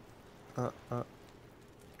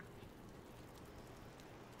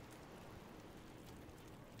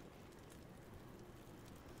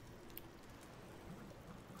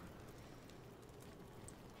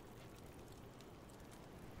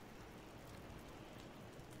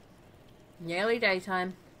 Nearly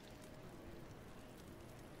daytime.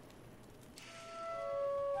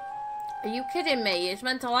 Are you kidding me? It's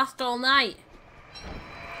meant to last all night.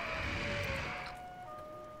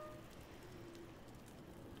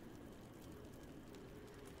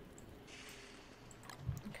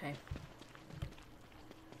 Okay.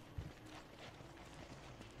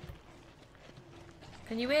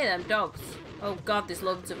 Can you hear them dogs? Oh god, there's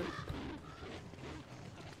loads of them.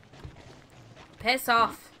 Piss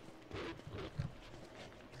off.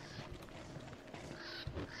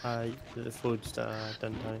 The food's done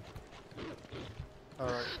time.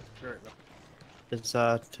 Alright, great. It's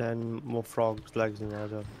 10 more frogs legs in there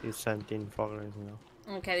though. It's 17 frog legs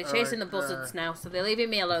now. Okay, they're chasing the buzzards now, so they're leaving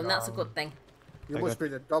me alone. That's a good thing. You must be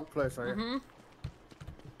the dog place, are you?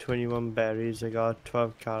 21 berries, I got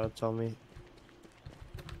 12 carrots on me.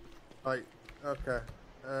 Right, okay.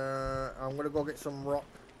 I'm gonna go get some rock.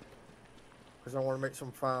 Because I want to make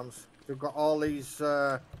some farms. We've got all these,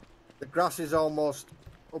 the grass is almost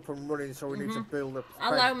up and running, so we need to build a fence.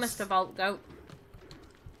 Hello, Mr. Vault Goat.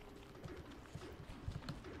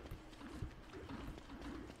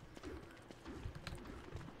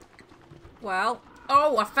 Well,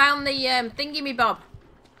 oh, I found the thingy-me-bob.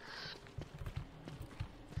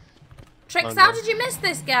 Trix, how did you miss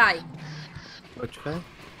this guy? Which guy?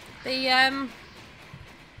 The,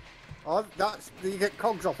 Oh, that's, you get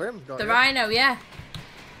cogs off him, don't the you? rhino, yeah.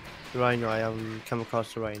 The rhino, I haven't come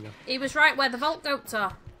across the rhino. He was right where the Vault Goats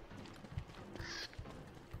are.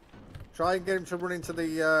 Try and get him to run into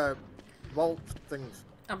the, vault things.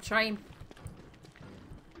 I'm trying.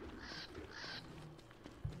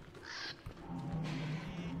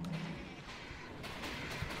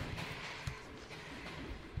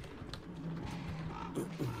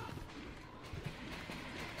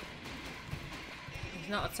 He's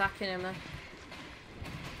not attacking him then.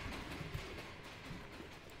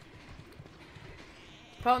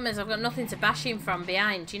 Problem is, I've got nothing to bash him from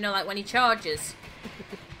behind. You know, like when he charges.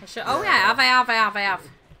 Oh yeah, I have.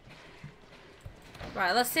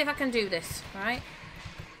 Right, let's see if I can do this. Right.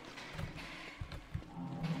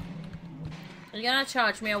 Are you gonna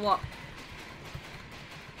charge me or what?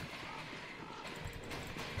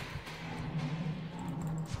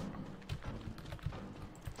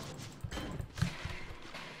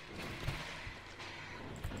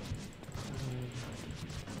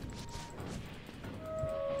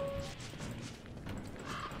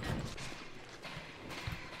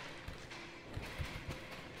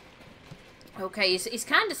 Okay, he's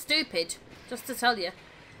kind of stupid, just to tell you.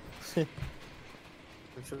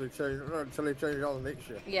 Until he turns on and hits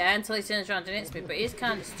you. Yeah, until he turns around and hits me, but he's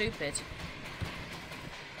kind of stupid.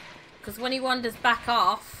 Because when he wanders back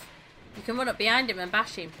off, you can run up behind him and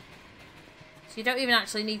bash him. So you don't even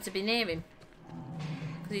actually need to be near him.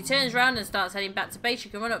 Because he turns around and starts heading back to base,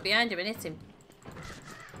 you can run up behind him and hit him.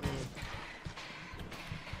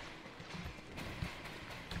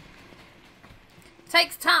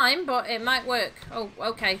 Takes time, but it might work. Oh,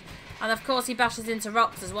 okay. And of course he bashes into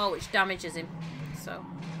rocks as well, which damages him. So.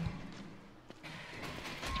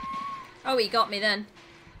 Oh, he got me then.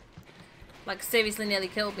 Like, seriously nearly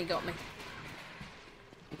killed me, got me.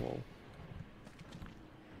 Whoa.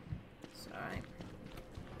 It's alright.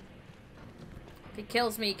 If he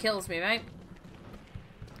kills me, right?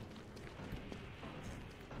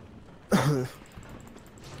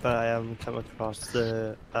 But I haven't come across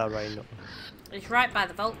the rhino. He's right by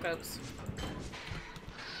the Vault Goats.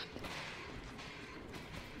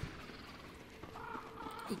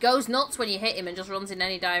 He goes nuts when you hit him and just runs in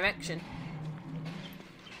any direction.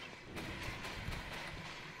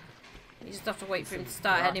 You just have to wait for him to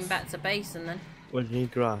start heading back to base and then... Well, you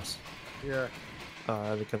need grass. Yeah.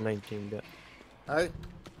 I got 19 there. Hey?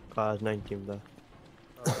 There's 19 there.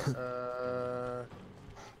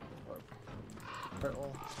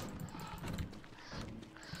 Petal.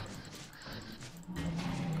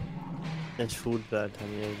 There's food there,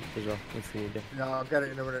 Tanya, as well, if you need it. Yeah, I'll get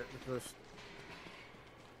it in a minute. Because...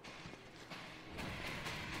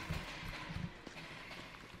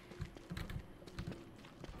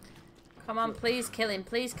 Come on, please kill him.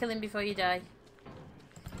 Please kill him before you die.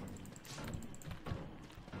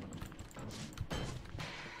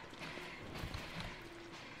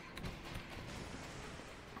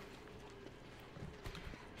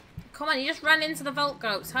 Come on, you just ran into the Vault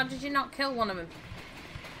Goats. How did you not kill one of them?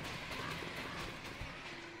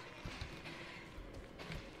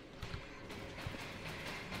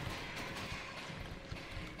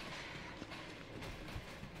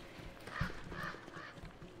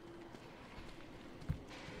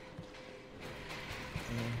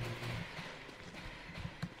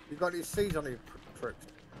 got any seeds on your tricks?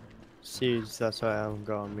 Seeds, that's why I haven't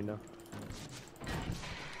got on me now.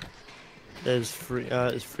 There's free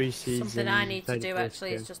seeds. Something I need to do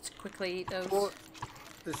actually is just to quickly eat those. Well,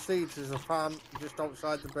 the seeds is a farm just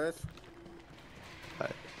outside the base.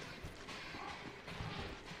 Right.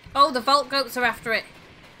 Oh, the vault goats are after it.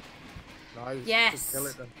 Nice. Yes. Just kill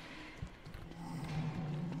it then.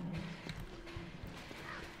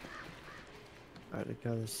 Right, I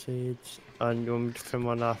got the seeds. And you want me to film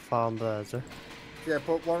on our farm there, is it? Yeah,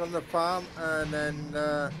 put one on the farm and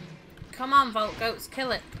then. Come on, vault goats,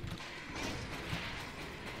 kill it.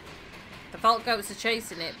 The vault goats are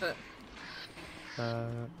chasing it, but where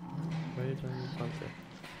do I plant it?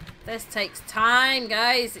 this takes time,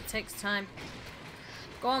 guys. It takes time.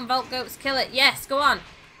 Go on, vault goats, kill it. Yes, go on.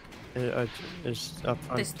 There's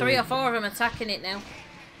 3 or 4 of them attacking it now.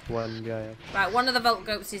 One, yeah. Right, one of the vault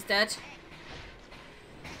goats is dead.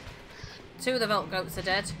 2 of the vault goats are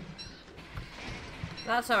dead.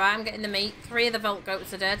 That's alright, I'm getting the meat. 3 of the vault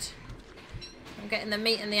goats are dead. I'm getting the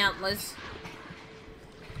meat and the antlers.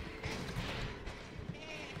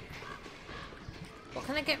 What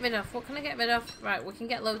can I get rid of? What can I get rid of? Right, we can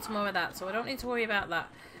get loads more of that, so I don't need to worry about that.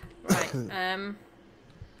 Right,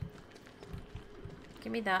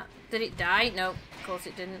 give me that. Did it die? No, of course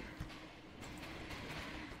it didn't.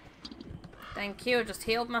 Thank you, I just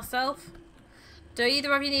healed myself. Do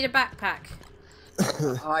either of you need a backpack?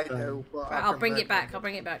 I do. Right, I'll bring it back. I'll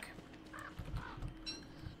bring it back.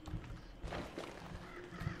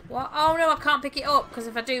 What? Oh no, I can't pick it up because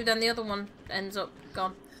if I do, then the other one ends up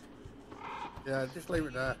gone. Yeah, just leave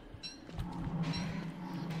it there.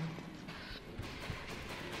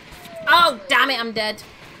 Oh damn it! I'm dead.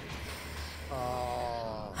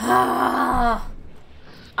 Oh. I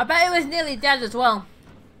bet it was nearly dead as well.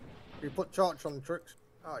 You put torch on the tricks.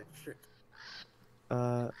 Oh shit.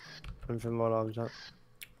 From what I was at.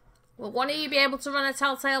 Well, won't you be able to run a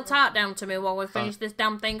telltale tart down to me while we finish this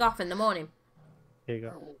damn thing off in the morning? Here you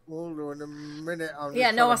go. We'll do in a minute.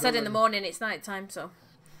 Yeah, no, I said in the morning. It's night time, so.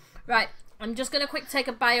 Right, I'm just gonna quick take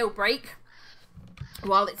a bio break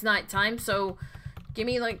while it's night time. So, give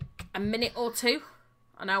me like a minute or 2,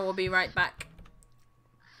 and I will be right back.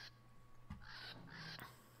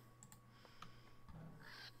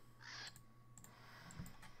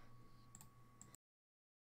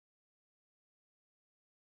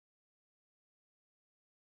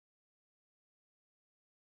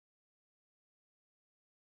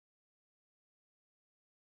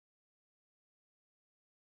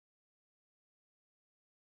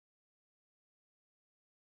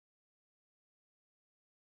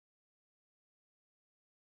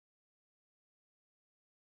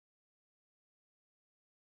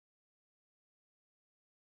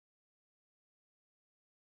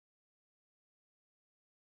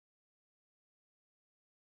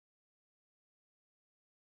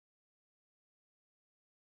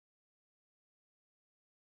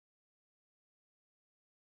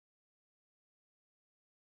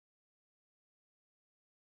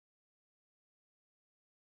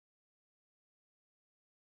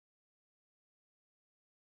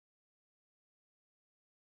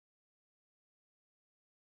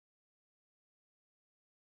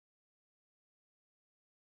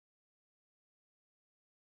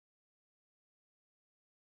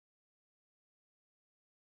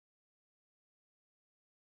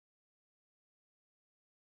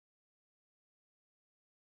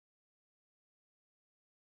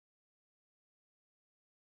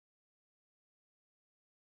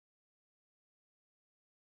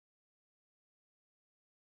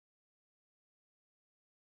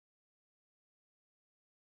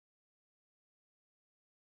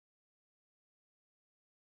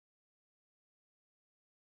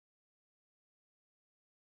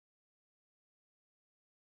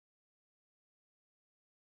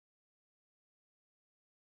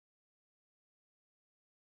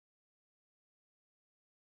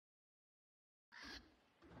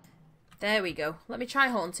 There we go. Let me try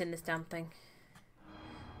haunting this damn thing.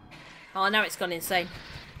 Oh, now it's gone insane.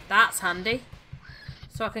 That's handy.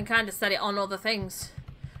 So I can kind of set it on other things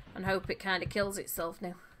and hope it kind of kills itself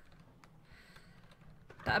now.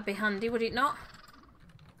 That'd be handy, would it not?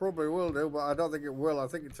 Probably will do, but I don't think it will. I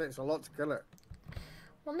think it takes a lot to kill it.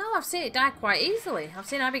 Well, no, I've seen it die quite easily. I've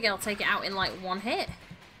seen Abigail take it out in like 1 hit.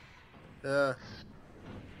 Yeah.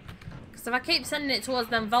 Because if I keep sending it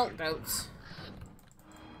towards them vault goats...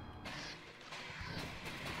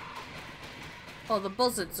 or the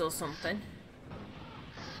buzzards or something.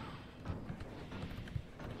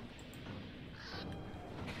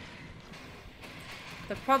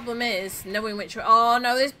 The problem is knowing which... oh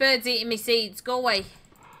no, this bird's eating me seeds. Go away.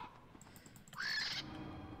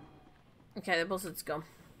 Okay, the buzzard's gone.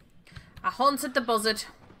 I haunted the buzzard.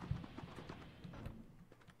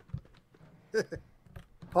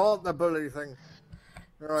 Haunt the bully thing.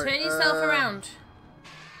 Right, Turn yourself around.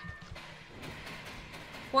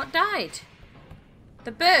 What died?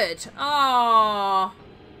 The bird. Oh.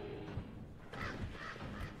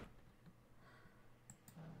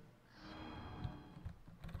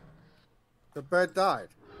 The bird died?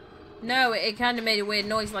 No, it kind of made a weird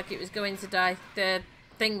noise like it was going to die. The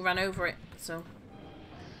thing ran over it, so...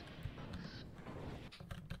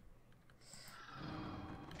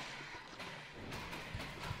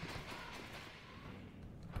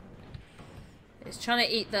 It's trying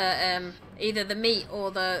to eat the, either the meat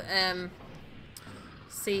or the,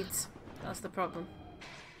 seeds. That's the problem.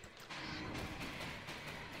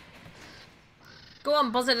 Go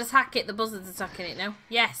on, buzzard, attack it. The buzzard's attacking it now.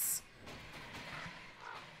 Yes!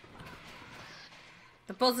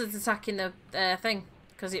 The buzzard's attacking the thing,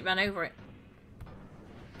 because it ran over it.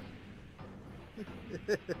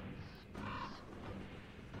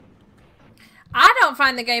 I don't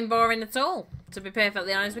find the game boring at all, to be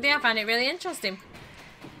perfectly honest with you. I find it really interesting.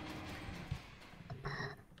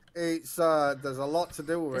 It's there's a lot to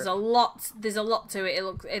do with There's it. There's a lot to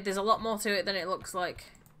it. There's a lot more to it than it looks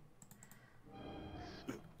like.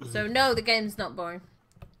 So no, the game's not boring.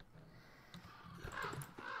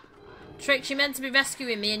 Tricks, you meant to be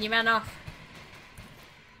rescuing me and you ran off.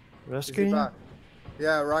 Rescuing?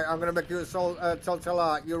 Yeah, right. I'm gonna make you a telltale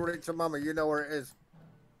art. You read it to Mama. You know where it is.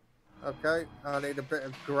 Okay. I need a bit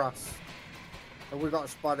of grass. And we got a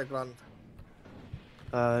spider gland.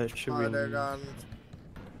 Spider gland.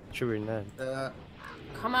 Should we then?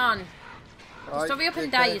 Come on. Right, Just hurry up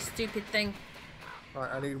and die, you stupid thing.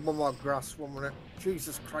 Right, I need one more grass. 1 minute.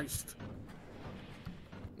 Jesus Christ.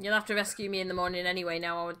 You'll have to rescue me in the morning anyway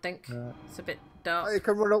now, I would think. It's a bit dark. He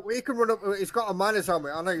can run up. He can run up. He's got a miner's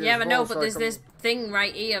helmet. I know. Yeah, I know, but there's this thing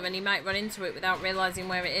right here, and he might run into it without realising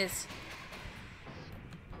where it is.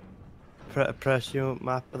 Press your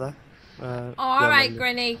map there. Oh, alright,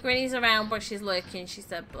 Granny. Granny's around, but she's lurking, she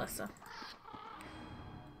said, bless her.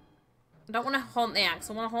 I don't want to haunt the axe,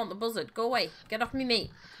 I want to haunt the buzzard. Go away. Get off me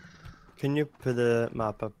meat. Can you put the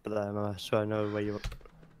map up there, Mama, so I know where you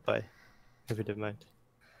are? If you don't mind.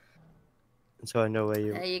 So I know where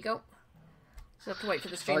you... There you go. Just have to wait for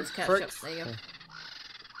the stream to catch up. There you go.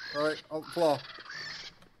 Right, on the floor.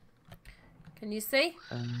 Can you see?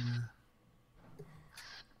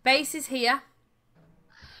 Base is here.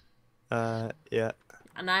 Yeah.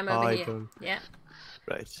 And I'm over here. Don't. Yeah.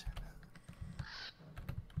 Right.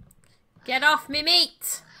 Get off me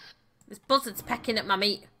meat! This buzzard's pecking at my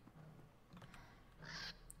meat.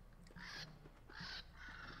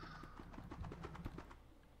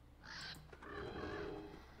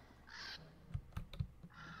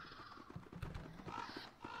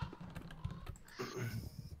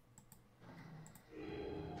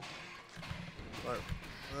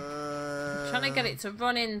 I'm trying to get it to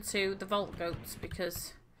run into the vault goats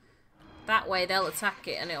because that way they'll attack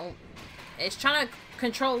it and it's trying to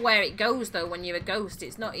control where it goes though when you're a ghost.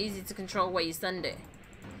 It's not easy to control where you send it.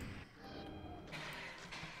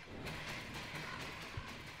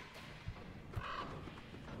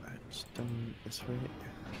 It's done this way.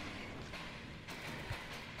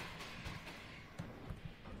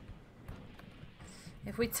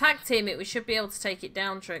 If we tag team it, we should be able to take it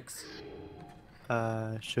down, Tricks.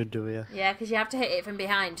 Should do, yeah. Yeah, because you have to hit it from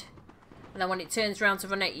behind. And then when it turns around to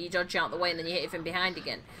run at you, you dodge out the way and then you hit it from behind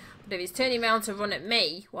again. But if it's turning around to run at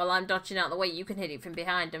me while I'm dodging out the way, you can hit it from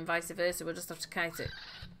behind and vice versa. We'll just have to kite it.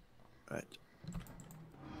 Right.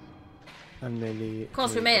 And nearly... Of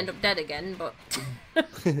course, we may end up dead again, but...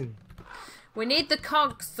 we need the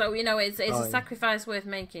cogs, so, you know, it's a sacrifice worth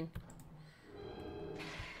making.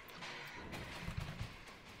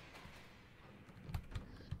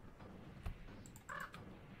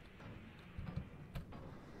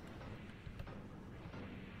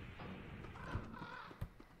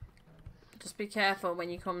 Just be careful when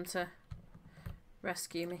you come to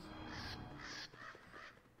rescue me.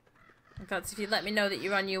 In fact, if you let me know that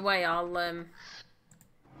you're on your way, I'll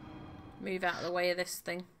move out of the way of this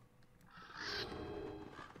thing.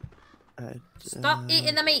 Stop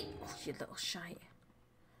eating the meat! Oh, you little shite.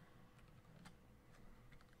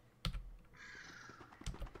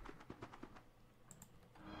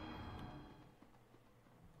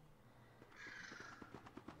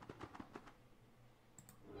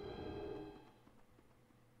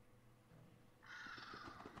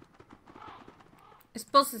 This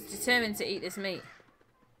boss is determined to eat this meat.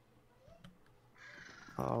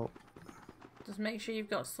 Oh. Just make sure you've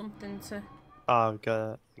got something to... Oh, I've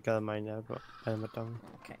got a mine now, but I'm not done.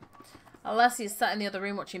 Okay. Unless he's sat in the other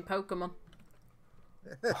room watching Pokemon.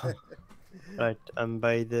 Right, I'm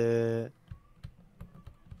by that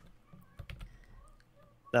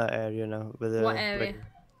area now. With the What area?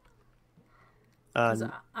 'Cause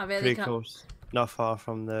and I really pretty can't. close, not far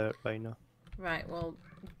from the rhino. Right, well,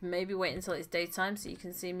 maybe wait until it's daytime so you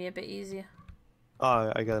can see me a bit easier.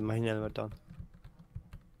 Oh, I got my helmet on.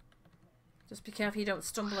 Just be careful you don't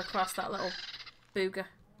stumble across that little booger.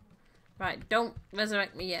 Right, don't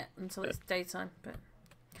resurrect me yet until it's daytime, but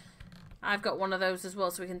I've got one of those as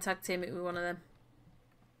well, so we can tag team it with one of them.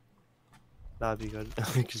 That'd be good,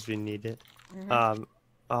 because we need it.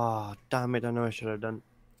 Oh, damn it, I know I should have done.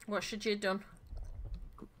 What should you have done?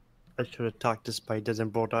 I should have attacked the spiders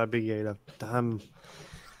and brought Abigail up. Damn.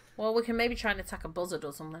 Well, we can maybe try and attack a buzzard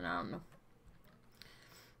or something, I don't know.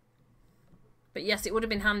 But yes, it would have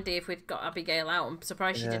been handy if we'd got Abigail out. I'm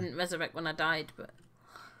surprised she didn't resurrect when I died, but...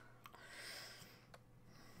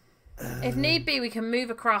 if need be, we can move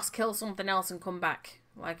across, kill something else and come back.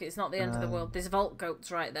 Like, it's not the end of the world. There's vault goats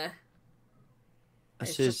right there.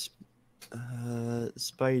 It's just...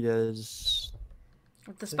 spiders...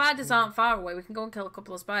 The spiders aren't far away. We can go and kill a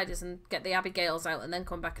couple of spiders and get the Abigails out and then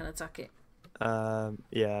come back and attack it.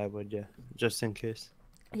 Yeah, I would, yeah. Just in case.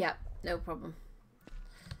 Yeah, no problem.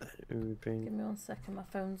 Give Give me 1 second. My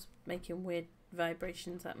phone's making weird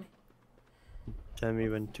vibrations at me. Tell me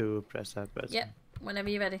when to press that button. Yep, whenever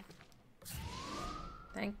you're ready.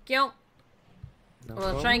 Thank you. No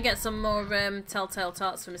We'll try and get some more telltale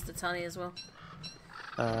tarts for Mr. Tanny as well.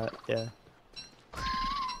 Yeah.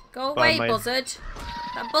 Go away, buzzard.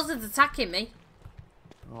 That buzzard's attacking me.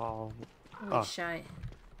 Oh. Holy shite.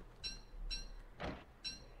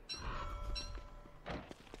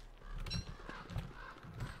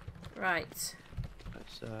 Right.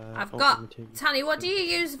 I've got... Tanny, what do you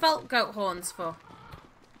use vault goat horns for?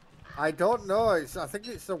 I don't know. I think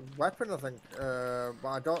it's a weapon, I think. But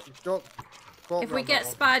I don't if we get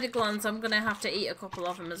spider glands, I'm going to have to eat a couple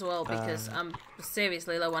of them as well because I'm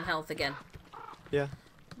seriously low on health again. Yeah.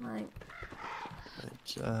 Right.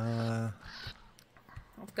 I've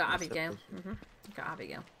got Abigail. I've got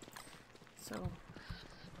Abigail. So...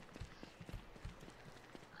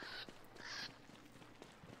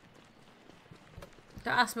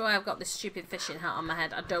 don't ask me why I've got this stupid fishing hat on my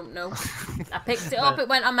head. I don't know. I picked it up, it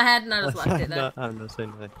went on my head, and I just left it there. I'm not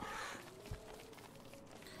saying anything.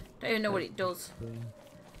 Don't even know what it does.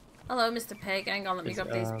 Hello, Mr. Pig. Hang on, let me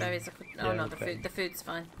grab these berries. Oh no, the food's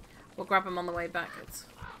fine. We'll grab them on the way back.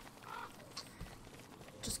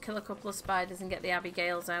 Just kill a couple of spiders and get the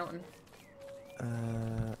Abigails out. And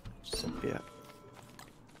yeah.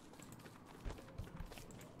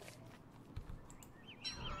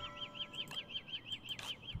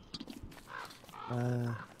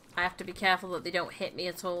 I have to be careful that they don't hit me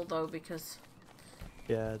at all, though, because...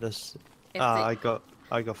 yeah, this... I got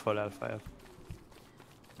 4 out of 5.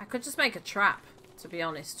 I could just make a trap, to be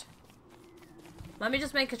honest. Let me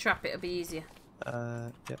just make a trap, it'll be easier.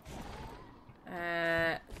 Yep.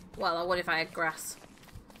 Well, what if I had grass?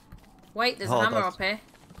 Wait, there's a hammer up here.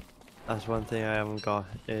 That's one thing I haven't got,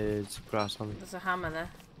 is grass on me. There's a hammer there.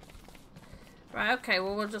 Right, okay,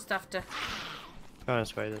 well, we'll just have to... Go on,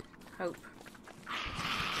 spider. Hope.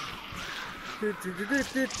 They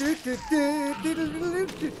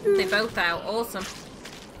both out. Awesome.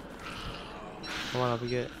 Come on,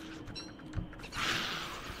 Abigail.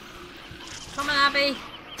 Come on, Abby.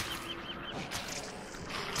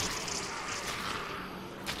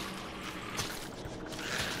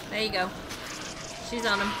 There you go. She's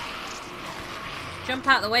on him. Jump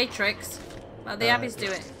out the way, Trix. Let the Abbies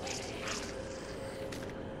do it.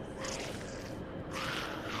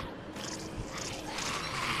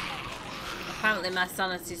 Apparently my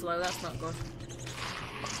sanity's low, that's not good.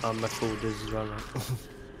 My food is as well.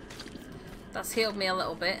 That's healed me a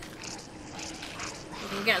little bit.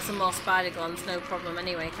 We can get some more spider glands, no problem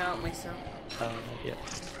anyway, can't we? So. Yeah.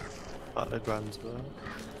 The glands as well.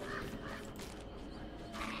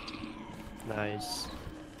 Nice.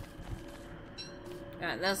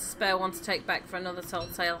 Right, there's a spare one to take back for another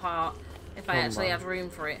telltale heart, if I actually have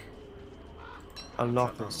room for it. I'll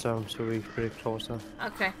knock this down so we're pretty close now.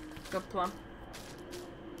 Okay, good plan.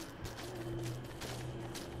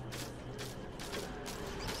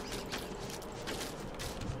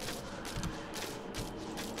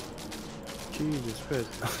 Jesus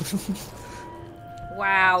Christ.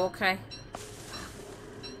 Wow, okay.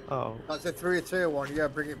 Oh. That's a 3-tier one, yeah,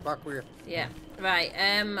 bring it back with you. Yeah, right,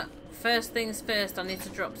 first things first, I need to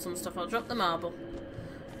drop some stuff. I'll drop the marble.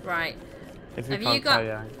 Right. If you have can't you got...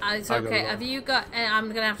 carry, it's okay, have you got... I'm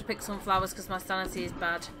going to have to pick some flowers because my sanity is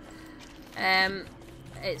bad.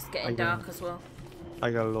 It's getting dark as well.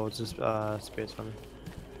 I got loads of space on me.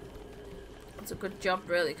 It's a good job,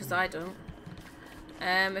 really, because I don't.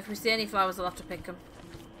 If we see any flowers, I'll have to pick them.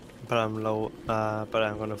 But I'm low. But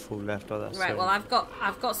I'm gonna food left or that. Right. Well, I've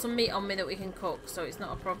got some meat on me that we can cook, so it's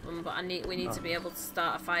not a problem. But we need to be able to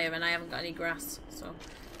start a fire, and I haven't got any grass, so.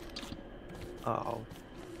 Oh.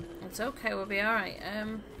 It's okay. We'll be all right.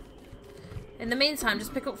 In the meantime,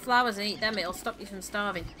 just pick up flowers and eat them. It'll stop you from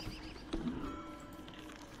starving.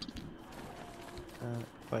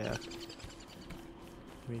 Oh yeah.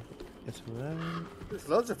 Get some of that. There's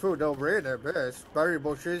loads of food over here, there, base. Berry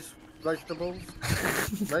bushes, vegetables,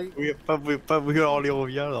 meat. But we're all over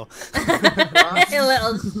here though. You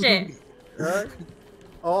little shit. Right?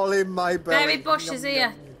 All in my belly. Berry bushes Yum, here.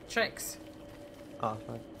 yum. Tricks. Oh,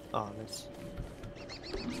 right. Oh, nice.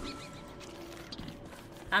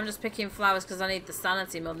 I'm just picking flowers because I need the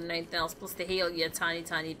sanity more than anything else, plus to heal you a tiny,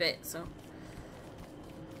 tiny bit, so.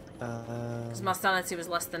 Because my sanity was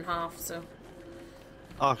less than half, so.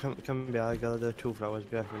 Oh, come be. I got the 2 flowers.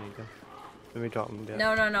 Be when you go. Let me drop them.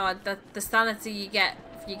 No. The sanity you get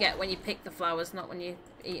when you pick the flowers, not when you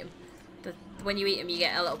eat them. When you eat them, you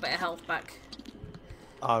get a little bit of health back.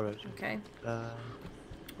 Alright. Okay.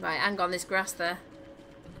 Right, hang on, this grass there.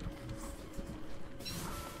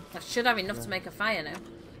 I should have enough to make a fire now.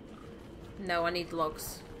 No, I need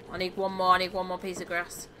logs. I need one more piece of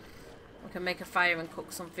grass. We can make a fire and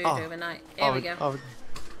cook some food overnight. Here we go.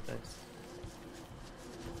 Nice.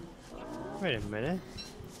 Wait a minute.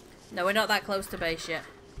 No, we're not that close to base yet.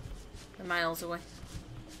 We're miles away.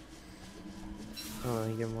 Oh,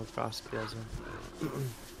 I get more grass spears.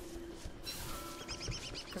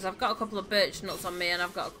 Because I've got a couple of birch nuts on me and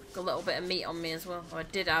I've got a little bit of meat on me as well. Or I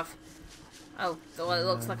did have. Oh, well, it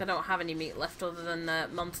looks like I don't have any meat left other than the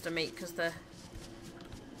monster meat because the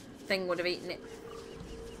thing would have eaten it.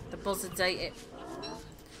 The buzzards ate it.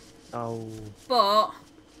 Oh. But,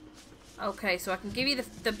 okay, so I can give you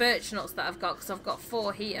the birch nuts that I've got because I've got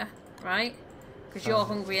 4 here, right? Because you're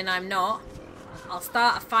hungry and I'm not. I'll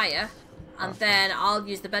start a fire and then I'll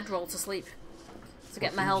use the bedroll to sleep to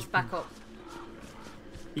get my health back up.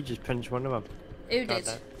 You just pinched one of them. Who did?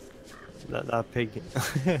 That pig.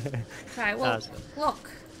 Right, well,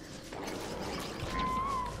 look.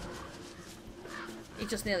 He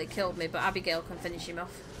just nearly killed me, but Abigail can finish him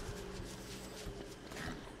off.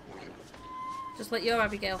 Just let your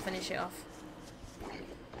Abigail finish it off.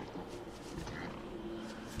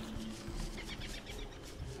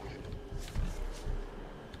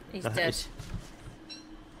 He's dead.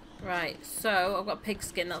 Right, so I've got pig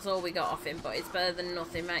skin, that's all we got off him, but it's better than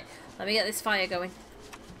nothing, right? Let me get this fire going.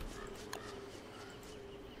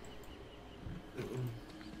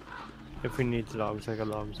 If we need logs, I got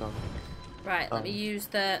logs on. Right, let me use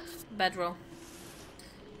the bedroll.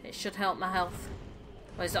 It should help my health.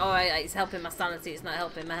 Well, it's alright, it's helping my sanity, it's not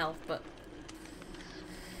helping my health, but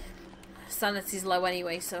sanity's low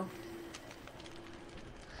anyway, so.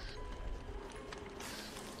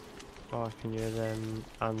 Oh, I can use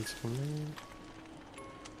ants from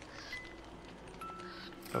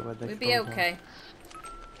there. We'll be okay.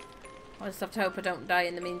 I just have to hope I don't die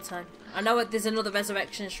in the meantime. I know there's another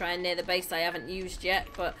resurrection shrine near the base I haven't used yet,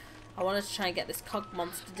 but I wanted to try and get this cog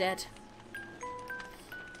monster dead.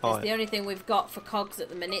 It's the only thing we've got for cogs at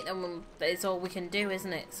the minute, and it's all we can do,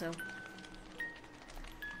 isn't it? So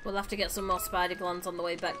we'll have to get some more spider glands on the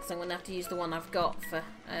way back, because I'm going to have to use the one I've got for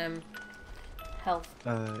health.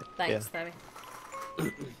 Thanks, Terry.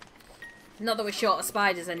 Not that we're short of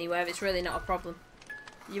spiders anywhere, it's really not a problem.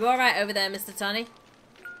 You alright over there, Mr. Tanny?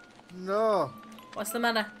 No. What's the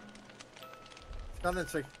matter?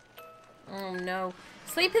 Sanity. Oh no.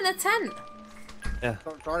 Sleep in the tent! Yeah.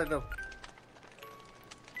 Don't try to do.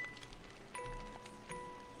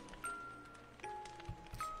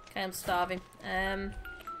 Okay, I'm starving.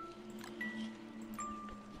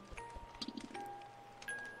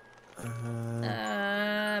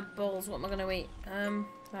 Balls, what am I gonna eat?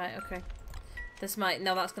 Right, okay. This might,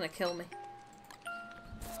 no, that's gonna kill me.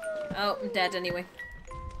 Oh, I'm dead anyway.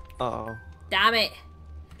 Uh-oh. Damn it!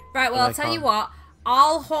 Right, well, I'll tell you what.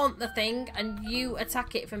 I'll haunt the thing and you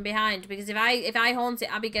attack it from behind, because if I haunt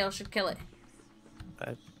it, Abigail should kill it.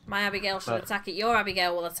 My Abigail should attack it. Your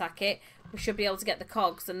Abigail will attack it. We should be able to get the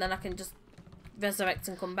cogs, and then I can just resurrect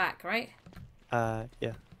and come back, right?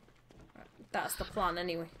 Yeah. That's the plan,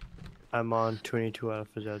 anyway. I'm on 22 health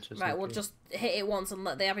as well. Right, we'll just hit it once and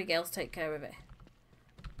let the Abigails take care of it.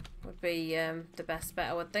 Would be the best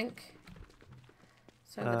bet, I would think.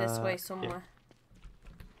 So over this way somewhere. Yeah.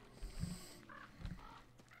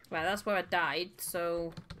 Right, that's where I died,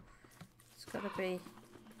 so it's gotta be.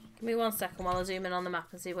 Give me 1 second while I zoom in on the map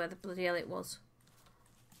and see where the bloody hell it was.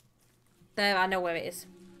 There, I know where it is.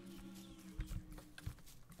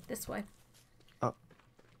 This way.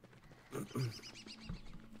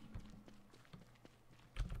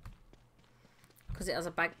 Because it has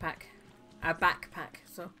a backpack,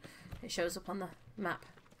 so it shows up on the map.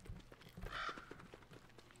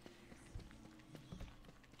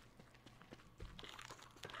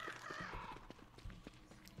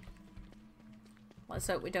 Let's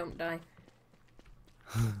hope we don't die.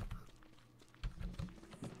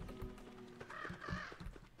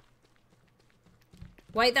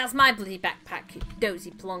 Wait, that's my bloody backpack, you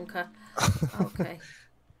dozy plonker. Okay.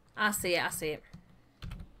 I see it, I see it.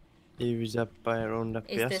 He was up by around up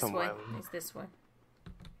here somewhere. It's this way.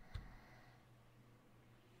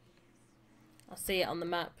 I see it on the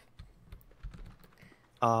map.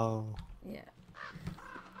 Oh. Yeah.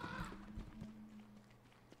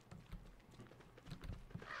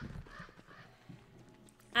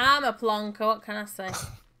 I'm a plonker, what can I say?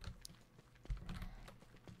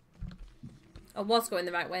 I was going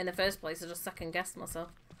the right way in the first place, I just second guessed myself.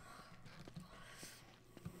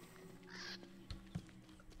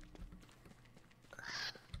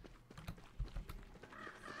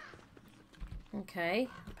 Okay,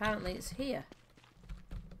 apparently it's here.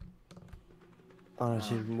 Oh,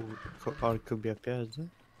 or it could be up here, isn't it?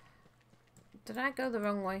 Did I go the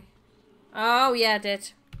wrong way? Oh, yeah, I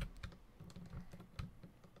did.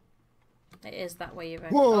 It is that way, you're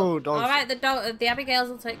right. Whoa, oh, alright, the Abigails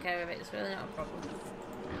will take care of it. It's really not a problem.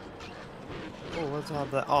 Oh, what's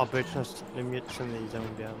that? Oh, but it's just limits and these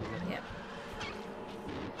down behind it. Yep.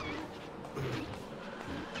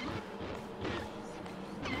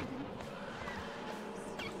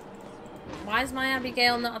 Why is my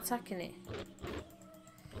Abigail not attacking it?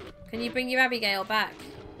 Can you bring your Abigail back?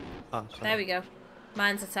 Oh, sorry. There we go.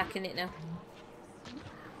 Mine's attacking it now.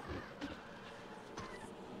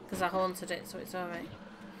 Because I haunted it, so it's alright.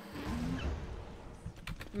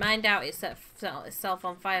 Mine out it set itself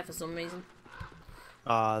on fire for some reason.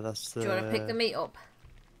 Ah, that's the... Do you want to pick the meat up?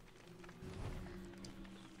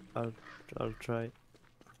 I'll try.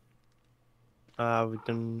 We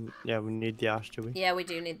can... Yeah, we need the ash, do we? Yeah, we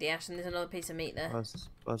do need the ash, and there's another piece of meat there.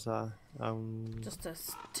 What's that? Just a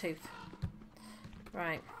tooth.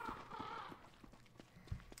 Right.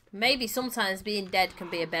 Maybe sometimes being dead can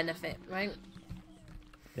be a benefit, right?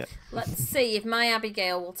 Yeah. Let's see if my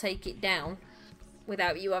Abigail will take it down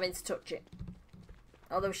without you having to touch it.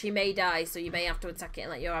 Although she may die, so you may have to attack it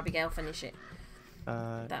and let your Abigail finish it.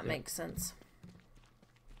 That makes sense.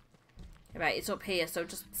 Right, it's up here, so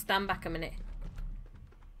just stand back a minute.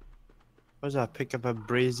 What's that? Pick up a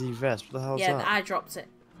brazy vest? What the hell's that? Yeah, I dropped it.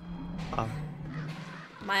 Oh.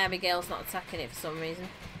 My Abigail's not attacking it for some reason.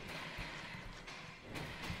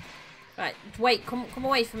 Right, wait, come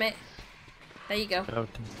away from it. There you go.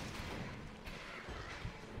 Okay.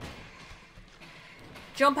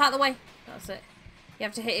 Jump out the way. That's it. You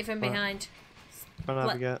have to hit it from behind.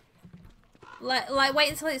 Like wait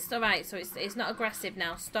until it's alright, so it's not aggressive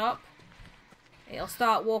now. Stop. It'll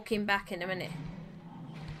start walking back in a minute.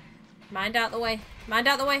 Mind out the way. Mind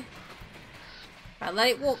out the way. Right, let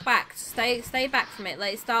it walk back. Stay back from it.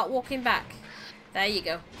 Let it start walking back. There you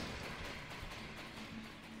go.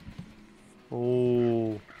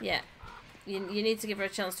 Oh. Yeah. You need to give her a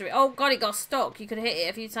chance to... Oh, God, it got stuck. You could hit it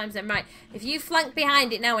a few times then. Right. If you flank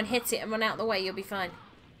behind it now and hit it and run out the way, you'll be fine.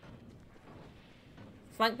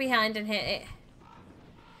 Flank behind and hit it.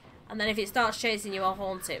 And then if it starts chasing you, I'll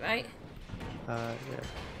haunt it, right? Yeah.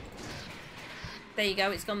 There you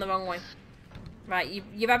go. It's gone the wrong way. Right.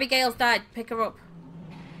 Your Abigail's died. Pick her up.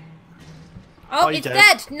 Oh, it's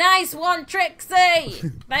dead. Nice one,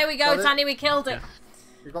 Trixie. There we go, Tanny. We killed it. Yeah.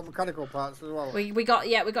 You got mechanical parts as well. We got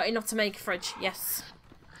enough to make a fridge. Yes.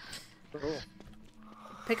 Cool.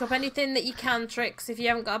 Pick up anything that you can, Trix. If you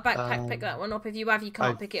haven't got a backpack, pick that one up. If you have, you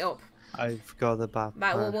can't pick it up. I've got the backpack.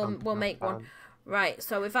 Right, we'll make one. Right,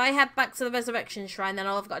 so if I head back to the resurrection shrine, then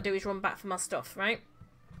all I've got to do is run back for my stuff, right?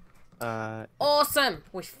 Awesome!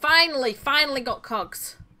 We finally got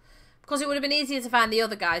cogs. Because it would have been easier to find the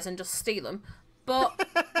other guys and just steal them. But...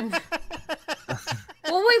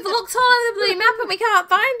 well, we've looked all over the bloody map and we can't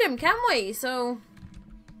find them, can we? So...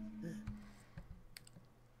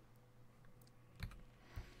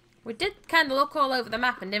 we did kind of look all over the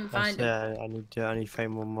map and didn't find them. Yeah, I need to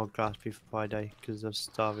find one more grass before I die because of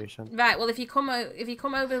starvation. Right, well if you come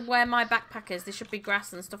over where my backpack is, there should be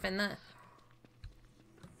grass and stuff in there.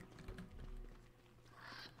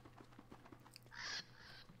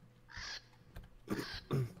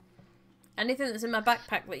 Anything that's in my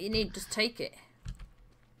backpack that you need, just take it.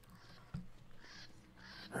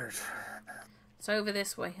 It's over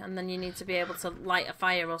this way, and then you need to be able to light a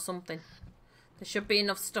fire or something. There should be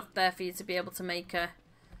enough stuff there for you to be able to make a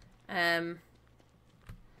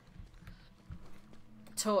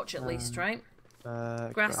torch at least, right?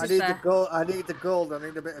 Grass I is need there. the gold. I need the gold. I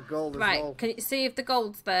need a bit of gold as Right, well. can you see if the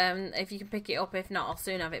gold's there and if you can pick it up? If not, I'll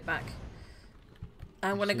soon have it back.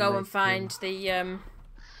 I'm gonna go and find the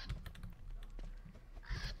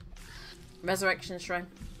resurrection shrine.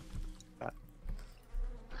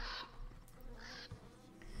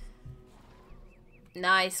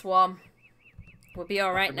 Nice one. We'll be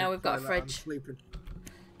alright now, we've got a fridge.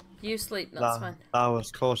 You sleep, that's fine. That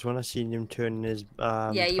was close when I seen him turn his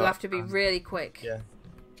yeah, you have to be really quick. Yeah.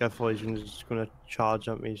 Careful, he's just gonna charge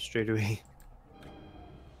at me straight away.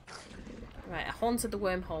 Right, I haunted the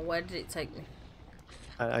wormhole. Where did it take me?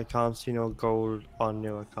 I can't see no gold on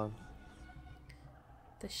you, I can't.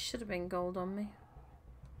 There should have been gold on me.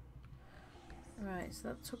 Right, so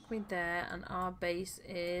that took me there, and our base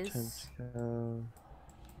is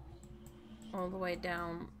all the way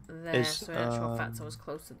down there. So in actual fact, I was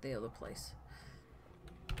close to the other place.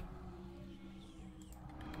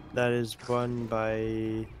 That is one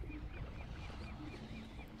by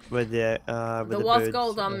where the There was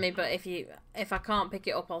gold on me, but if I can't pick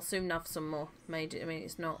it up, I'll soon have some more made. I mean,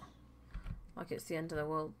 it's not like it's the end of the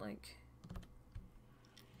world, like.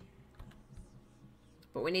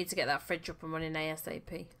 But we need to get that fridge up and running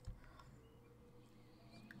ASAP,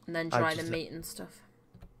 and then dry the meat and stuff.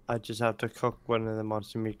 I just have to cook one of the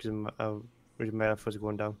monster meat because my health was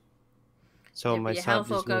going down. So yeah, my your health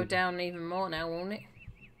will go down even more now, won't it?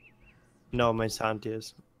 No, my sanity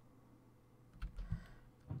is.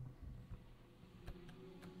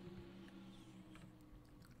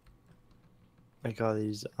 I got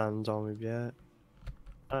these hands on me yet.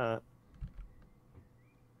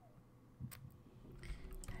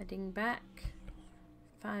 Heading back.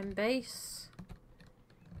 Find base.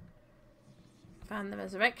 Find the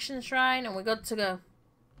resurrection shrine, and we're good to go.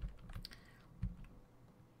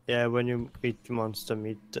 Yeah, when you eat the monster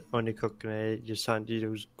meat, when you're cooking it, your sanity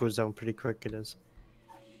goes down pretty quick, it is.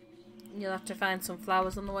 You'll have to find some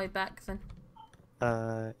flowers on the way back then.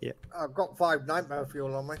 Yeah. I've got 5 nightmare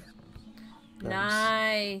fuel on me.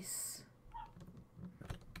 Nice.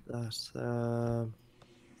 That's the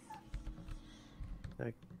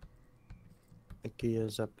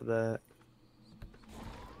gears up there.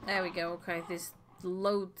 There we go. Okay, there's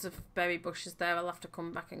loads of berry bushes there. I'll have to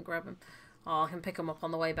come back and grab them. Oh, I can pick them up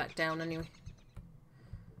on the way back down anyway.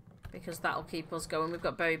 Because that'll keep us going. We've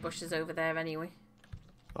got berry bushes over there anyway.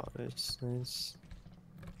 Oh, nice, nice.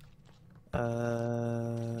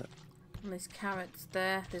 And there's carrots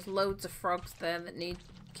there. There's loads of frogs there that need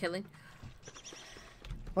killing.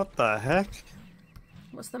 What the heck?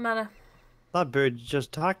 What's the matter? That bird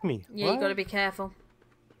just attacked me. Yeah, what? you gotta be careful.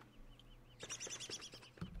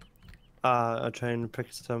 I'll try and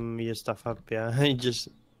pick some of your stuff up, yeah. He just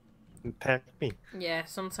pecked me. Yeah,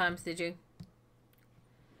 sometimes they do.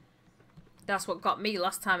 That's what got me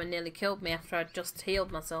last time and nearly killed me after I'd just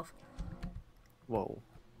healed myself. Whoa.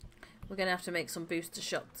 We're gonna have to make some booster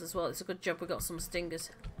shots as well. It's a good job we got some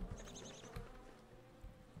stingers.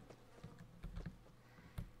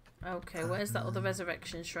 Okay, where's that other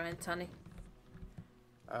resurrection shrine, Tanny?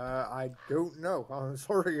 I don't know. I'm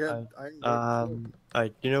sorry. You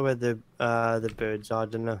know where the birds are,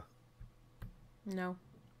 don't know? No.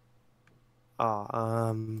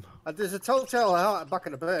 There's a telltale heart back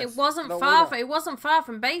in the base. It wasn't far. It wasn't far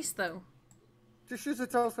from base though. Just use the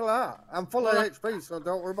telltale heart. I'm full of HP, so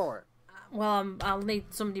don't worry about it. Well, I'll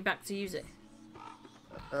need somebody back to use it.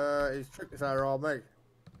 His Trixie or me.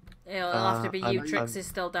 It'll have to be you. Trixie's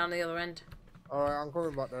still down the other end. Alright, I'm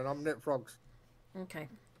coming back then. I'm Knit Frogs. Okay.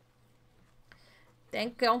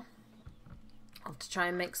 Thank you. I'll have to try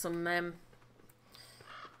and make some.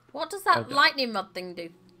 What does that lightning rod thing do?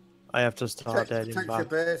 I have to start heading Protects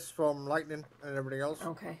back. your base from lightning and everything else.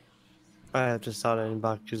 Okay. I have to start heading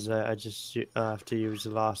back because I just have to use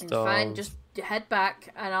the last. It's fine. Just head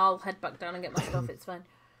back, and I'll head back down and get my stuff. It's fine.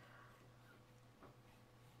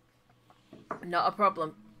 Not a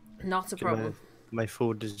problem. Not a problem. My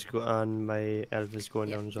food is and my health is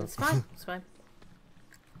going down as well. It's fine. It's fine.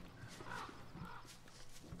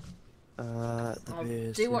 I'll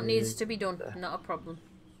do what needs to be done. Not a problem.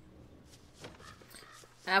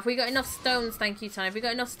 Have we got enough stones? Thank you, Ty. Have we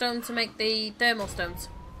got enough stone to make the thermal stones?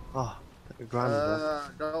 Oh, grand.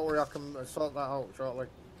 Don't worry, I can sort that out shortly.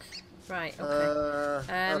 Right.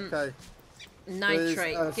 Okay. Okay.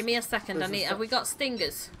 Nitrate. Give me a second. Have we got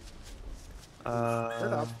stingers?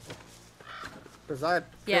 Because I had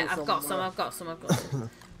I've got some. I've got some.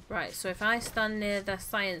 Right. So if I stand near the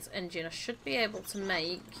science engine, I should be able to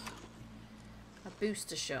make a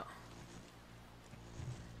booster shot.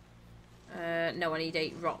 No, I need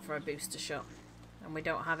 8 rot for a booster shot. And we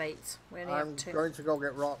don't have 8. We only I'm have 2. going to go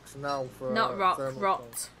get rocks now for. Not rock, thermal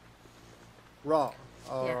rot. Rot.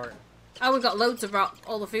 Yeah. Alright. Oh, we've got loads of rot.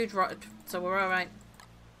 All the food's rotted, so we're alright.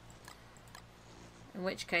 In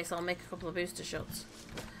which case, I'll make a couple of booster shots.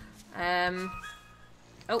 Oh,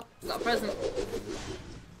 got a present.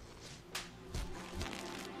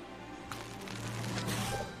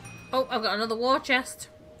 Oh, I've got another war chest.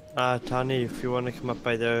 Tani, if you want to come up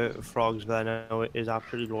by the frogs, then I know it is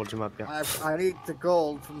absolutely loads of them up here. I need the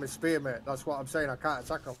gold from my spear, mate. That's what I'm saying. I can't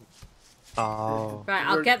attack them. Oh. Right,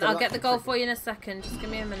 I'll get the gold for you in a second. Just give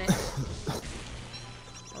me a minute.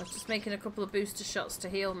 I was just making a couple of booster shots to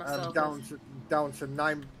heal myself. Down to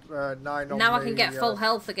 9 on now I can get full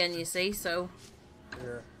health again, you see, so...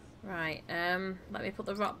 Yeah. Right, let me put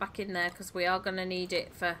the rock back in there, because we are going to need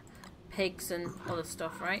it for pigs and other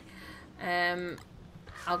stuff, right?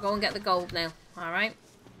 I'll go and get the gold now, alright?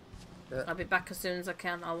 Yeah. I'll be back as soon as I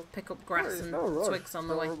can. I'll pick up grass and no twigs on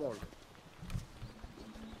the way. rush.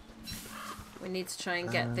 We need to try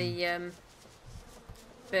and get the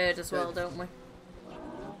bird as well, don't we?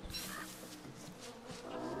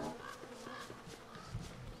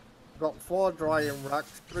 Got 4 drying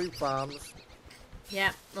racks, 3 farms.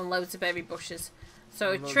 Yeah, and loads of berry bushes.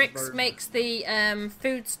 So And loads of Trix berry- makes the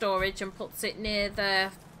food storage and puts it near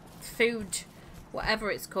the food, whatever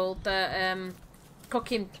it's called, the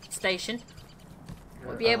cooking station.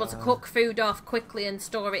 We'll be able to cook food off quickly and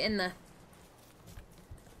store it in there.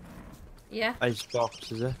 Yeah?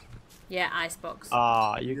 Icebox, is it? Yeah, icebox.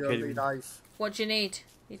 Ah, you You don't kidding need me? ice. What do you need?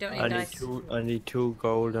 You don't need I need ice. I need 2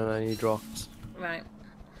 gold and I need rocks. Right.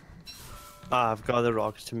 I've got the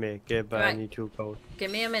rocks to make it, but I Right. need 2 gold.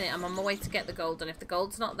 Give me a minute. I'm on my way to get the gold, and if the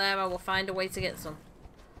gold's not there, I will find a way to get some.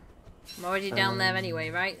 I'm already down there anyway,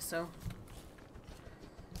 right? So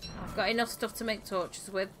I've got enough stuff to make torches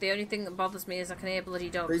with. The only thing that bothers me is I can hear bloody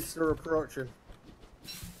dogs. Beasts are approaching.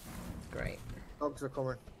 Great. Dogs are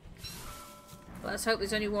coming. Let's hope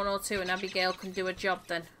there's only 1 or 2 and Abigail can do a job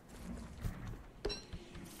then.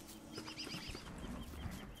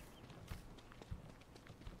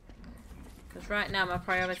 Because right now my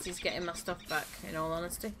priority is getting my stuff back, in all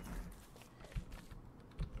honesty.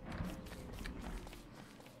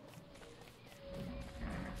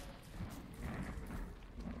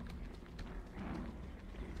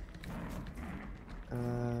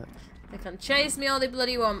 They can chase me all they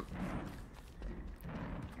bloody want.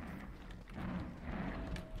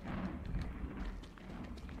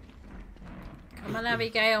 Come on,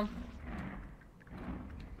 Abigail.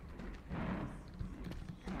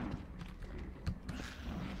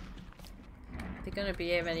 They're gonna be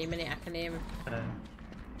here any minute. I can hear them.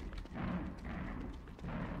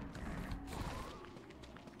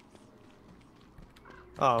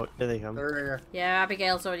 Oh, here they come. They're here. Yeah,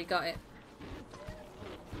 Abigail's already got it.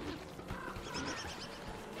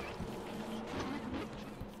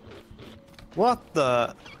 What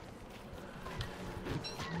the?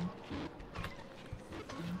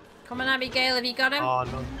 Come on, Abigail. Have you got him? Oh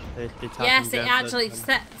no, they tapped Yes, him it down, actually but-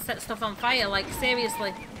 set stuff on fire. Like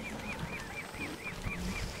seriously.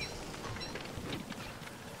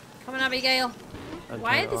 Come on, Abigail. I'm Why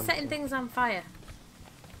trying are they on- setting things on fire?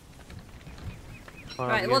 Oh,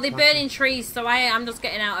 Right, we well, get they're tapped. burning trees, so I'm just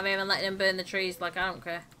getting out of here and letting them burn the trees. Like, I don't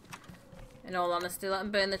care. In all honesty, let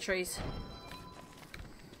them burn the trees.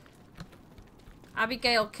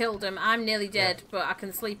 Abigail killed him. I'm nearly dead, but I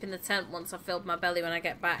can sleep in the tent once I've filled my belly when I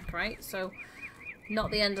get back, right? So, not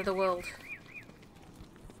the end of the world.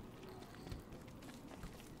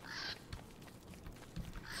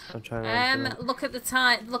 I'm trying to Look at the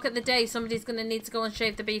time. Look at the day. Somebody's going to need to go and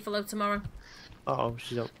shave the beefalo tomorrow. oh,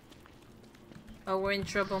 she's up. Oh, we're in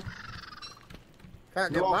trouble.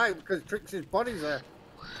 Can't get No. mine because Trixie's body's there.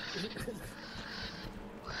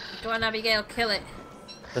 Go on, Abigail, kill it.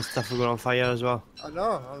 The stuff will go on fire as well. I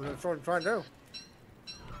know. That's what I'm trying to do.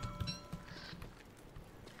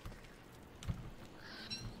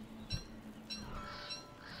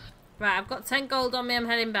 Right, I've got 10 gold on me. I'm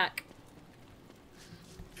heading back.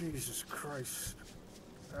 Jesus Christ.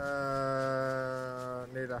 Need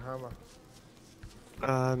a hammer.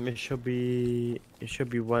 It should be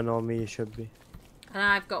 1 on me. It should be. And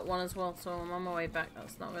I've got one as well, so I'm on my way back.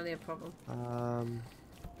 That's not really a problem.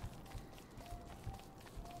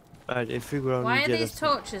 Right, if we go on Why are the these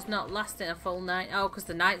other torches not lasting a full night? Oh, because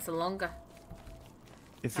the nights are longer.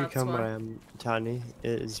 if you That's come why. where Tani,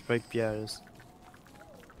 it is right behind us.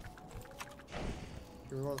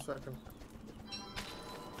 Give me 1 second.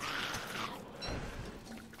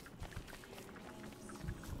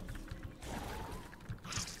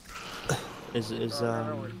 Is Just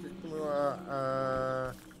give me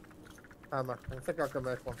hammer. I think I can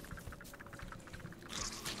make one.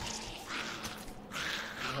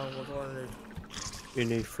 What do I need? You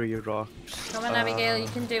need 3 rocks. Come on, Abigail, you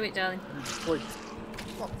can do it, darling. Wait.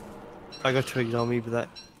 I got twigs on me, but that.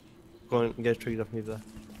 Go and get twigs off me there.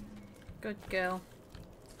 Good girl.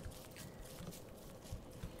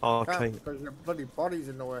 I'll Can't try. because your bloody body's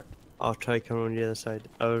in the way. I'll try coming on the other side.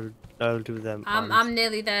 I'll do them. I'm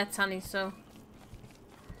nearly there, Tanny. So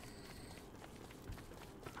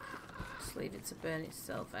just leave it to burn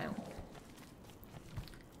itself out.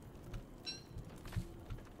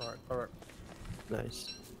 Alright.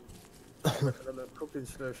 Nice. Look at the cooking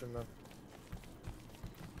station then.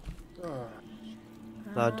 Oh.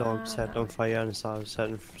 That dog set on fire and started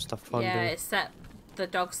setting stuff on. Yeah, it set the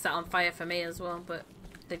dog set on fire for me as well, but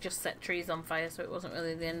they just set trees on fire, so it wasn't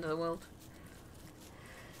really the end of the world.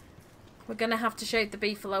 We're gonna have to shave the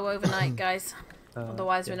beefalo overnight, guys.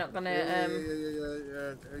 Otherwise, yeah. we're not gonna.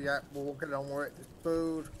 Yeah, we're working on it.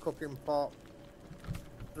 Food, cooking pot,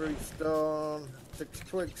 3 stone, 6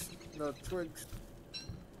 twigs, no twigs.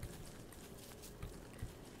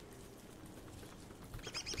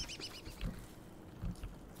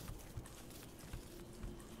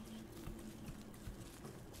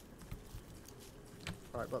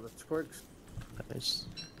 Right, got the twigs. Nice.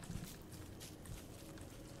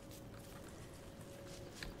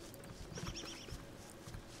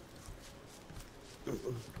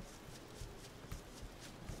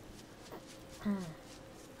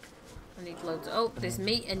 I need loads. Oh, there's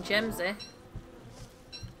meat and gems there.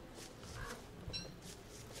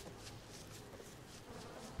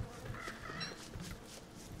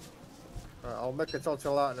 Right, I'll make a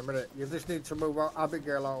total out in a minute. You just need to move out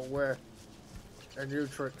Abigail out of the way. And you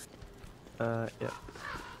tricks. Yeah.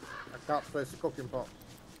 I can't place the cooking pot.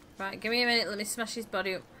 Right, give me a minute. Let me smash his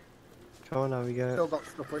body up. Come on, now we go. Still got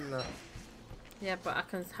stuff in there. Yeah, but I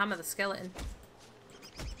can hammer the skeleton.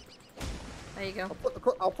 There you go.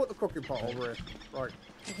 I'll put the cooking pot over here. Right.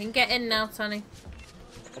 You can get in now, Tony.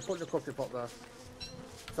 I'll put the cooking pot there.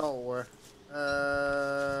 It's all away.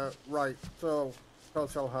 Right. So,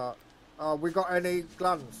 total heart. We got any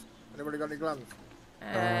glands? Anybody got any glands?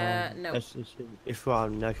 No. If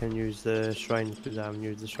I can use the shrine because I haven't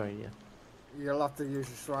used the shrine yet. You'll have to use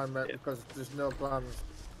your shrine, mate, Yeah. because there's no glands.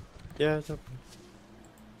 Yeah, it's okay.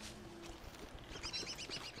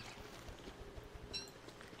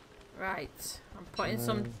 Right. I'm putting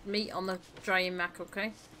some meat on the drying rack,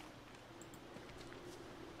 okay?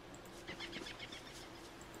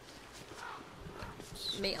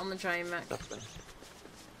 Meat on the drying rack.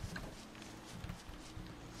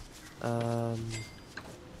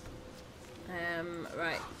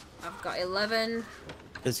 Right. I've got 11.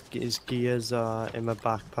 His gears are in my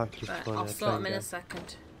backpack. Just Right, gonna I'll try store them and in a get-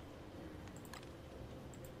 second.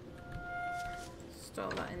 Store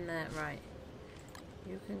that in there. Right.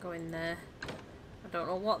 You can go in there. I don't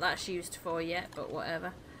know what that's used for yet, but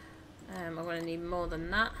whatever. I'm going to need more than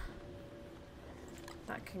that.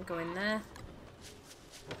 That can go in there.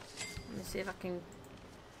 Let me see if I can...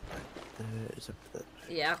 It's up there.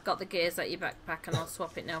 Yeah, I've got the gears at your backpack, and I'll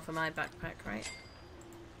swap it now for my backpack, right?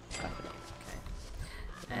 Okay.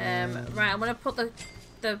 Right, I'm going to put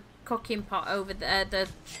the cooking pot over there, the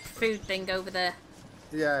food thing over there.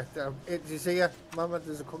 Yeah, it's here. Mama,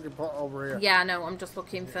 there's a cooking pot over here. Yeah, I know. I'm just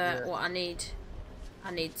looking for Yeah. what I need.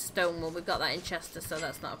 I need stone. Well, we've got that in Chester, so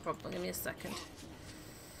that's not a problem. Give me a second.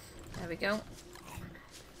 There we go.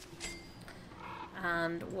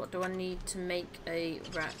 And what do I need to make a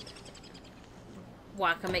rack?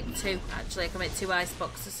 Well, I can make 2. Actually, I can make 2 ice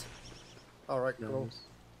boxes. Alright, cool. Nice.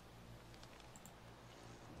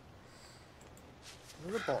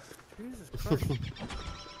 Another box. Jesus Christ.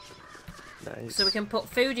 Nice. So we can put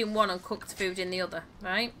food in one and cooked food in the other,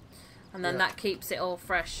 right? And then Yeah. that keeps it all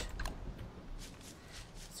fresh.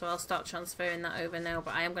 So I'll start transferring that over now,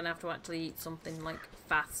 but I am going to have to actually eat something, like,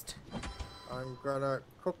 fast. I'm gonna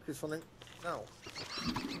cook you something now.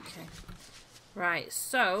 Okay. Right,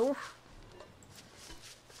 so...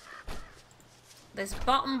 this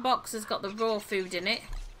bottom box has got the raw food in it.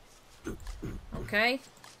 Okay.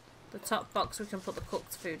 The top box we can put the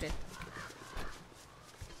cooked food in.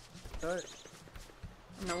 Okay.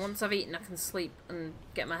 And then once I've eaten I can sleep and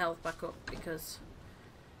get my health back up because...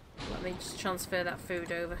 let me just transfer that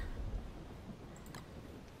food over.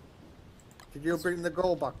 Did you bring the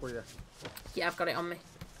gold back with you? Yeah, I've got it on me.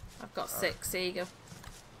 I've got 6. Here you go.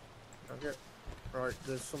 Okay. Right,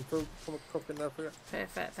 there's some food cooking there for you.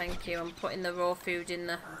 Perfect, thank you. I'm putting the raw food in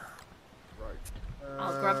there. Right.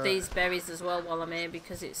 I'll grab these berries as well while I'm here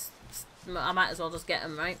because I might as well just get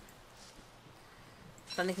them, right?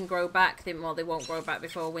 Then they can grow back. Well, they won't grow back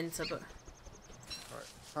before winter, but... Right.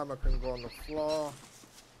 Hammer can go on the floor.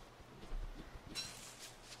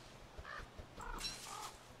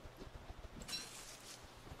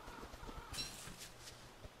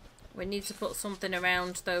 We need to put something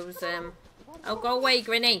around those, Oh, go away,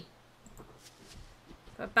 Grinny.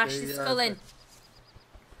 Go bash your skull in.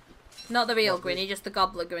 Not the real Grinny, just the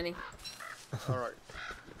gobbler Grinny. Alright.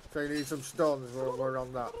 So you need some stones, we're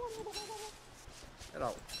on that. Get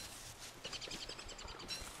out.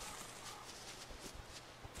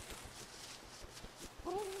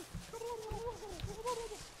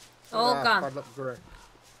 All gone. Right,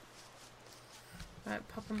 Right,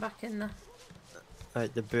 pop them back in there.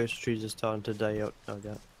 Right, the birch trees are starting to die out now,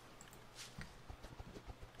 yeah.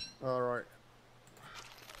 Alright.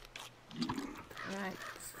 Right,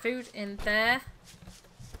 food in there.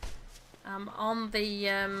 On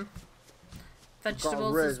the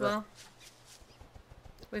vegetables as well.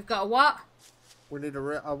 We've got a what? We need a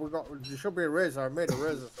there should be a razor. I made a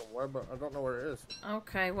razor somewhere, but I don't know where it is.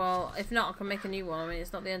 Okay, well, if not, I can make a new one. I mean,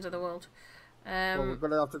 it's not the end of the world. Well, we're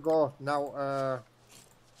gonna have to go now.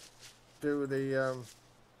 Do the.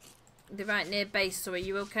 They're right near base. So, are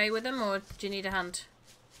you okay with them, or do you need a hand?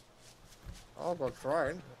 I'll go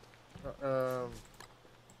trying.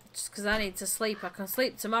 Just because I need to sleep. I can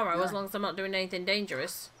sleep tomorrow as long as I'm not doing anything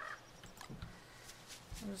dangerous.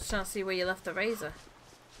 I'm just trying to see where you left the razor.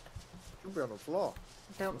 Should be on the floor.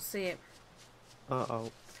 I don't see it.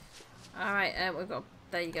 Uh-oh. Alright, we've got...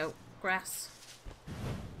 There you go. Grass.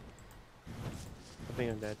 I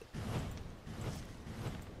think I'm dead.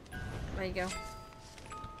 There you go.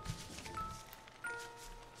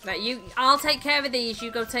 Right, I'll take care of these.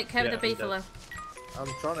 You go take care of the beefalo. I'm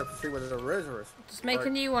trying to see where the razor is. Just make a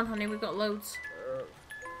new one, honey. We've got loads.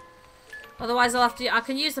 Otherwise, I'll have to... I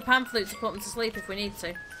can use the pan flute to put them to sleep if we need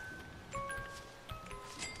to.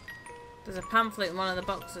 There's a pan flute in one of the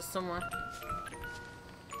boxes somewhere.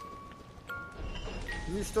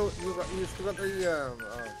 You still got the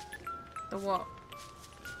The what?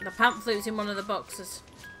 The pan flute's in one of the boxes.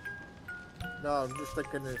 No, I'm just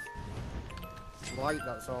thinking it's light,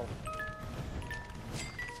 that's all.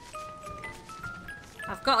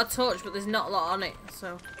 I've got a torch, but there's not a lot on it,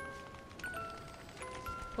 so...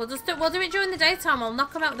 We'll do it during the daytime. I'll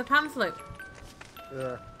knock them out with the pan flute.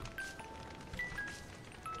 Yeah.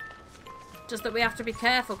 Just that we have to be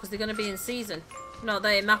careful, because they're going to be in season. Not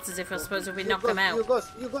that it matters if, I suppose, if we knock them out. You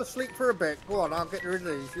go sleep for a bit. Go on, I'll get rid of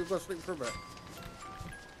these. You go sleep for a bit.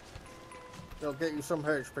 They'll get you some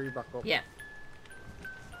HP back up. Yeah.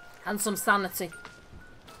 And some sanity.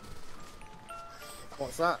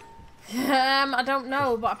 What's that? I don't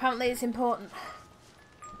know, but apparently it's important.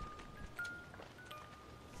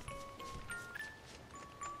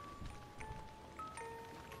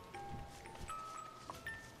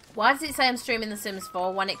 Why does it say I'm streaming The Sims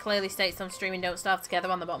 4 when it clearly states I'm streaming Don't Starve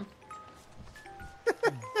Together on the bottom?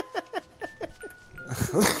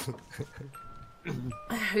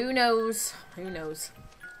 Who knows? Who knows?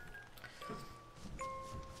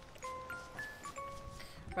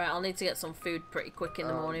 Right, I'll need to get some food pretty quick in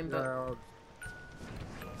the morning, but...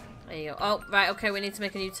 There you go. Oh, right, okay, we need to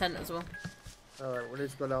make a new tent as well. Alright, we need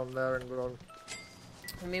to go down there and go on.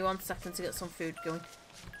 Give me 1 second to get some food going.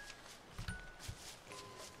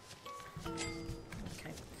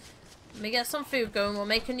 Okay. Let me get some food going, we'll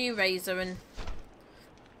make a new razor and...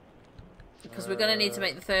 Because we're going to need to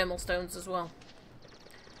make the thermal stones as well.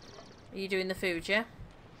 Are you doing the food, yeah?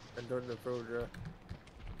 I'm doing the food, yeah.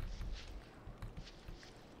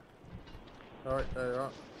 Alright, there you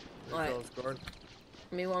are. Right. Going.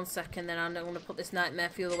 Give me 1 second, then I'm going to put this nightmare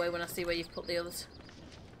fuel away when I see where you've put the others.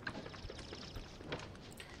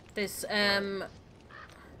 There's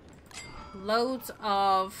loads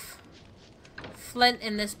of flint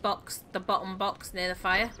in this box, the bottom box near the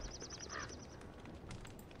fire.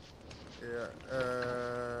 Yeah,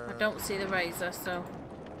 I don't see the razor, so...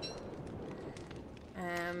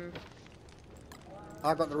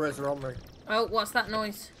 I got the razor on me. Oh, what's that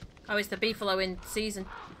noise? Oh, it's the beefalo in season.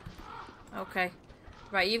 Okay.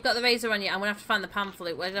 Right, you've got the razor on you. I'm going to have to find the pan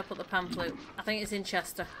flute. Where did I put the pan flute? I think it's in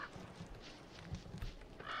Chester.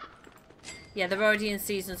 Yeah, they're already in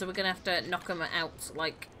season, so we're going to have to knock them out.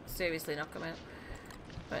 Like, seriously knock them out.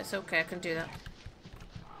 But it's okay, I can do that.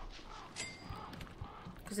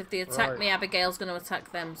 Because if they attack me, Abigail's going to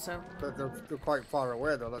attack them, so... They're quite far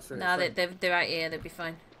away, though. That's it. Nah, they're right here. They'll be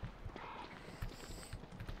fine.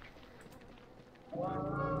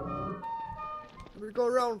 We go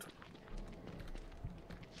around.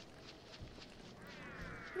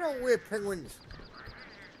 You know, weird penguins.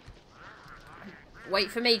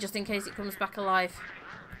 Wait for me, just in case it comes back alive.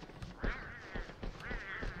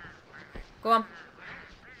 Go on.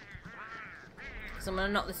 Because I'm going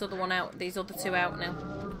to knock this other one out. These other two out now.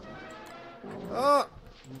 Oh!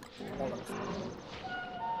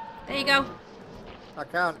 There you go. I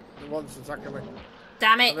can't. The one's attacking me.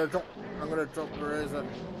 Damn it! I'm gonna drop the razor.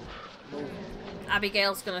 Move.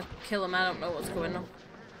 Abigail's gonna kill him. I don't know what's going on.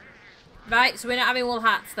 Right, so we're not having wool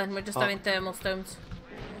hats then. We're just having thermal stones.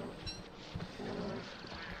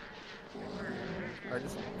 I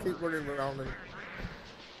just keep running around and...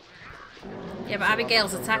 Yeah, but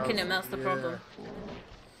Abigail's attacking him. That's the problem.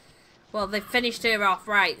 Well, they've finished her off.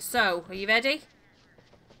 Right, so, are you ready?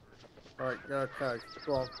 Right, okay,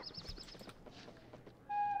 go on.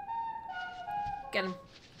 Get him.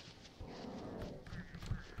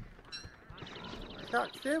 I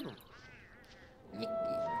can't see him.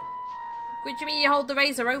 What do you mean you hold the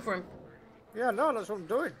razor over him? Yeah, no, that's what I'm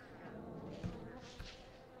doing.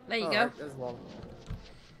 There you go. Right, there's one.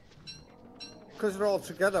 Because they're all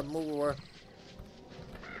together, move away.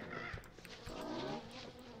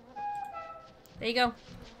 There you go.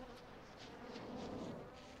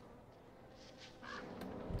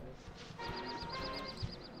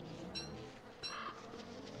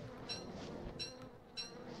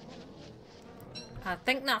 I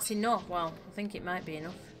think that's enough. Well, I think it might be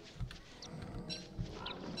enough.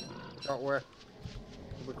 That way.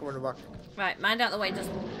 We're coming back. Right, mind out the way, just...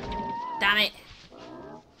 Damn it.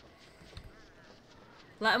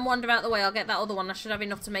 Let them wander out the way. I'll get that other one. I should have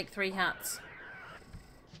enough to make 3 hats.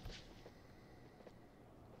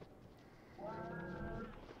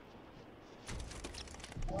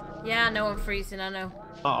 Yeah, I know I'm freezing, I know.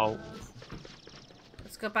 Uh-oh.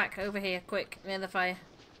 Let's go back over here, quick, near the fire.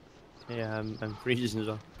 Yeah, I'm freezing as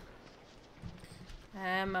well.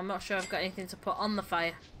 I'm not sure I've got anything to put on the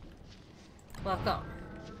fire. Well, I've got...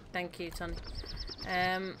 Thank you, Tony.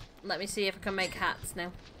 Let me see if I can make hats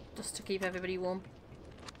now. Just to keep everybody warm.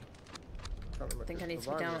 I think I need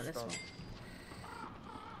to be down at this one.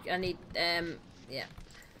 I need, yeah.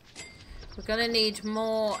 We're gonna need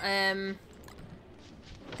more,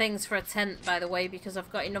 things for a tent, by the way, because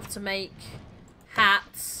I've got enough to make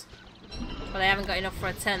hats. But I haven't got enough for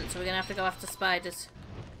a tent, so we're gonna have to go after spiders.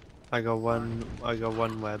 I got one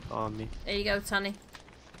web on me. There you go, Tony.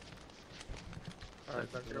 Alright,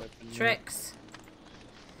 thank you. Tricks.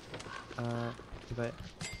 Wait.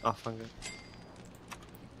 Oh, thank you.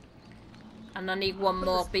 And I need one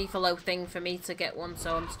more beefalo thing for me to get one,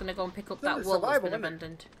 so I'm just gonna go and pick up that wool that's been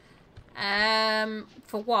abandoned.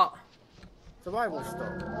 For what? Survival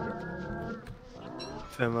stuff.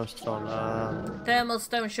 Thermal stone. Thermal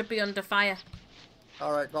stone should be under fire.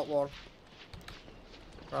 Alright, got one.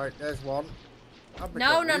 Right, there's one.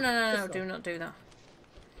 No, do not do that.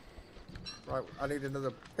 Right, I need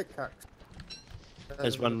another pickaxe.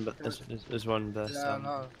 There's one there. Yeah,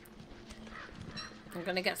 no. I'm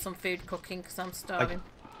gonna get some food cooking because I'm starving.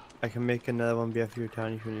 I can make another one if you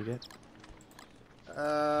tiny if you need it.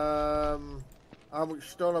 How much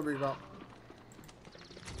stone have we got?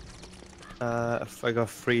 I got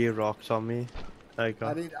 3 rocks on me. I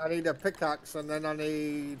need a pickaxe and then I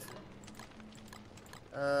need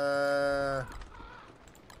I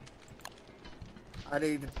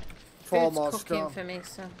need 4 Food's more cooking stone for me,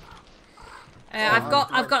 so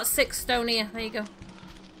I've got 6 stone here. There you go.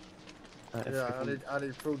 Yeah, I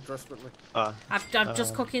need food desperately. I'm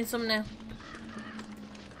just cooking some now.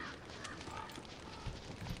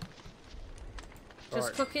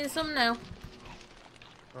 Just cooking some now.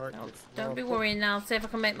 Right, Oh, don't be worrying now. See if I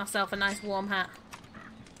can make myself a nice warm hat.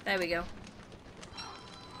 There we go.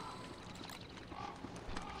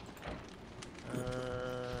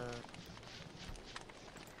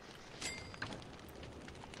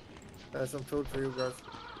 There's some food for you guys.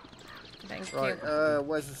 Thank Right, you.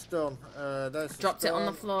 where's the stone? There's the Dropped stone. it on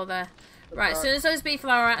the floor there. Right, as soon as those beef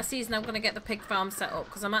are out of season, I'm going to get the pig farm set up,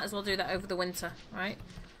 because I might as well do that over the winter, right?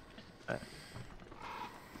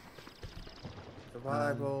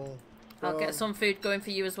 Survival. I'll get some food going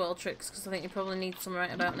for you as well, Trix, because I think you probably need some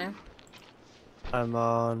right about now. I'm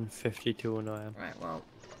on 52 now. Right, well.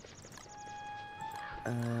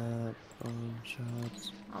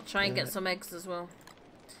 Shards. I'll try and get some eggs as well.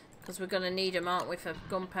 Because we're going to need them, aren't we, for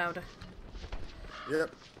gunpowder?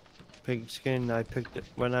 Yep. Pig skin, I picked it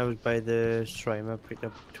when I was by the shrine. I picked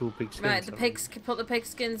up 2 pig skins. Right, put the pig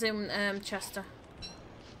skins in Chester.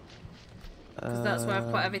 Because that's where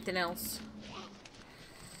I've put everything else.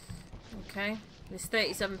 Okay. There's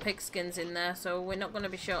 37 pig skins in there, so we're not going to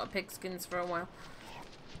be short of pig skins for a while.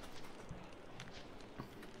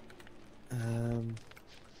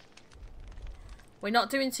 We're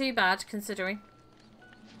not doing too bad, considering.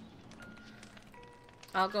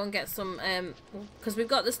 I'll go and get some, because we've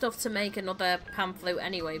got the stuff to make another pan flute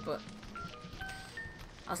anyway, but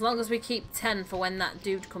as long as we keep 10 for when that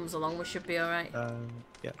dude comes along, we should be alright.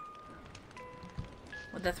 Yeah.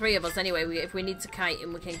 Well, the 3 of us anyway, if we need to kite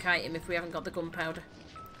him, we can kite him if we haven't got the gunpowder.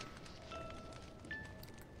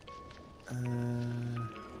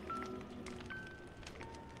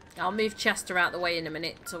 I'll move Chester out the way in a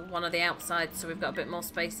minute to one of the outsides so we've got a bit more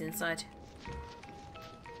space inside.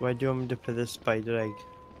 Where do you want me to put the spider egg?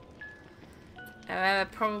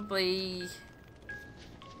 Probably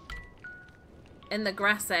in the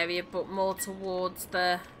grass area, but more towards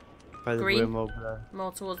the By the green. worm over there.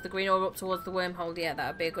 More towards the green or up towards the wormhole. Yeah, that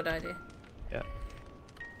would be a good idea. Yeah.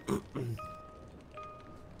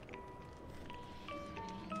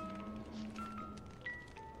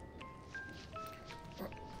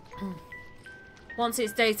 Once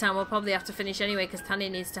it's daytime, we'll probably have to finish anyway because Tanya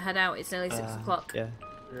needs to head out. It's nearly 6 o'clock. Yeah.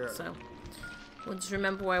 So we'll just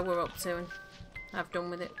remember where we're up to and have done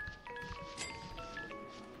with it.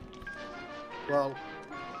 Well,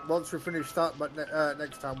 once we finish that, but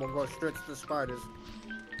next time we'll go straight to the spiders.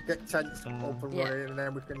 Get tents open running, and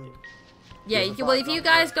then we can. Yeah, well, if you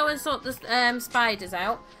guys go and sort the spiders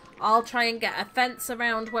out, I'll try and get a fence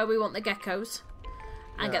around where we want the geckos,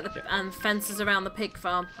 and get the and fences around the pig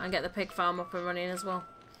farm, and get the pig farm up and running as well.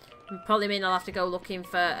 And probably mean I'll have to go looking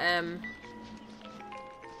for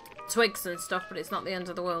twigs and stuff, but it's not the end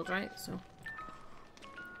of the world, right? So.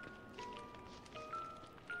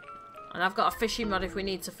 And I've got a fishing rod if we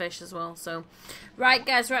need to fish as well. So, right,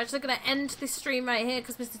 guys, we're actually going to end this stream right here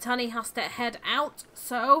because Mr. Tanny has to head out.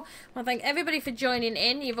 So, I want to thank everybody for joining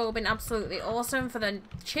in. You've all been absolutely awesome for the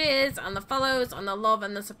cheers and the follows and the love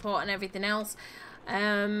and the support and everything else.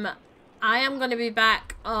 I am going to be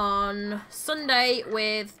back on Sunday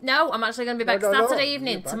with... No, I'm actually going to be back Saturday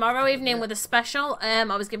evening. Tomorrow evening with a special. I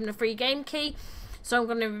was given a free game key. So, I'm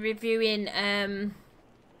going to be reviewing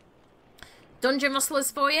Dungeon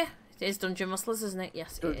Rustlers for you. It is Dungeon Rustlers, isn't it?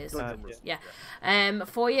 Yes, it is. Yeah.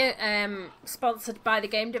 For you, sponsored by the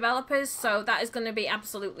game developers. So that is going to be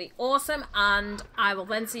absolutely awesome. And I will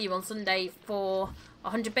then see you on Sunday for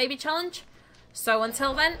 100 Baby Challenge. So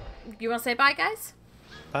until then, you want to say bye, guys?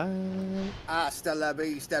 Bye. Hasta la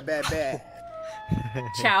vista, baby.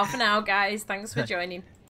 Ciao for now, guys. Thanks for joining.